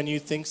buy when you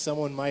think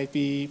someone might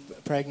be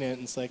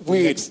pregnant? It's like the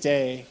Weed. next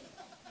day.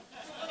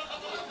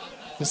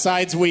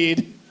 Besides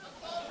weed.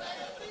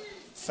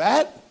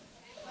 Fat?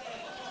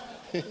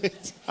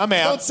 I'm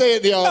out. Don't say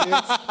it in the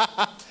audience.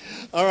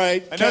 All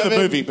right. I know Kevin, the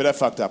movie, but I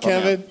fucked up. I'm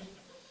Kevin.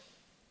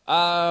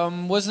 out.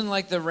 Wasn't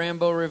like the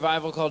Rambo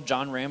revival called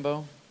John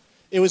Rambo?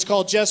 It was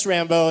called Just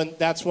Rambo, and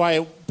that's why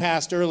it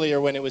passed earlier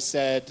when it was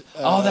said.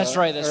 Oh, that's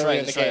right. That's earlier right.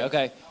 in the That's right.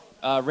 game.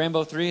 Okay.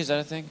 Rambo 3, is that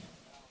a thing?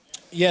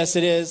 Yes,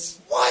 it is.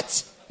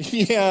 What?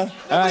 Yeah.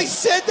 Nobody right.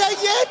 said that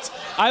yet?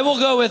 I will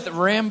go with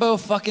Rambo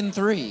fucking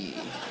 3.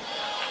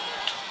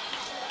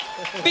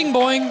 Bing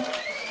boing.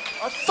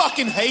 I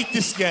fucking hate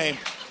this game.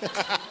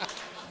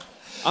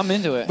 I'm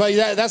into it. But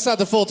that's not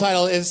the full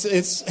title. It's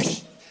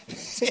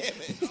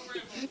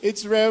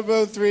it's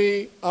Rambo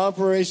 3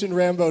 Operation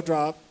Rambo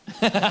Drop.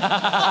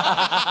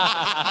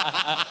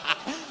 I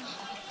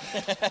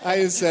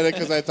just said it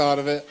because I thought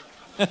of it.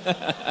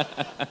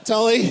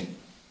 Tully?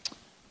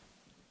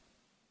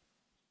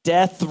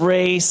 Death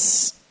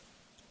Race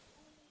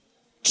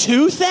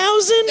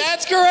 2000?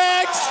 That's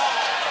correct!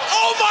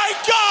 Oh my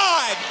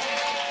God!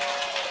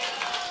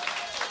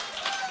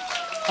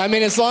 I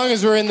mean, as long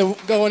as we're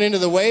going into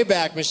the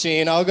Wayback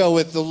Machine, I'll go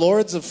with the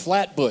Lords of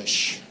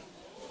Flatbush.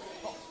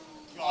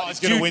 God, he's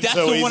gonna Dude, win that's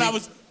so the easy. one I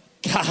was...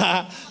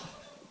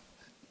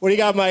 What do you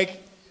got,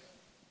 Mike?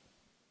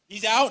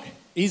 He's out?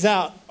 He's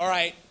out. All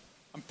right.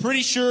 I'm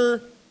pretty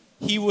sure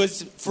he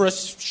was, for a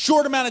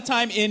short amount of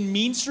time, in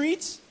Mean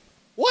Streets.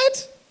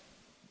 What?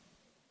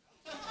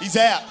 He's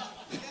out.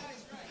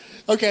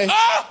 Okay.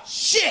 Ah!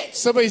 Shit!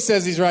 Somebody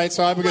says he's right,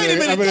 so I'm going Wait a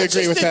minute, to that's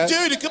agree just with a that.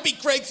 dude. It could be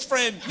Greg's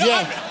friend. No,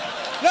 Yeah.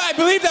 no, I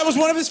believe that was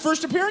one of his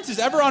first appearances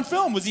ever on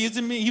film. He was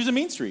in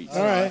Mean Streets.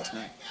 All right.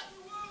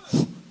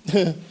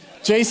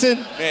 Jason?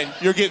 Man,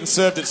 you're getting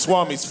served at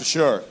Swami's for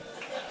sure.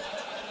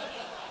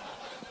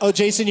 Oh,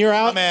 Jason, you're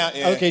out? I'm out,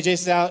 yeah. Okay,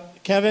 Jason's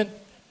out. Kevin?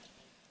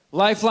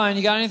 Lifeline,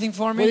 you got anything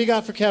for me? What do you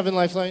got for Kevin,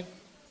 Lifeline?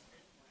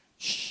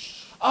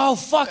 Oh,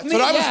 fuck me.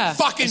 But I was Yeah.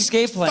 fucking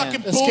Escape plan.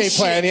 fucking Escape bullshit.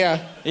 plan, yeah.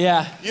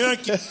 Yeah. You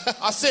don't.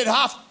 I said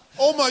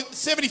almost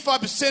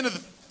 75% of the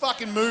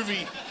fucking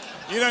movie.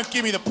 You don't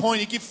give me the point.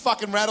 You give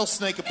fucking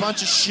Rattlesnake a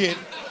bunch of shit.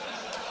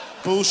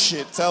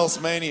 Bullshit.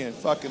 Talismania.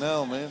 Fucking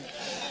hell, man.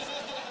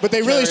 But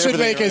they really Carry should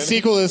make a everything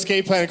sequel to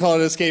Escape Plan and call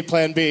it Escape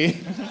Plan B.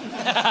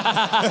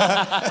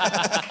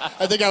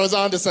 I think I was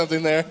onto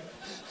something there.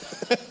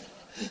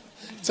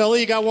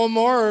 Tully, you got one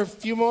more or a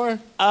few more?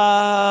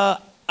 I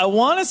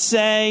want to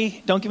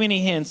say, don't give me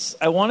any hints.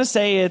 I want to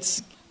say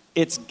it's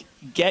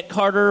Get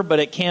Carter, but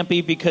it can't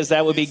be because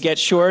that would be Get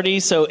Shorty,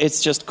 so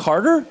it's just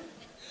Carter?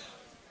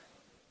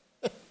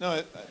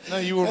 No,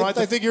 you were right.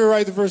 I think you were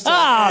right the first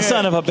time.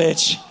 Son of a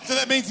bitch. So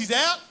that means he's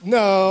out?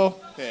 No.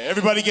 Yeah,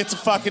 everybody gets a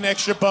fucking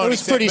extra bonus. It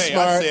was pretty except me.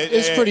 smart. It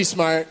was pretty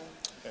smart.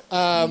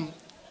 I'm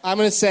going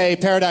to say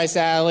Paradise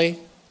Alley.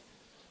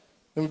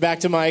 Then we're back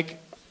to Mike.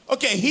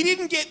 Okay, he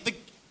didn't get the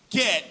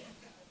get.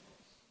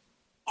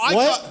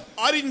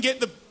 I didn't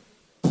get the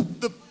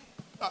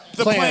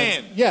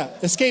plan. Yeah,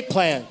 escape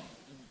plan.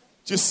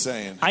 Just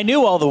saying. I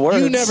knew all the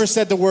words. You never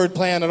said the word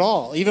plan at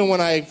all, even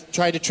when I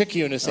tried to trick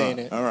you into saying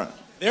it. All right.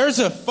 There's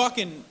a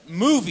fucking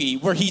movie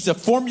where he's a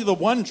Formula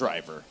One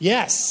driver.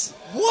 Yes.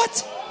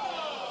 What?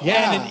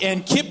 Yeah.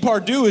 And Kip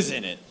Pardue is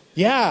in it.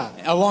 Yeah.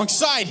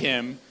 Alongside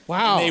him.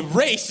 Wow. And they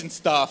race and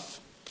stuff.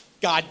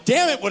 God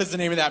damn it, what is the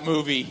name of that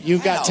movie?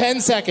 You've got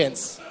 10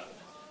 seconds.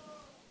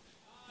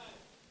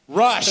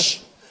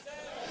 Rush.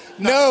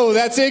 No,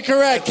 that's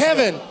incorrect.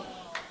 Kevin.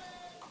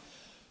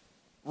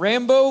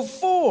 Rambo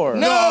 4.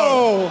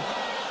 No.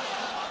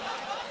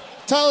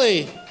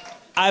 Tully.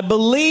 I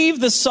believe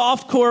the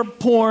softcore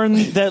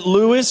porn that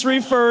Lewis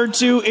referred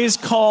to is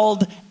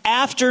called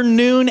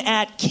Afternoon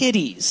at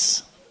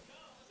Kitty's.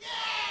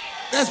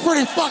 That's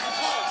pretty fucking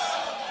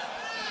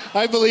close.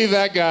 I believe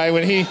that guy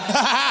when he...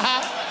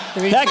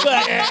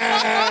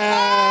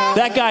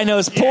 That guy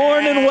knows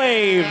porn and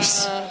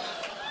waves.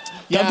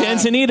 Come to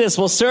Encinitas,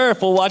 we'll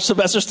surf, we'll watch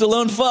Sylvester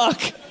Stallone fuck.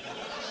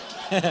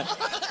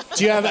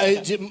 Do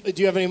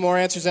you have any more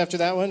answers after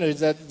that one, or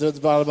is that the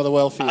bottom of the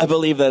well for you? I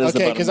believe that is the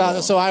bottom of the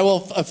well. So I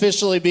will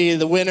officially be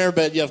the winner,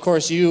 but of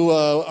course you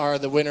are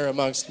the winner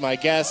amongst my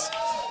guests.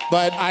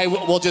 But I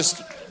will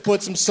just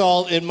put some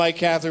salt in Mike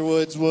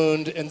Catherwood's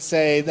wound and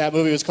say that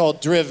movie was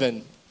called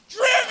Driven.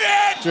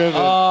 Driven. Oh.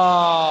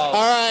 All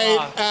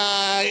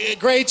right.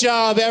 Great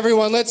job,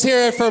 everyone. Let's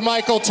hear it for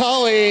Michael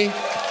Tully,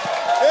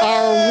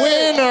 our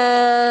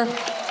winner.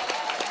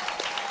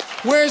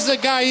 Where's the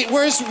guy?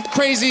 Where's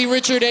Crazy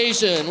Richard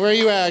Asian? Where are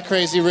you at,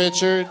 Crazy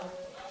Richard?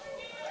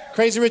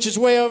 Crazy Richard's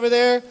way over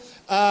there.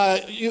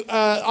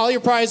 All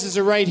your prizes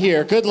are right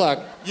here. Good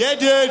luck. Yeah,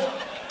 dude.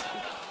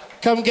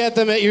 Come get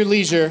them at your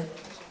leisure.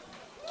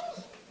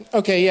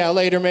 Okay, yeah,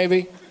 later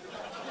maybe.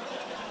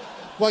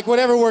 Like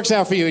whatever works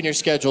out for you in your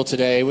schedule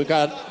today.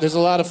 There's a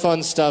lot of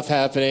fun stuff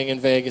happening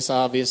in Vegas,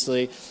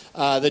 obviously.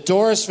 The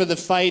doors for the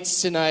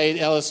fights tonight,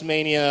 Ellis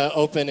Mania,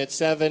 open at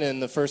 7, and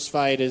the first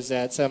fight is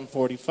at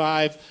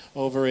 7:45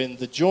 over in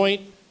The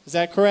Joint. Is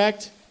that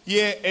correct?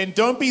 Yeah, and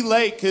don't be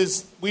late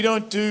because we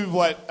don't do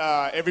what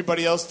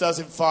everybody else does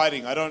in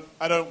fighting. I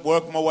don't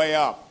work my way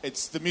up.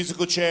 It's the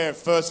musical chair.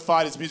 First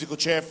fight is musical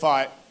chair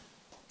fight.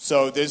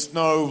 So there's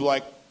no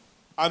like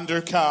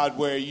undercard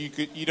where you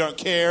don't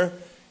care.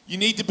 You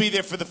need to be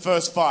there for the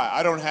first fight.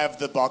 I don't have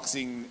the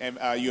boxing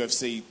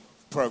UFC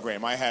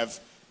program. I have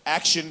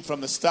action from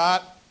the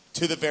start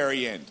to the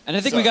very end. And I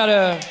think we got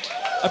a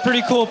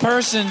pretty cool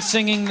person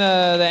singing the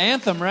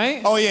anthem,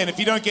 right? Oh yeah, and if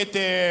you don't get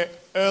there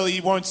early,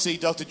 you won't see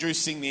Dr. Drew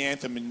sing the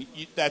anthem, and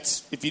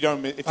that's if you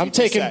don't. I'm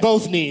taking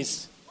both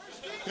knees.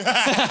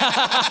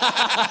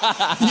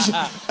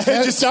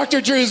 Dr.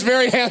 Drew's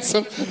very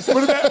handsome.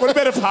 What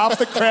about if half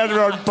the crowd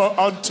are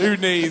on two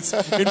knees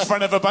in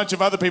front of a bunch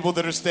of other people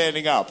that are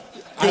standing up?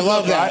 I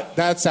love that. Right?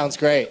 That sounds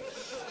great.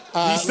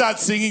 He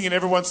starts singing and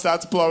everyone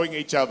starts blowing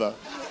each other.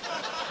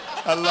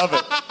 I love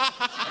it.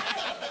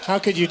 How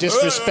could you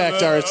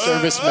disrespect our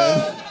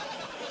servicemen?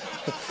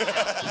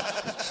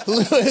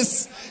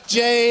 Louis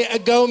J.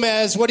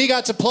 Gomez, what do you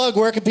got to plug?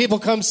 Where can people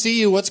come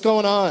see you? What's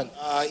going on?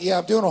 Yeah,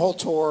 I'm doing a whole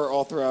tour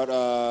all throughout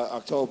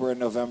October and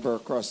November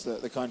across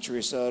the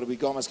country. So it'll be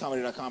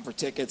GomezComedy.com for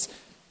tickets.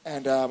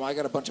 And I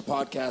got a bunch of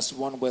podcasts,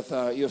 one with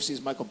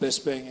UFC's Michael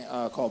Bisping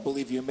called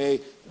Believe You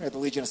Me. We got the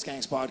Legion of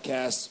Skanks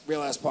podcast,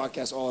 Real Ass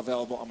podcast, all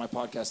available on my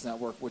podcast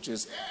network, which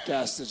is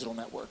Gas Digital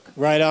Network.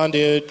 Right on,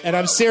 dude. And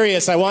I'm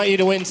serious. I want you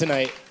to win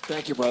tonight.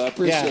 Thank you, brother. I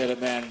appreciate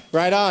it, man.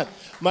 Right on.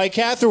 Mike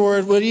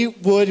Catherwood, what do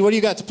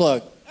you got to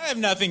plug? I have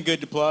nothing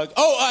good to plug.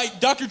 Oh,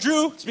 Dr.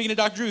 Drew. Speaking of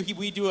Dr. Drew,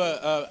 we do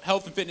a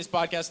health and fitness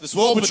podcast, The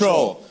Swole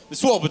Patrol. The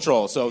Swole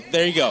Patrol. So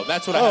there you go.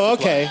 That's what I have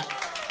to plug.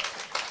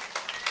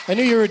 I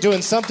knew you were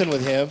doing something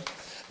with him.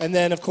 And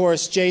then, of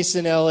course,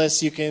 Jason Ellis,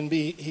 he can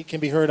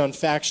be heard on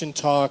Faction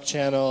Talk,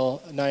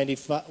 channel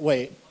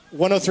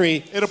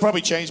 103. It'll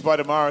probably change by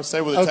tomorrow. Say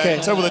with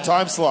the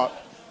time slot.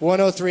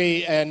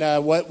 103,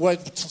 and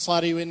what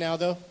slot are you in now,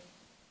 though?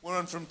 We're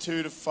on from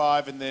 2 to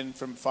 5, and then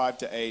from 5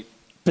 to 8.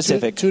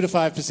 Pacific. 2 to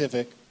 5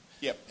 Pacific.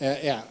 Yep.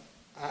 Yeah,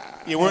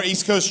 we're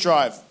East Coast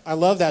Drive. I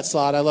love that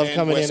slot. I love And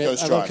coming West in.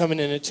 Coast I Drive. love coming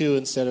in at 2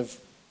 instead of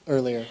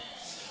earlier.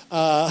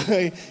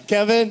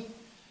 Kevin.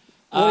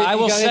 I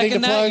will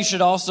second that. Plug? You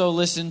should also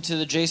listen to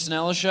the Jason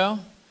Ellis Show.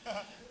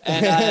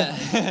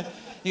 And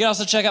you can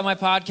also check out my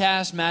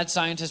podcast, Mad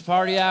Scientist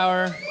Party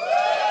Hour.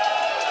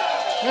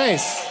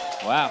 Nice.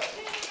 Wow.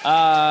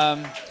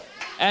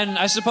 And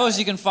I suppose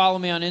you can follow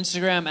me on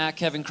Instagram,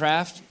 @Kevin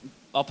Kraft.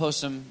 I'll post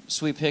some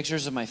sweet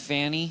pictures of my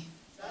fanny.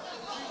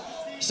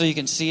 so you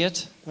can see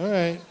it. All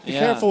right. Be Yeah.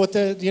 careful with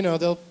the,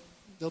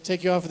 they'll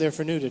take you off of there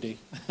for nudity.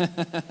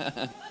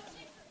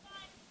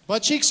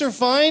 Butt cheeks are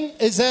fine?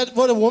 Is that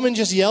what a woman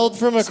just yelled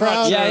from a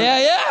crowd?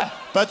 Yeah.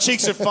 Butt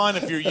cheeks are fine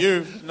if you're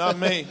you, not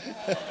me.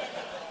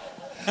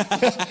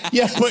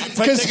 Yeah, take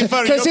a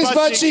photo of because your his butt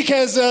butt cheek. cheek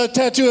has a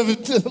tattoo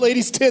of a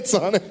lady's tits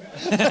on it.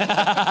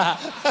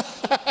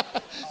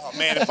 Oh,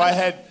 man, if I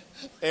had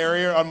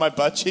area on my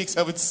butt cheeks,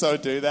 I would so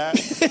do that.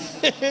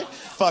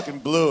 Fucking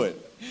blew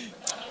it.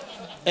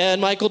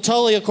 And Michael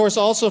Tully, of course,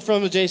 also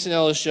from the Jason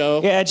Ellis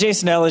Show. Yeah,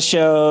 Jason Ellis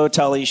Show,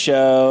 Tully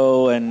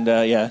Show, and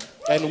yeah.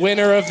 And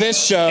winner of this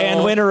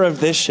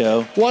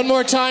show. One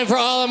more time for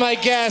all of my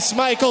guests.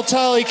 Michael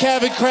Tully,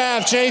 Kevin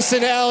Kraft,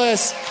 Jason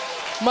Ellis,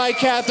 Mike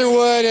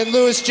Catherwood, and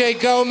Louis J.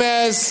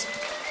 Gomez.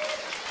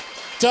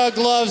 Doug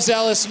loves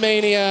Ellis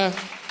Mania.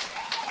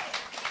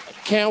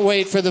 Can't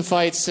wait for the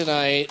fights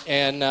tonight.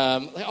 And,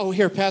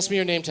 here, pass me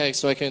your name tag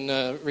so I can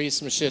read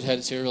some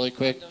shitheads here really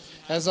quick.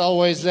 As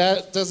always,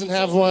 that doesn't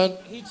have one.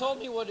 He told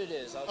me what it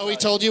is. He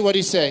told you? What'd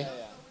he say?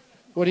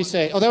 What'd he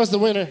say? Oh, that was the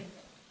winner.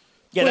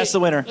 Yeah, that's the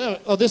winner.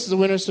 Oh, this is the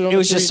winner, so don't It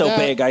was just so read that.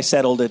 big, I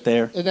settled it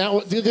there.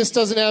 And this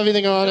doesn't have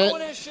anything on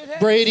it.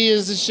 Brady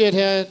is a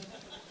shithead.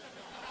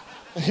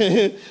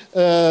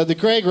 The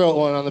Craig wrote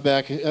one on the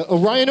back.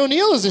 Ryan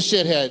O'Neal is a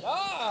shithead.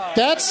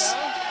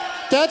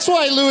 That's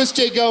why Louis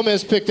J.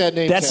 Gomez picked that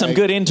name That's tag. some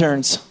good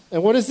interns.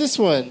 And what is this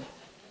one?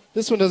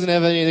 This one doesn't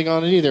have anything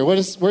on it either.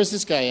 Where's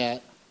this guy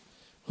at?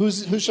 Who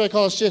should I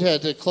call a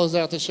shithead to close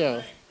out the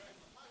show?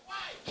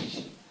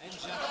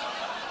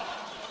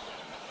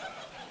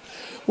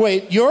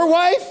 Wait, your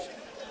wife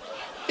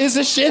is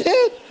a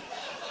shithead?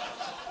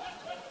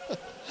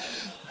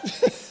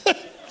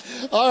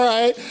 All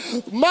right.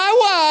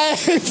 My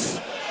wife,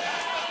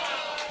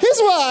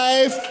 his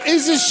wife,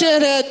 is a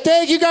shithead.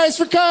 Thank you guys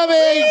for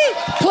coming.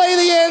 Play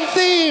the end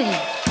theme.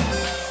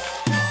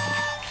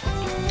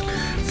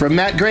 From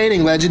Matt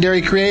Groening,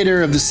 legendary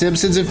creator of The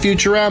Simpsons and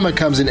Futurama,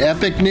 comes an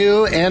epic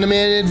new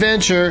animated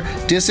adventure,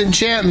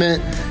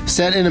 Disenchantment.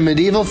 Set in a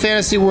medieval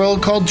fantasy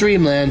world called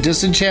Dreamland,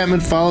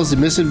 Disenchantment follows the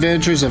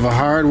misadventures of a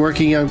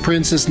hard-working young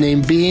princess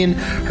named Bean,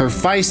 her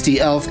feisty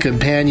elf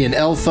companion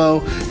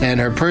Elfo,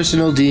 and her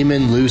personal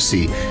demon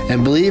Lucy.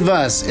 And believe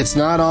us, it's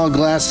not all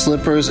glass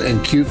slippers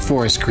and cute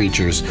forest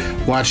creatures.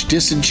 Watch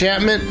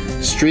Disenchantment,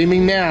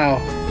 streaming now,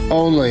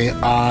 only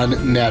on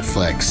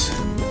Netflix.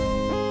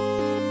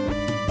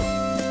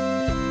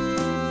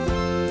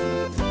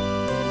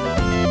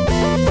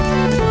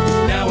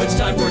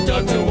 Time for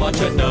Doug to watch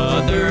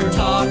another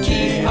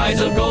talkie.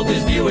 Eyes of gold,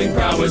 his viewing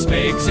prowess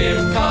makes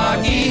him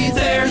cocky.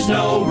 There's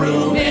no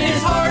room